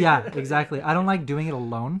rate? Yeah, exactly. I don't like doing it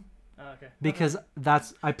alone. Okay. Because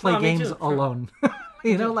I play games alone.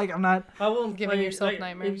 You know, like I'm not. I won't giving yourself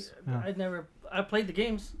nightmares. I played the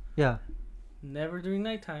games. Yeah. Never during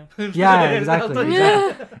nighttime. Yeah, exactly.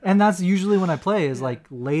 And that's usually when I play is like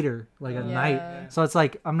later, like at night. So it's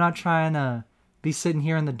like I'm not trying to be sitting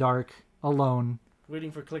here in the dark alone,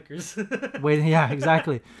 waiting for clickers. Waiting, yeah,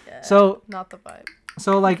 exactly. So not the vibe.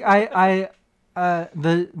 So like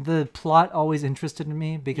the plot always interested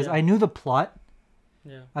me because I knew the plot.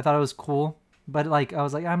 Yeah. I thought it was cool, but like I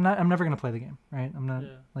was like, I'm never gonna play the game, right? I'm not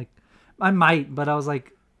like, I might, but I was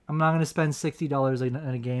like, I'm not gonna spend $60 in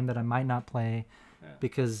a game that I might not play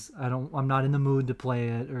because I'm not in the mood to play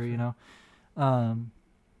it, or you know.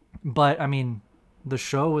 But I mean, the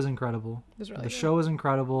show was incredible. It was really good. Show was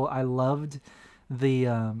incredible. I loved the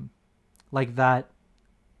like that,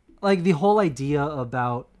 like the whole idea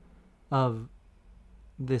of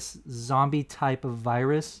this zombie type of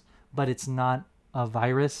virus, but it's not a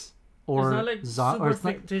virus or it's not like super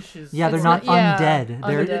fictitious. Yeah, they're not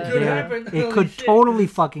undead. It could totally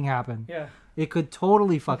fucking happen. Yeah, it could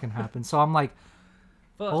totally fucking happen. So I'm like,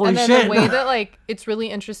 holy and then shit. The way that like it's really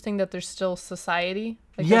interesting that there's still society.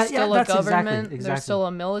 Like there's still a government. Exactly. There's still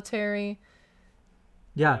a military.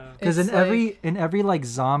 Yeah, because in every like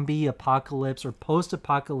zombie apocalypse or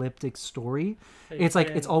post-apocalyptic story, it's like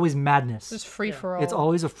it's always madness. It's free for all. It's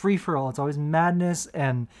always a free for all. It's always madness,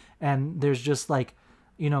 and there's just like,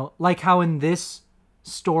 you know, like how in this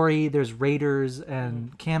story there's raiders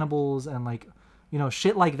and cannibals and like, you know,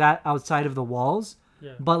 shit like that outside of the walls.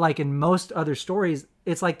 Yeah. But like in most other stories,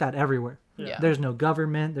 it's like that everywhere. Yeah. There's no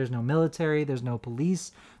government, there's no military, there's no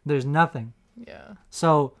police, there's nothing. Yeah.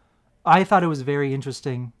 So I thought it was very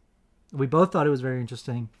interesting. We both thought it was very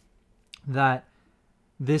interesting that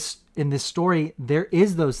in this story there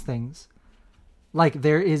is those things. Like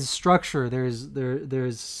there is structure,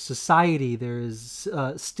 there's society, there is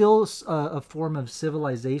still a form of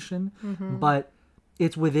civilization, but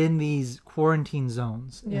it's within these quarantine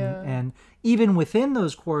zones. And even within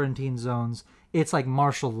those quarantine zones, it's like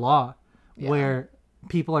martial law where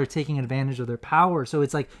people are taking advantage of their power. So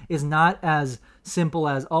it's like, it's not as simple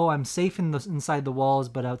as, oh, I'm safe inside the walls,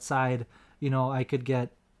 but outside, you know, I could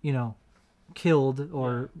get, you know, killed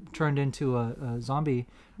or turned into a zombie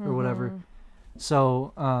or whatever.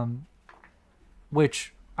 So,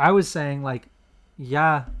 which I was saying, like,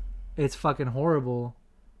 yeah, it's fucking horrible,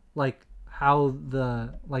 like how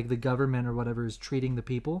the government or whatever is treating the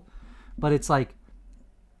people, but it's like,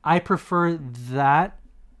 I prefer that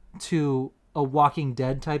to a Walking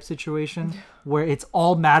Dead type situation where it's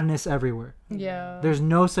all madness everywhere. Yeah. There's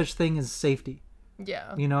no such thing as safety.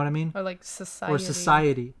 Yeah. You know what I mean? Or like society. Or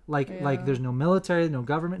society. Like there's no military, no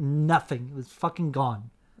government, nothing. It's fucking gone.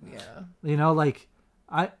 Yeah. You know, like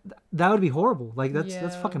that would be horrible. Like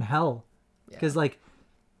that's fucking hell. Because like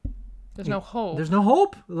there's no hope. There's no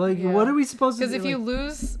hope. Like what are we supposed to do?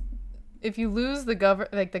 Because if you lose the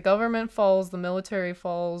government falls, the military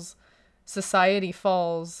falls, society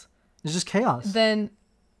falls, it's just chaos. Then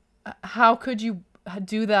how could you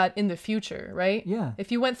do that in the future, right? Yeah.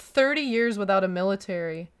 If you went 30 years without a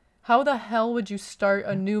military, how the hell would you start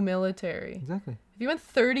a new military? Exactly. If you went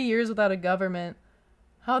 30 years without a government,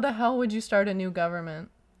 how the hell would you start a new government?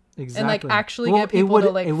 Exactly. And like actually get people to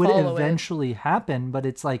like follow it. It would eventually happen, but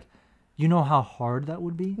it's like, you know how hard that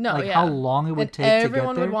would be? No, like how long it would take to get there?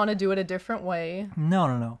 Everyone would want to do it a different way.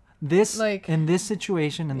 No. This, like, in this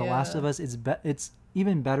situation in The Last of Us, it's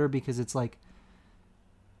even better because it's like,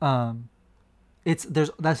 that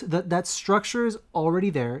structure is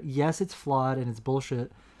already there. Yes, it's flawed and it's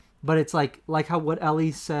bullshit, but it's like how what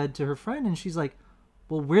Ellie said to her friend, and she's like,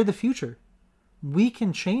 well, we're the future. We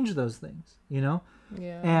can change those things, you know?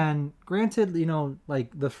 Yeah. And granted, you know,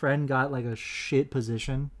 like the friend got like a shit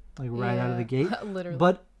position, like right out of the gate. Literally.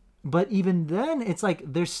 But even then, it's like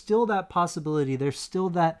there's still that possibility. There's still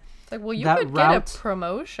that. It's like, well, you could get a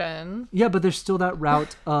promotion. Yeah, but there's still that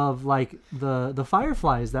route of like the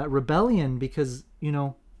Fireflies, that rebellion, because you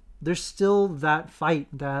know there's still that fight,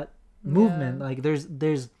 that movement. Like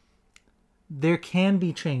there can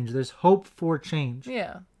be change. There's hope for change.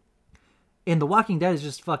 Yeah. In The Walking Dead, it's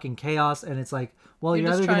just fucking chaos, and it's like, well, you're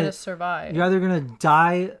either just trying to survive. You're either gonna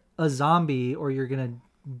die a zombie, or you're gonna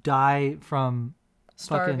die from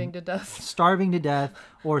starving to death,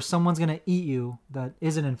 or someone's gonna eat you that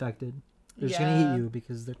isn't infected. They're just gonna eat you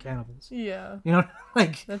because they're cannibals. Yeah. You know,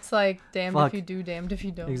 like that's like damned if you do, damned if you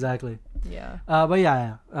don't. Exactly. Yeah. But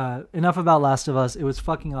yeah. Enough about Last of Us. It was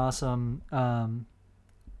fucking awesome. I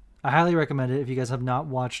highly recommend it if you guys have not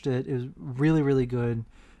watched it. It was really, really good.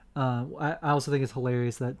 I also think it's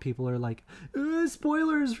hilarious that people are like,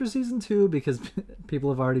 spoilers for season 2 because people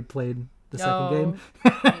have already played the second game.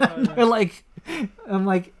 They're like, I'm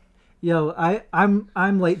like, yo,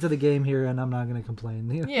 I'm late to the game here and I'm not gonna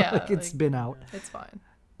complain. You know? Yeah, like it's been out. It's fine.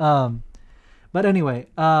 But anyway,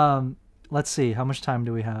 let's see, how much time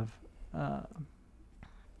do we have?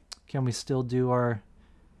 Can we still do our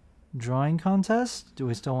drawing contest? Do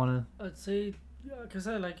we still want to? I'd say, yeah, because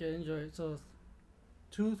I like it, enjoy it. So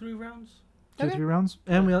 2-3 rounds. 2-3 rounds,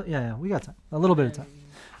 and we got time. A little bit of time.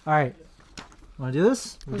 All right, want to do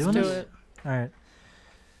this? Let's do it. All right.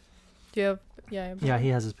 Do you have? Yeah. Yeah, he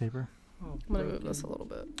has his paper. Oh, I'm gonna move this a little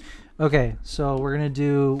bit. Okay, so we're gonna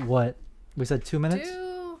do what? We said 2 minutes.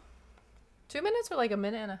 2 minutes or like a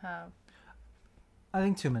minute and a half. I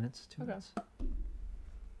think 2 minutes. 2 Okay. minutes.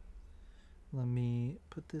 Let me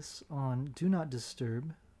put this on Do Not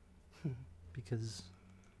Disturb because.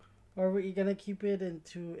 Are we gonna keep it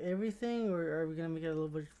into everything, or are we gonna make it a little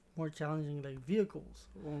bit more challenging, like vehicles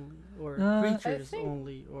only, or creatures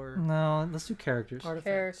only, or no? Let's do characters.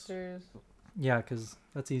 Characters. Yeah, because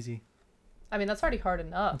that's easy. I mean, that's already hard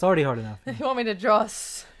enough. It's already hard enough. If you want me to draw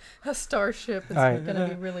a starship, it's right. gonna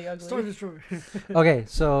be really ugly. Star Destroyer. Okay,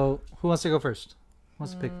 so who wants to go first? Who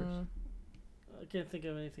wants to pick first? I can't think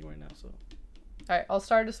of anything right now, so. All right, I'll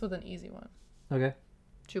start us with an easy one. Okay.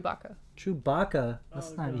 Chewbacca.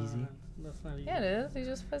 That's not easy. That's not easy. Yeah, it is. He's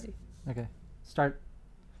just fuzzy. Okay. Start.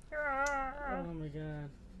 Oh my god.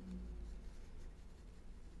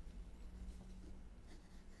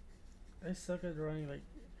 I suck at drawing like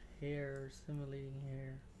hair, simulating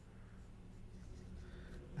hair.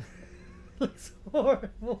 Looks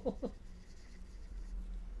horrible.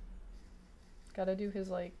 Gotta do his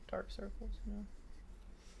like dark circles, you know.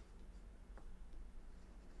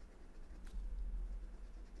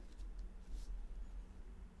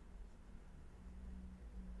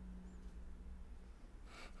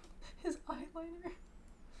 His eyeliner.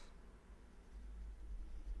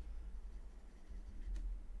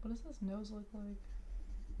 What does his nose look like?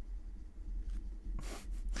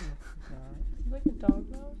 Is it like a dog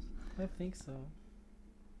nose? I think so.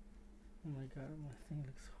 Oh my god, my thing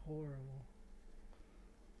looks horrible.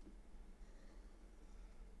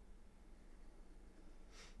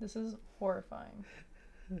 This is horrifying.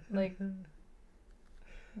 Like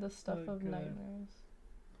the stuff of God. nightmares.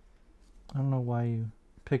 I don't know why you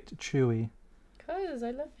picked Chewie. Cause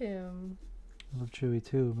I love him. I love Chewie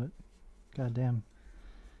too, but goddamn,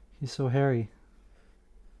 he's so hairy.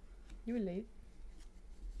 You relate.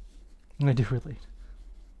 I do relate.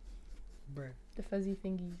 Bruh. The fuzzy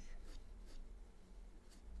thingies.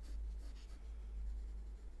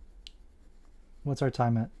 What's our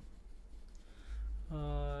time at?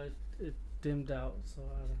 It dimmed out, so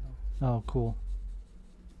I don't know. Oh, cool.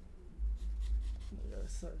 I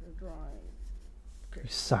suck at drawing. You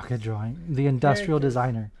suck at drawing. The industrial Characters.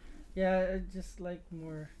 designer. Yeah, I just like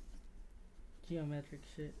more geometric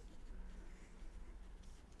shit.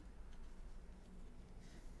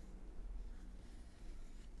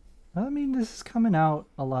 I mean, this is coming out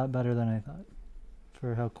a lot better than I thought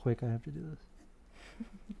for how quick I have to do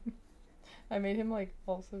this. I made him like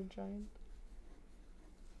also giant.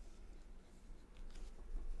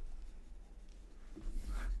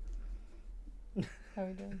 How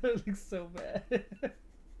we doing? It looks so bad.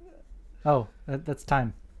 Oh, that's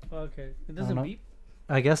time. Okay. It doesn't beep?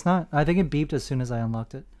 I guess not. I think it beeped as soon as I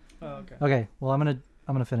unlocked it. Oh, okay. Okay, well, I'm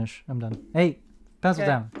gonna finish. I'm done. Hey, pencil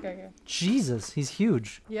down. Okay. Jesus, he's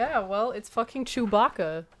huge. Yeah, well, it's fucking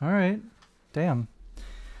Chewbacca. All right. Damn.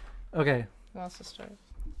 Okay. Who wants to start?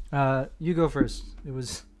 You go first. It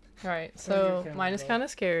was. All right, so mine is kind of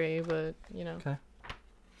scary, but you know. Okay.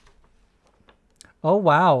 Oh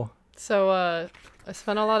wow. So I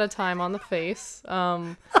spent a lot of time on the face.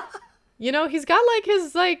 You know, he's got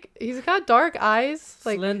dark eyes,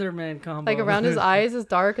 like Slenderman combo. Like around his eyes is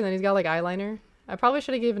dark, and then he's got like eyeliner. I probably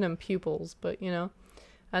should have given him pupils, but you know.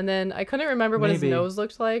 And then I couldn't remember what his nose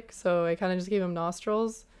looked like, so I kind of just gave him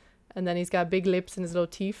nostrils. And then he's got big lips and his little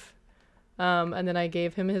teeth. And then I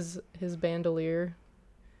gave him his bandolier,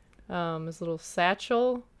 his little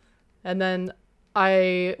satchel. And then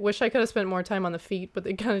I wish I could have spent more time on the feet, but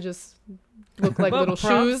they kind of just look like little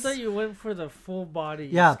shoes. That you went for the full body.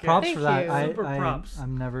 Yeah, sketch. props for that. Super props.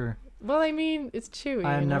 I'm never. Well, I mean, it's Chewie.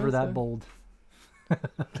 I'm never that bold.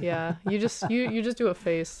 Yeah, you just do a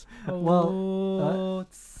face. Well,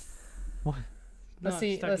 what? Let's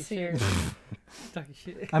see yours.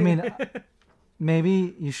 I mean,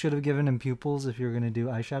 maybe you should have given him pupils if you were gonna do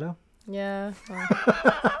eyeshadow. Yeah, well,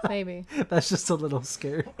 maybe. That's just a little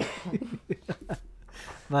scary.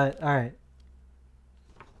 But all right.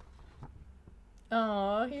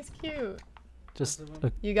 Oh, he's cute. Just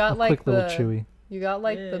you got a like quick little Chewy. You got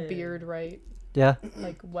like the beard right. Yeah.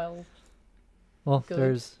 Like well. Well,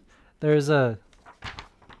 good. there he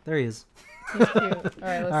is. He's cute.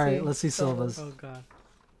 All right, let's see Silva's. Oh god.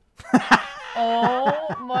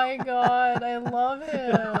 Oh my god, I love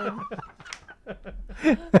him.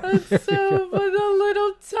 That's so fun. The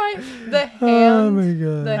little the hand. Oh my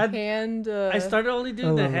god. The hand. I started only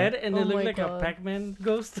doing the head, and it looked like god. a Pac-Man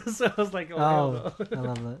ghost. So I was like, oh I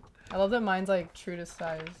love that. I love that mine's like true to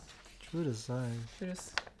size. True to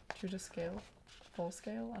size. True to scale. Full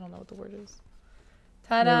scale. I don't know what the word is.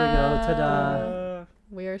 Ta-da! There we go. Ta-da!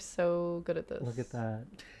 We are so good at this. Look at that.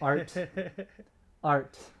 Art.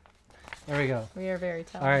 Art. There we go. We are very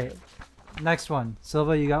talented. All right. Next one.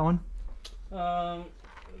 Silva, you got one?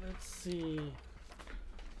 Let's see.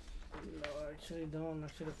 No, I actually don't. I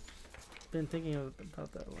should have been thinking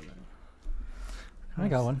about that one. I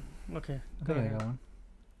got one. Okay. I think I got one.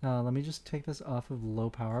 Let me just take this off of low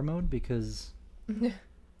power mode because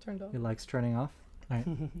Turned off. it likes turning off. All right.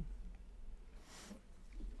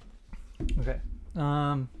 Okay.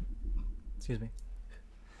 Excuse me.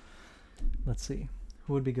 Let's see.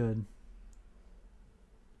 Who would be good?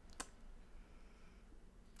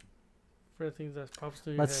 For things that pops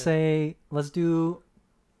through your Let's head. say, let's do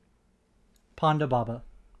Ponda Baba.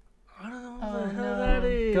 I don't know what the hell that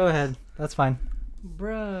is. Go ahead. That's fine.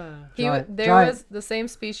 Bruh. There was the same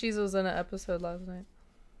species was in an episode last night.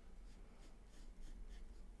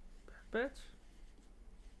 Bitch.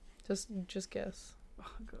 Just guess.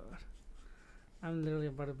 Oh god. I'm literally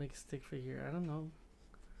about to make a stick figure. I don't know.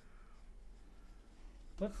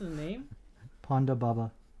 What's the name? Ponda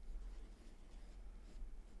Baba.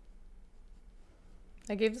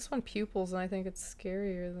 I gave this one pupils, and I think it's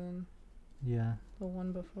scarier than Yeah. the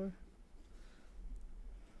one before.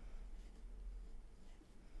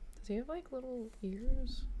 Does he have like little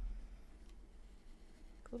ears?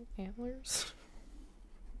 Little antlers?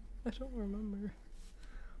 I don't remember.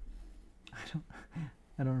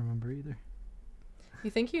 I don't remember either. You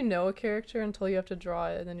think you know a character until you have to draw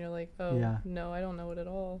it, and then you're like, oh, Yeah. no, I don't know it at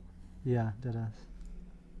all. Yeah, deadass.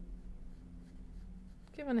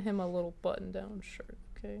 Giving him a little button-down shirt.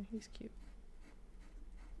 Okay, he's cute.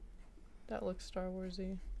 That looks Star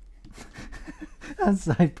Wars-y.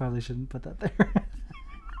 I probably shouldn't put that there.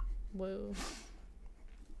 Whoa.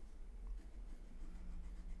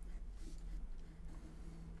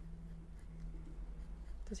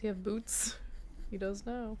 Does he have boots? He does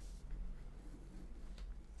now.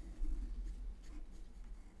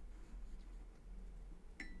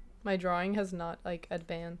 My drawing has not like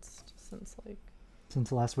advanced since like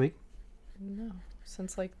Since last week? no,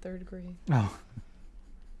 since like 3rd grade. Oh.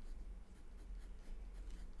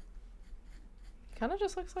 He kind of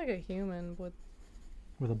just looks like a human with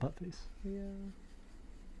With a butt face. yeah.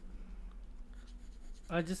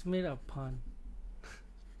 I just made a pun.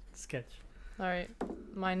 Sketch. All right,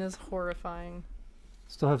 mine is horrifying.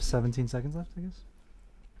 Still have 17 seconds left, I guess.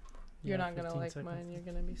 You're Yeah, not gonna 15 like seconds mine. You're left.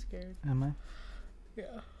 gonna be scared. Am I?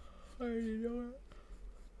 Yeah, I already know it.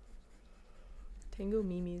 Tango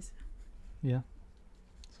Mimis. Yeah.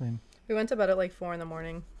 Same. We went to bed at like 4 in the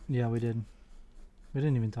morning. Yeah, we did. We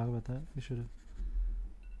didn't even talk about that. We should have.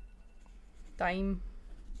 Time.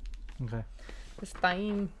 Okay. It's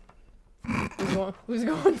time. Who's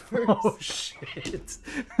going first? Oh shit.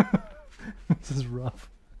 This is rough.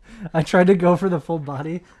 I tried to go for the full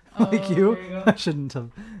body like you. there you go. I shouldn't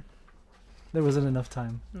have. There wasn't enough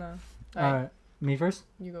time. No. All right. Me first?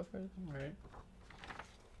 You go first. Alright.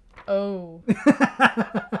 Oh.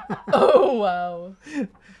 Oh wow.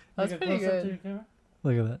 That's Make a pretty close-up to good. your camera.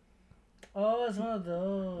 Look at that. Oh, it's one of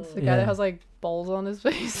those. It's the guy Yeah. that has like balls on his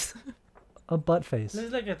face. A butt face.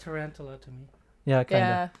 Looks like a tarantula to me. Yeah, kind of.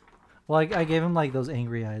 Yeah. Well, I gave him like those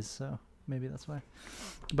angry eyes, so maybe that's why.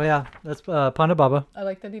 But yeah, that's Ponda Baba. I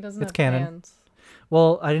like that he doesn't It's have canon. hands.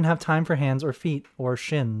 Well, I didn't have time for hands or feet or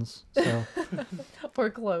shins, so Or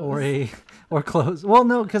clothes. or clothes. Well,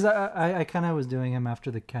 no, because I kind of was doing him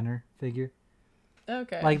after the Kenner figure,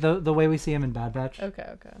 Okay. like the way we see him in Bad Batch. Okay.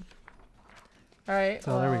 All right.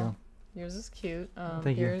 So there we go. Yours is cute.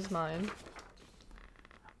 Thank you. Here's mine.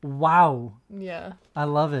 Wow, Yeah. I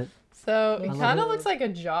love it. So I it love kind it. of looks like a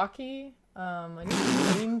jockey. I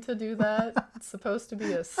didn't mean to do that. It's supposed to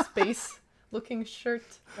be a space-looking shirt.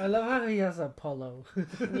 I love how he has a polo.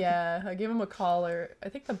 Yeah, I gave him a collar. I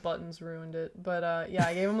think the buttons ruined it, but yeah,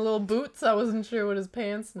 I gave him little boots. I wasn't sure what his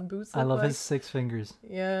pants and boots I looked love like. his 6 fingers.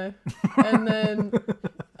 Yeah, and then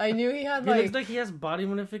I knew he had He looks like like he has body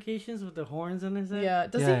modifications with the horns on his head. yeah.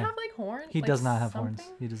 Does he Yeah. have like horns? He Like, does not have something?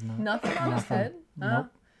 horns. He does not. Nothing on his Nothing. head. Nope,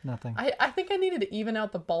 nothing. I think I needed to even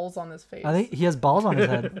out the balls on his face. I think he has balls on his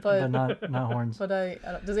head, But- but not horns. But I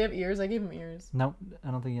don't, does he have ears? I gave him ears. Nope,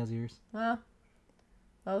 I don't think he has ears.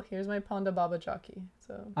 Well, here's my Ponda Baba jockey.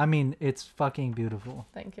 So I mean, it's fucking beautiful.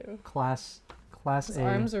 thank you. Class His A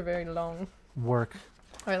arms are very long. work.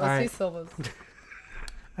 All right, let's see Silva's.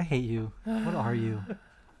 I hate you. What are you?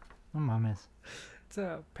 Oh, mames. It's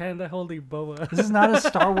a panda holding boa. This is not a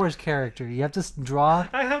Star Wars character. You have to draw.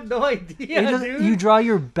 I have no idea, dude. You draw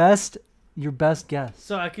your best guess.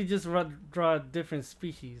 So I could just draw different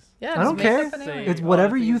species. Yeah, I just don't make care. up an alien. It's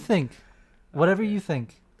whatever I you think- think. Whatever you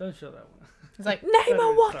think. Don't show that one. It's like name That a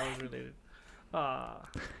is woman. Star Wars related.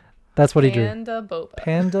 That's what he drew. Panda boba.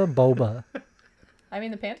 Panda boba. I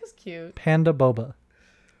mean, the panda's cute. Panda boba.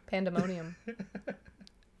 Pandemonium.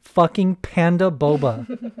 Fucking panda boba.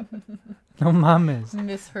 No mames.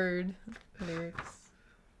 Misheard lyrics.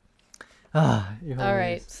 All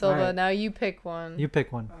right, Silva. Now you pick one. You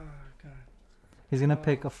pick one. Oh god. He's gonna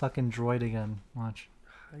pick a fucking droid again. Watch.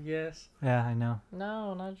 Yes. Yeah, I know.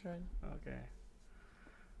 No, not droid. Okay.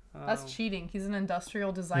 That's cheating. He's an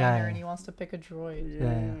industrial designer and he wants to pick a droid.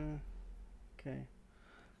 Yeah. Okay.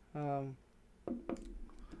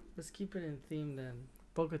 Let's keep it in theme then.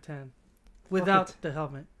 Bo-Katan. Without the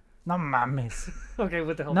helmet. No mames. Okay,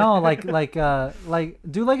 with the helmet. No, like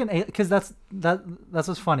do like an because that's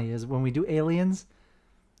what's funny is when we do aliens,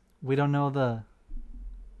 we don't know the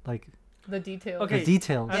details. Okay. The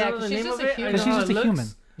details. Yeah, because she's just a human. Because she's just a human.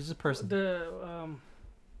 She's just a person. Oh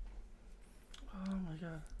my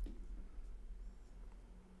god.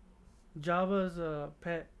 Jabba's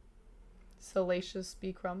pet. Salacious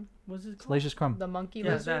Bee Crumb. What's it called? Salacious Crumb. The monkey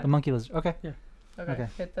lizard. The monkey lizard. Okay. Yeah. Okay.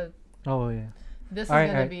 Hit the. Oh yeah. This all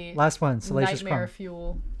is gonna be last one. Salacious nightmare Crumb.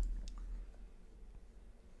 fuel.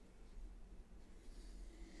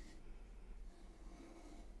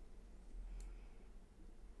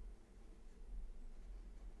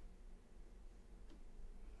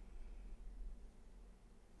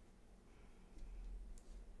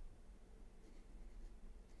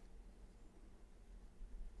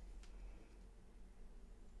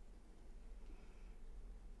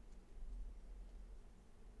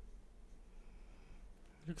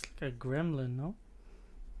 Looks like a gremlin, no?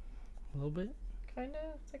 A little bit? Kinda.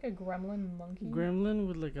 It's like a gremlin monkey. Gremlin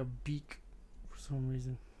with like a beak for some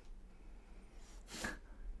reason.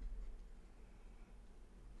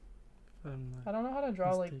 I don't know how to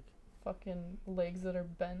draw like fucking legs that are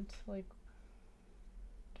bent. Like.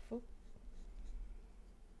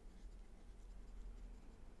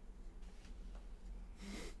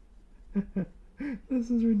 This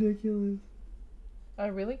is ridiculous. I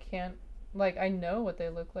really can't. Like, I know what they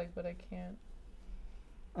look like, but I can't.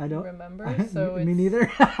 I don't remember. So me neither.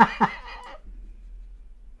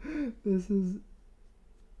 This is.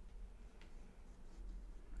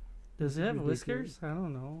 Does it have whiskers? I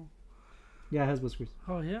don't know. Yeah, it has whiskers.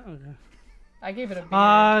 Oh yeah. Okay. I gave it a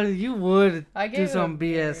beard. You would do some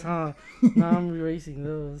BS, huh? Now I'm erasing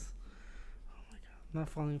those. Oh my god! I'm not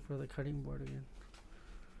falling for the cutting board again.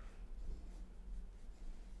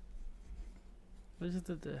 I just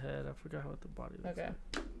did the head. I forgot what the body looks like.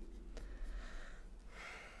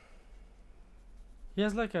 He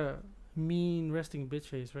has like a mean resting bitch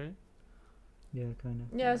face, right? Yeah, kind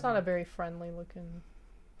of. Yeah, it's not a very friendly looking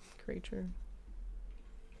creature.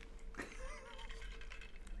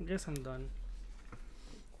 I guess I'm done.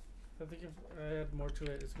 I think if I add more to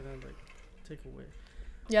it, it's gonna like take away.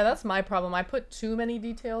 Yeah, that's my problem. I put too many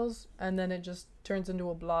details, and then it just turns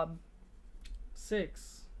into a blob.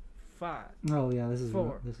 6, 5. Oh yeah, this is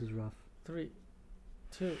 4. This is rough. 3,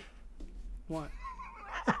 2, 1.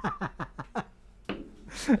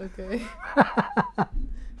 Okay.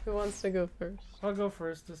 Who wants to go first? I'll go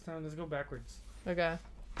first this time. Let's go backwards. Okay.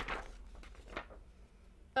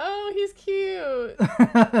 Oh, he's cute.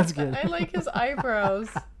 That's good. I like his eyebrows.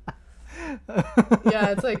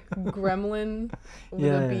 Yeah, it's like gremlin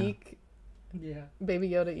with a beak. Yeah. Baby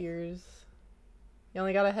Yoda ears. You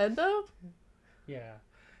only got a head though? Yeah.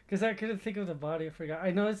 Because I couldn't think of the body. I forgot.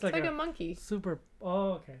 I know it's like a monkey. Super.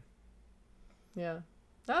 Oh, okay. Yeah.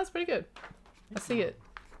 No, that's pretty good. I see it.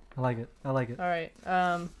 I like it. I like it. All right.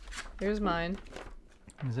 Here's mine.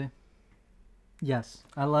 Let me see. Yes,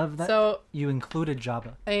 I love that. So you included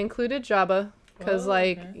Jabba. I included Jabba because,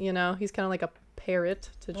 you know, he's kind of like a parrot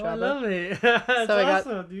to Jabba. I love it. That's so I got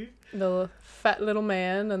awesome, dude. the fat little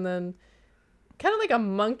man, and then kind of like a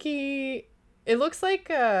monkey. It looks like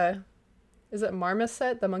is it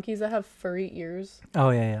marmoset? The monkeys that have furry ears. Oh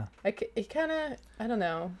yeah. It kind of, I don't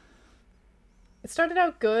know. It started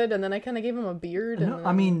out good, and then I kind of gave him a beard. And then...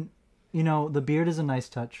 I mean, you know, the beard is a nice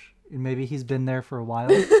touch. Maybe he's been there for a while.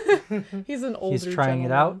 He's an older. He's trying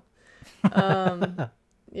gentleman. it out.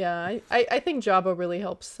 Yeah, I think Jabba really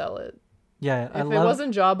helps sell it. Yeah, if it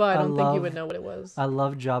wasn't Jabba, I don't think you would know what it was. I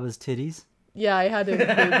love Jabba's titties. Yeah, I had to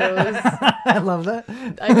include those. I love that.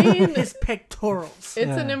 I mean, his pectorals.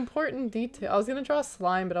 It's an important detail. I was gonna draw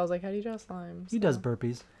slime, but I was like, how do you draw slime? He does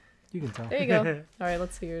burpees. You can tell. There you go. All right,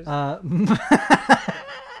 let's see yours.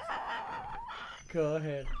 Go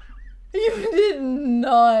ahead. You did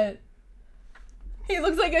not. He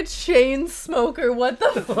looks like a chain smoker. What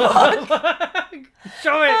the fuck?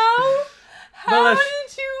 Show it. How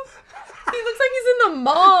did you? He looks like he's in the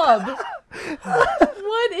mob.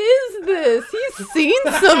 What is this? He's seen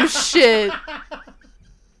some shit.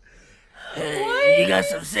 Hey, you got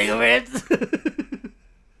some cigarettes?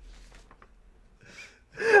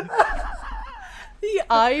 The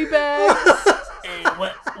eye bags. Hey,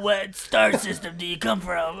 what star system do you come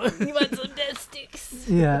from? You want some death sticks?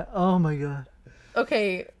 Yeah. Oh my god.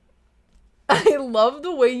 Okay. I love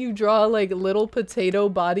the way you draw like little potato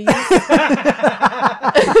bodies and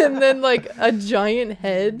then like a giant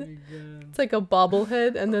head. It's like a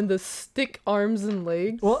bobblehead and then the stick arms and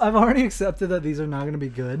legs. Well, I've already accepted that these are not going to be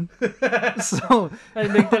good. So I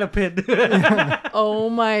make that a pin. Oh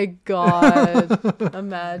my god.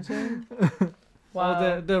 Imagine.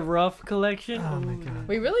 Wow. Oh, the rough collection. Oh my god.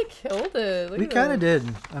 We really killed it. Look We at kind of this.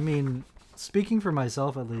 did. I mean, speaking for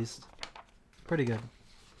myself at least, pretty good.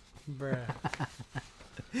 Bruh.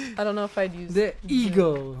 I don't know if I'd use The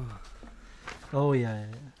ego. Oh yeah.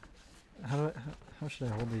 How should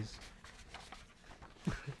I hold these?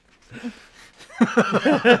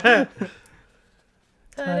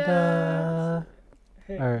 Ta-da!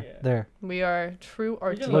 Or Yeah. there. We are true You can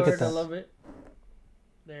artists. Look lower at it a that. little bit.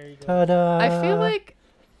 There you go. Ta-da! I feel like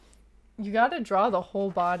you got to draw the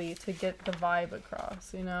whole body to get the vibe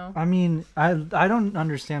across, you know? I mean, I don't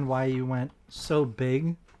understand why you went so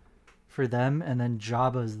big for them and then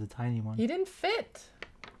Jabba's the tiny one. He didn't fit.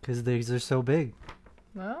 Because these are so big.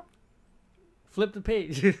 Well, Flip the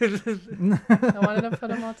page. I wanted to put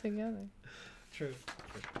them all together. True.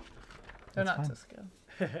 They're That's not fine. to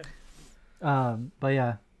scale. But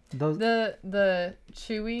yeah, those. The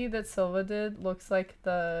Chewie that Silva did looks like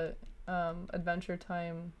the Adventure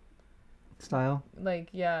Time. Style. Like,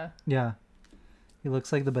 yeah. Yeah. He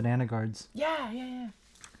looks like the banana guards. Yeah.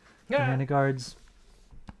 Banana guards.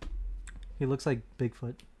 He looks like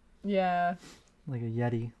Bigfoot. Yeah. Like a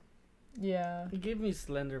Yeti. Yeah. It gave me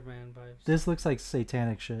Slender Man vibes. This looks like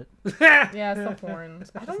satanic shit. Yeah, it's the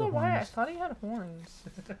horns. I don't know the why. I horns. thought he had horns.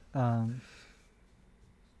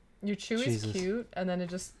 Your Chewie's Jesus. cute, and then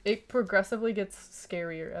it progressively gets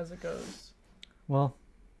scarier as it goes. Well,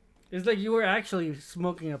 It's like you were actually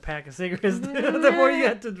smoking a pack of cigarettes the more you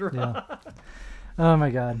had to draw. yeah. Oh my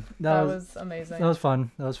god. That was amazing. That was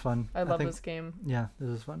fun. That was fun. I love think- this game. Yeah, this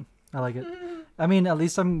was fun. I like it. I mean, at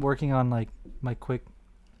least I'm working on like my quick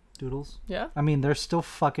doodles. Yeah. I mean, they're still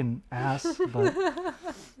fucking ass, but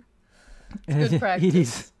Good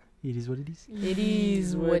practice. It is what it is. It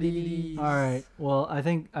is what it is. All right. Well, I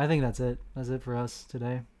think that's it. That's it for us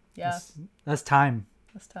today. Yeah. That's time.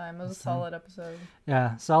 This time. It was a This time. solid episode.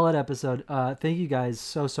 Yeah, solid episode. Thank you guys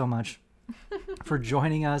so much for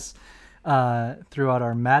joining us throughout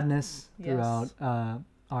our madness, throughout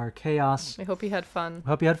our chaos. I hope you had fun.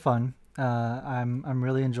 Hope you had fun. I'm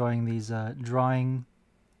really enjoying these drawing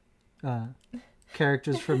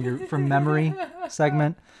characters from memory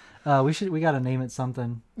segment. We gotta name it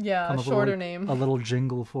something. Yeah, Come a up with shorter name. A little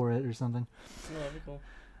jingle for it or something. Oh, that'd be cool.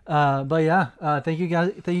 But yeah, thank you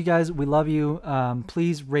guys. We love you.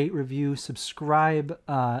 Please rate, review, subscribe,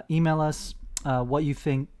 email us what you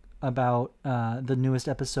think about the newest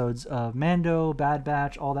episodes of Mando, Bad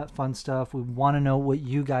Batch, all that fun stuff. We want to know what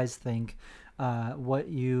you guys think, what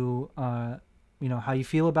you how you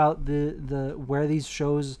feel about the where these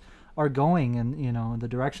shows are going, and the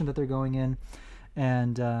direction that they're going in,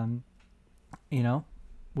 and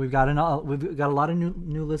we've got a lot of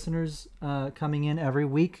new listeners coming in every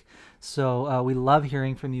week, so we love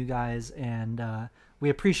hearing from you guys, and we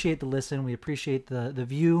appreciate the listen. We appreciate the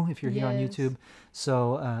view if you're here on YouTube.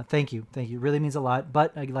 So thank you. It really means a lot.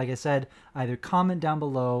 But like I said, either comment down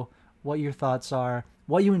below what your thoughts are,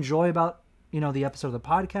 what you enjoy about the episode of the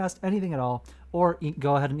podcast, anything at all, or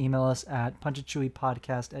go ahead and email us at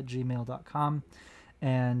punchitchewiepodcast@gmail.com,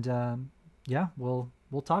 and we'll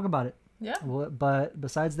talk about it. Yeah. But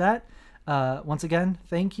besides that, once again,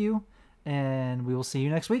 thank you, and we will see you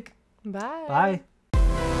next week. Bye.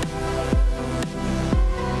 Bye.